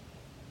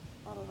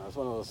 I don't know, it's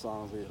one of those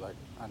songs where you're like,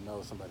 I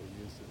know somebody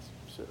used this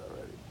shit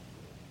already.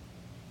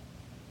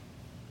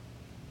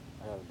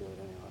 I gotta do it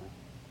anyway.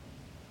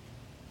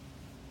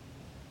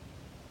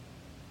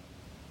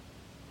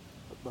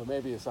 But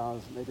maybe it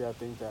sounds, maybe I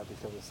think that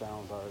because it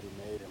sounds already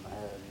made in my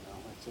head, you know,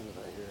 as soon as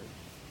I hear it,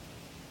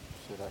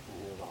 shit, I can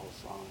hear the whole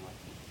song, like,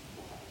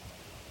 you know.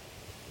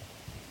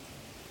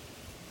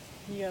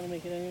 You gotta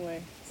make it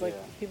anyway. It's like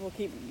Yeah. people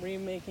keep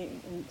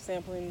remaking and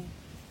sampling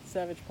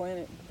Savage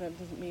Planet, but that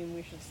doesn't mean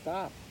we should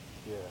stop.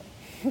 Yeah,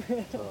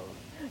 totally.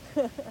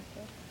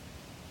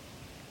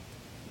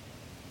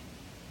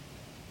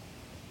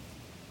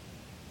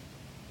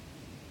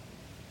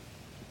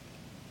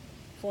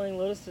 Flying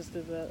Lotus just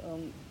did that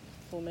on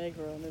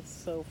Flamegro, and it's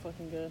so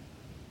fucking good.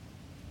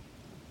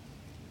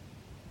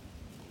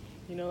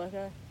 You know that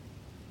guy?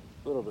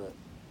 A little bit.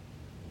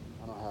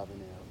 I don't have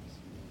any of his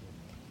music.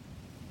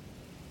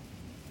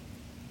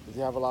 Does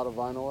he have a lot of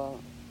vinyl out?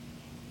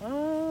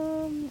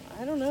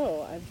 I don't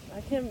know. I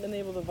haven't been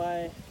able to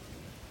buy,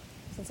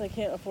 since I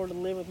can't afford to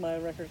live with my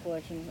record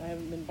collection, I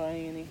haven't been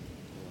buying any.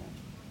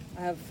 Yeah.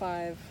 I have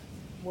 5.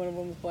 One of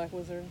them is Black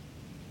Wizard.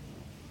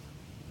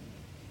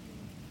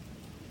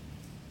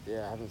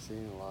 Yeah, I haven't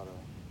seen a lot of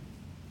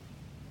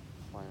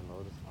Flying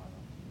Lotus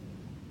vinyl.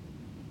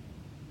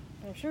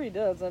 I'm sure he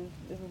does. It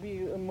would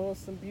be the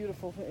most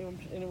beautiful thing,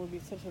 and it would be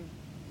such a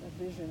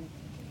vision.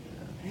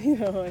 Yeah. You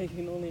know, I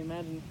can only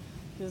imagine.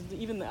 Because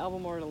even the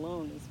album art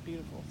alone is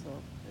beautiful.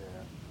 So,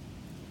 Yeah.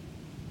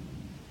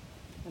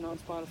 and on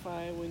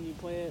Spotify, when you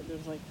play it,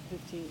 there's like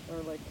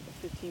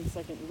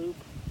 15-second loop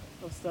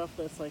of stuff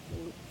that's like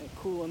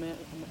cool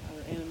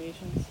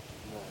animations. Nice.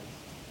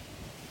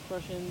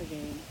 Crushing the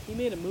game. He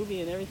made a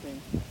movie and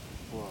everything.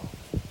 Wow.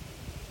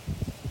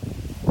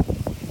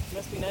 It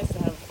must be nice to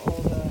have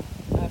all the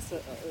assets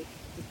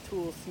the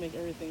tools to make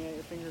everything at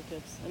your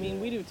fingertips. I mean,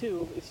 we do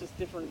too. It's just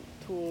different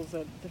tools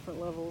at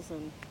different levels,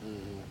 and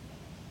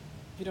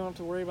if you don't have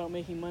to worry about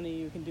making money,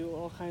 you can do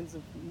all kinds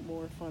of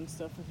more fun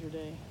stuff with your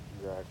day.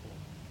 Exactly.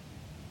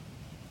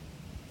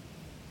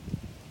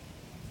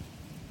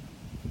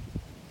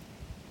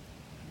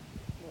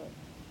 But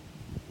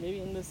maybe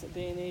in this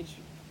day and age,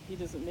 he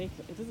doesn't make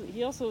it. Doesn't.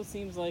 He also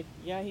seems like,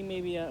 yeah, he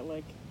may be at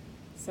like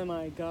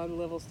semi-god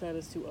level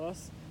status to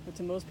us, but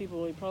to most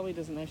people, he probably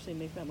doesn't actually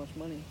make that much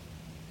money.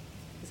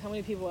 Because how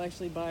many people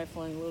actually buy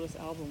Flying Lotus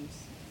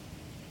albums?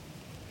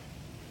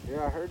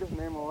 Yeah, I heard his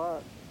name a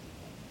lot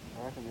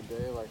back in the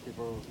day. Like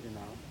people, you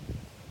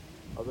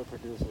know, other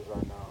producers I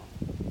know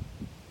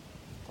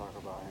talk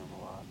about him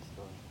a lot and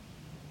stuff.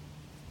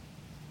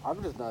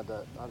 I'm just not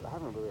that. I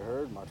haven't really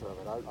heard much of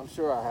it. I'm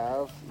sure I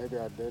have. Maybe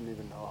I didn't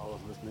even know I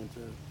was listening to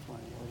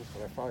Flying Lotus,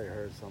 but I probably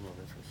heard some of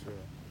it for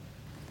sure.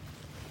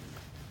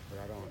 But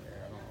I don't own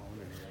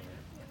any of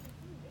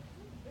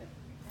it.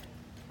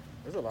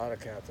 There's a lot of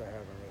cats I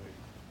haven't really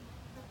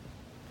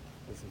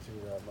listened to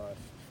that much,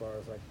 as far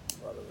as like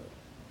a lot of the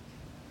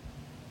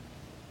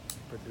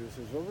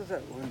producers. What was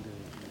that one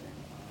dude's name?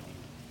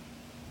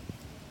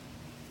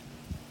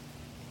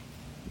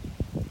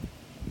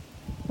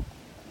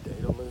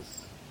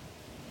 Daedalus.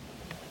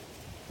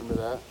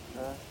 Remember that?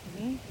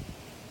 Mm-hmm.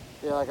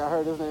 Yeah, like I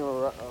heard his name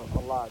a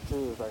lot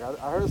too. It's like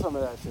I heard some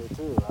of that shit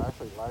too. I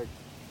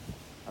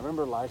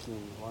remember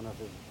liking one of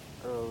his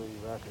early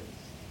records,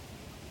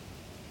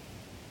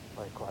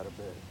 like quite a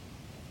bit.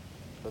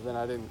 But then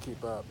I didn't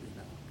keep up, you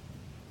know,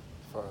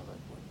 as far as like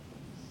what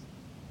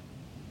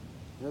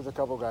there's a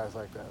couple guys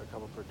like that, a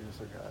couple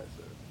producer guys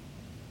that.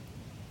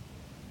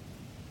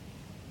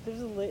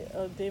 There's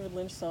a David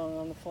Lynch song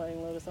on the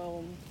Flying Lotus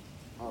album.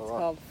 Oh, It's wow.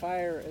 called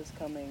Fire Is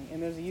Coming,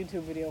 and there's a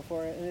YouTube video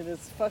for it, and it is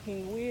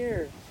fucking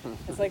weird.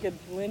 It's like a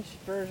Lynch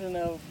version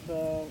of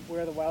the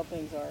Where the Wild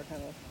Things Are,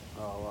 kind of.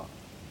 Oh wow.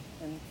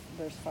 And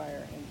there's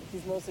fire, and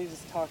he's mostly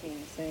just talking,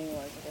 saying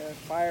like,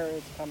 fire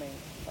is coming,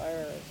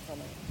 fire is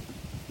coming.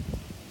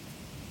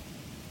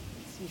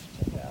 You should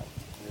check it out.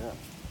 Yeah.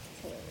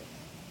 It's hilarious.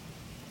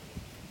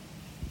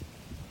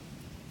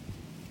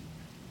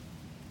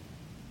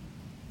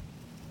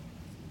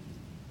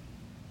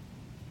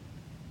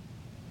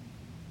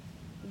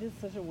 It is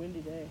such a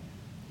windy day.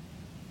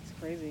 It's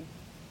crazy.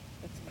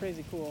 It's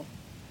crazy cool.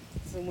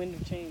 It's a wind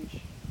of change.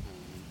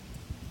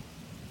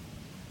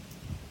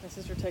 My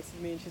sister texted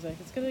me and she's like,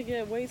 it's gonna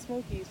get way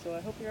smoky, so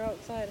I hope you're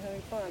outside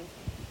having fun.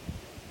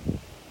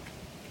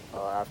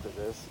 Oh, after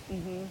this,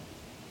 Mm-hmm.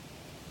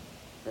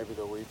 maybe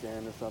the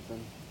weekend or something.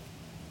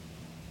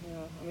 Yeah,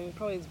 I mean, it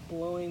probably is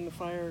blowing the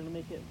fire to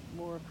make it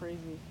more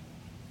crazy.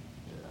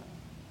 Yeah.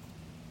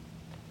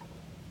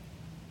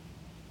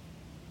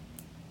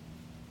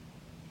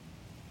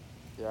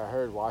 Yeah, I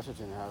heard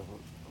Washington has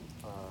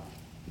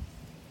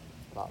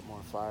a lot more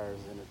fires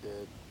than it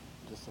did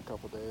just a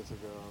couple days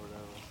ago or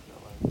whatever.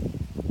 Got like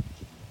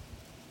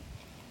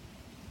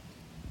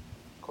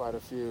quite a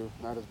few,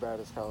 not as bad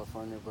as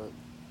California, but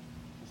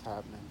it's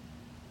happening.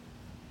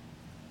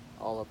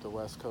 All up the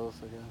West Coast,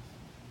 I guess.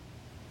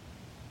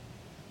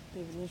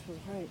 David Lynch was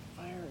right.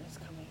 Fire is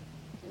coming.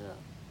 Yeah.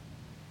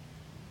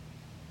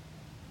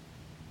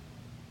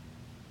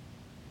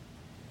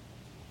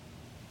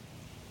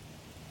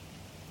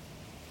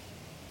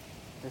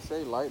 They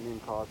say lightning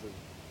causes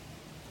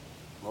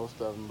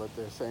most of them, but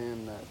they're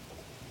saying that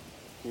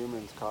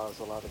humans cause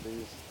a lot of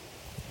these,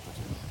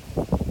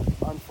 which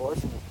is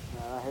unfortunate.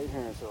 Man, I hate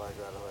hearing shit like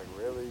that. I'm like,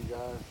 really, you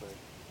guys? Like,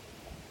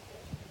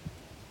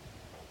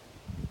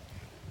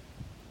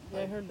 Yeah,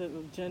 I heard that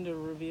the gender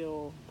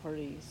reveal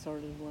party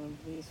started one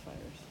of these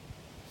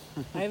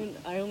fires.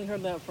 I only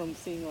heard that from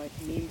seeing like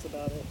memes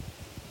about it.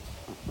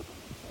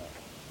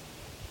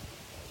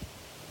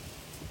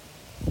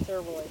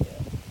 Terrible idea.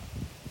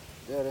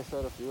 yeah, they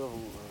said a few of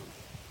them were.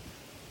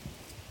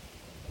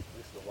 At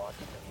least the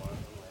Washington one.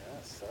 I'm like,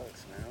 that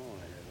sucks, man. I don't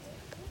want to hear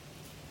that.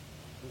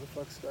 Who the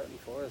fuck's starting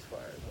forest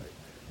fires? Like,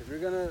 if you're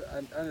gonna,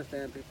 I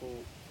understand people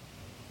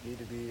need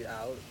to be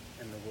out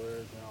in the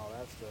woods and all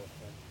that stuff,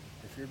 but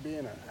if you're being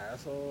an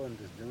asshole and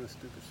just doing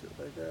stupid shit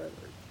like that,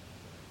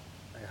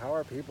 like how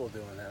are people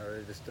doing that? Are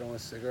they just throwing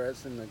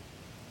cigarettes in the,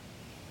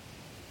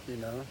 you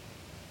know?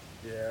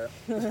 Yeah.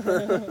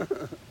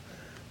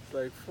 It's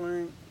like,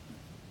 fling.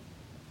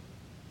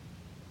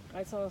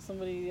 I saw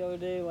somebody the other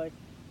day, like,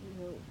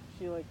 you know,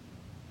 she like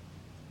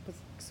was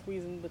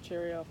squeezing the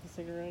cherry off the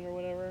cigarette or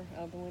whatever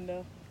out the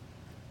window.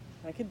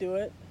 I could do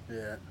it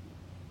Yeah.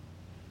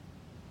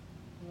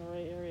 in the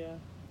right area.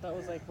 That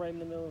was like right in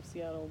the middle of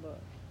Seattle, but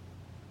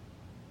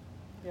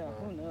yeah,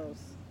 who knows?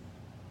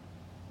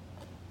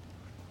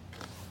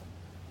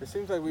 It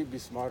seems like we'd be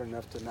smart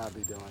enough to not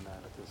be doing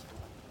that at this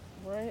point.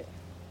 Right?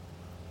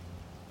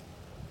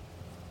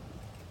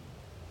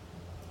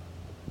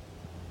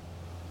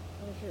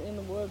 And if you're in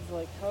the woods,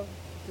 like, how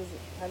does it?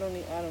 I don't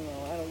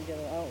know. I don't get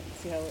it. I don't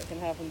see how it can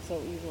happen so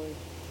easily.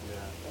 Yeah.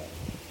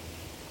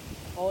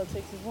 But all it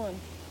takes is one.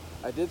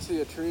 I did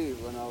see a tree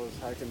when I was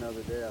hiking the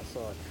other day. I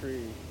saw a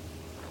tree,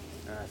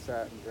 and I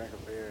sat and drank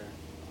a beer.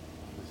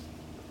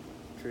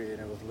 this tree, and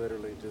it was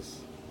literally just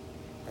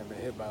had been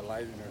hit by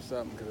lightning or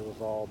something because it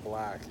was all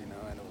black, you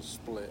know, and it was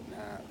split in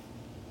half.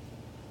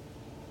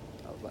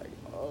 I was like,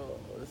 oh,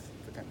 this is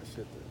the kind of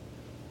shit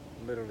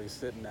that literally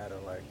sitting at a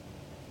like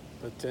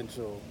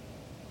potential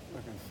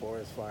fucking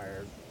forest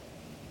fire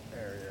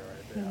area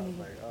right there. I was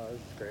like, oh,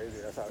 this is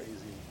crazy. That's how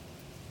easy,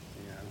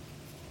 you know.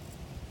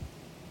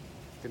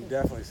 Can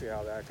definitely see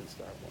how that can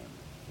start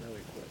one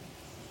really quick.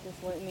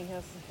 This lightning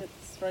has to hit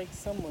strike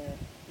somewhere.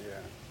 Yeah,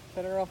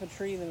 Better off a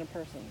tree than a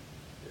person.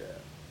 yeah.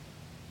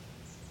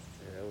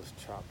 Yeah, it was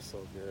chopped so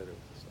good. It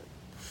was just like,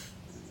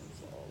 it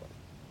was all like,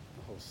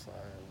 the whole side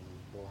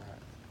was black.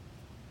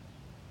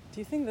 Do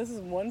you think this is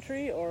one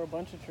tree or a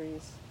bunch of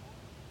trees?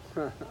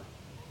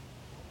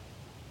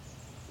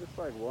 It's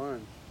like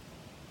one.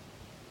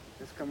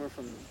 It's coming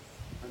from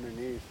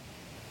underneath.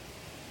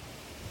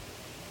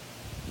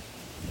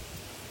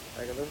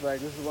 Like it looks like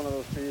this is one of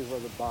those trees where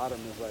the bottom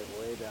is like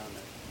way down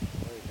there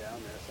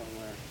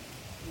somewhere.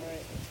 Right.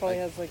 It probably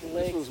has like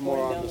legs. This was more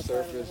going on down the side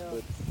of surface,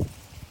 hill. but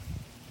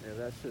yeah,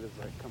 that shit is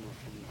like coming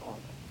from off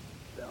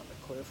down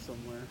the cliff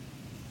somewhere.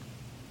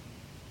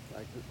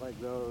 Like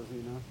those,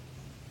 you know.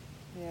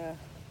 Yeah.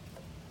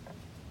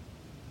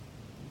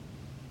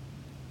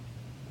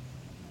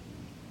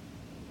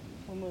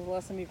 When was the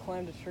last time you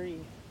climbed a tree?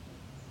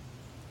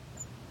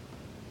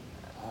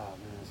 Ah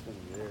man, it's been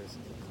years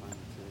since I climbed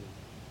a tree.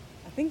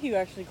 I think you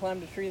actually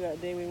climbed a tree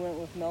that day we went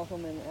with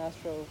Malcolm and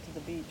Astro to the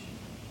beach.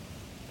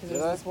 Because Did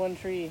there's I? this one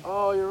tree.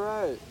 Oh, you're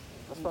right.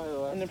 That's probably the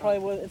last And it time. probably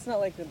was, it's not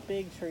like the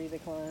big tree to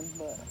climb,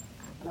 but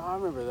No, I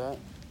remember that.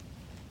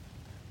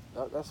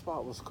 That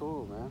spot was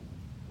cool, man.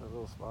 That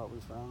little spot we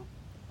found.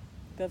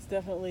 that's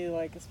definitely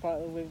like a spot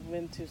that we've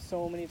been to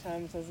so many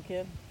times as a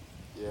kid.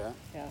 Yeah,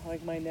 Yeah,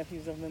 like my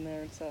nephews have been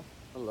there and stuff.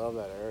 I love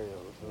that area. It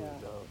was really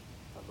Yeah. dope.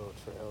 That little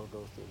trail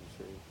goes through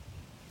the tree.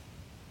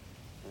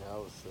 Yeah, that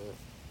was sick.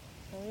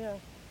 Oh yeah.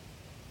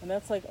 And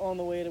that's like on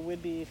the way to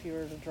Whidbey if you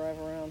were to drive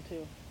around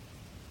too.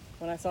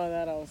 When I saw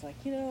that I was like,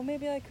 you know,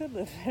 maybe I could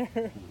live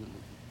there.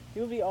 It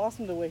would be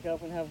awesome to wake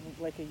up and have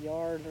like a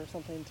yard or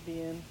something to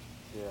be in,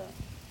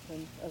 Yeah.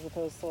 and as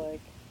opposed to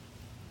like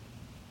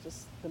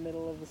just the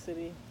middle of the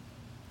city.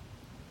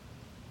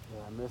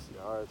 Yeah, I miss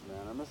yards,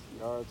 man. I miss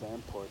yards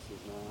and porches,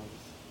 man.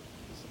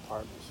 This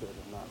apartment shit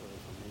is not really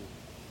for me.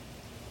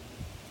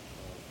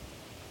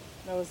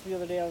 That was the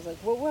other day. I was like,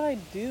 what would I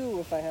do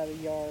if I had a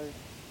yard?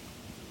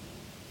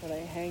 Would I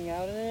hang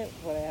out in it?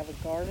 Would I have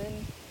a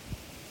garden?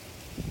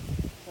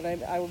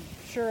 I would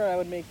sure I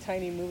would make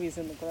tiny movies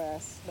in the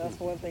grass. That's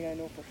one thing I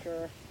know for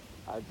sure.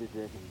 I'd be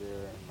drinking beer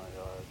in my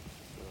yard,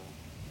 for sure.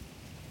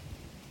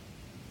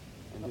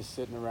 And just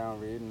sitting around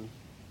reading.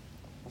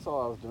 That's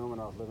all I was doing when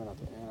I was living at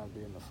the inn. I'd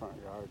be in the front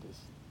yard,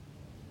 just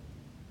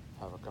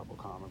have a couple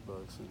comic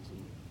books and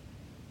some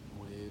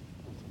weed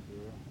and some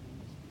beer.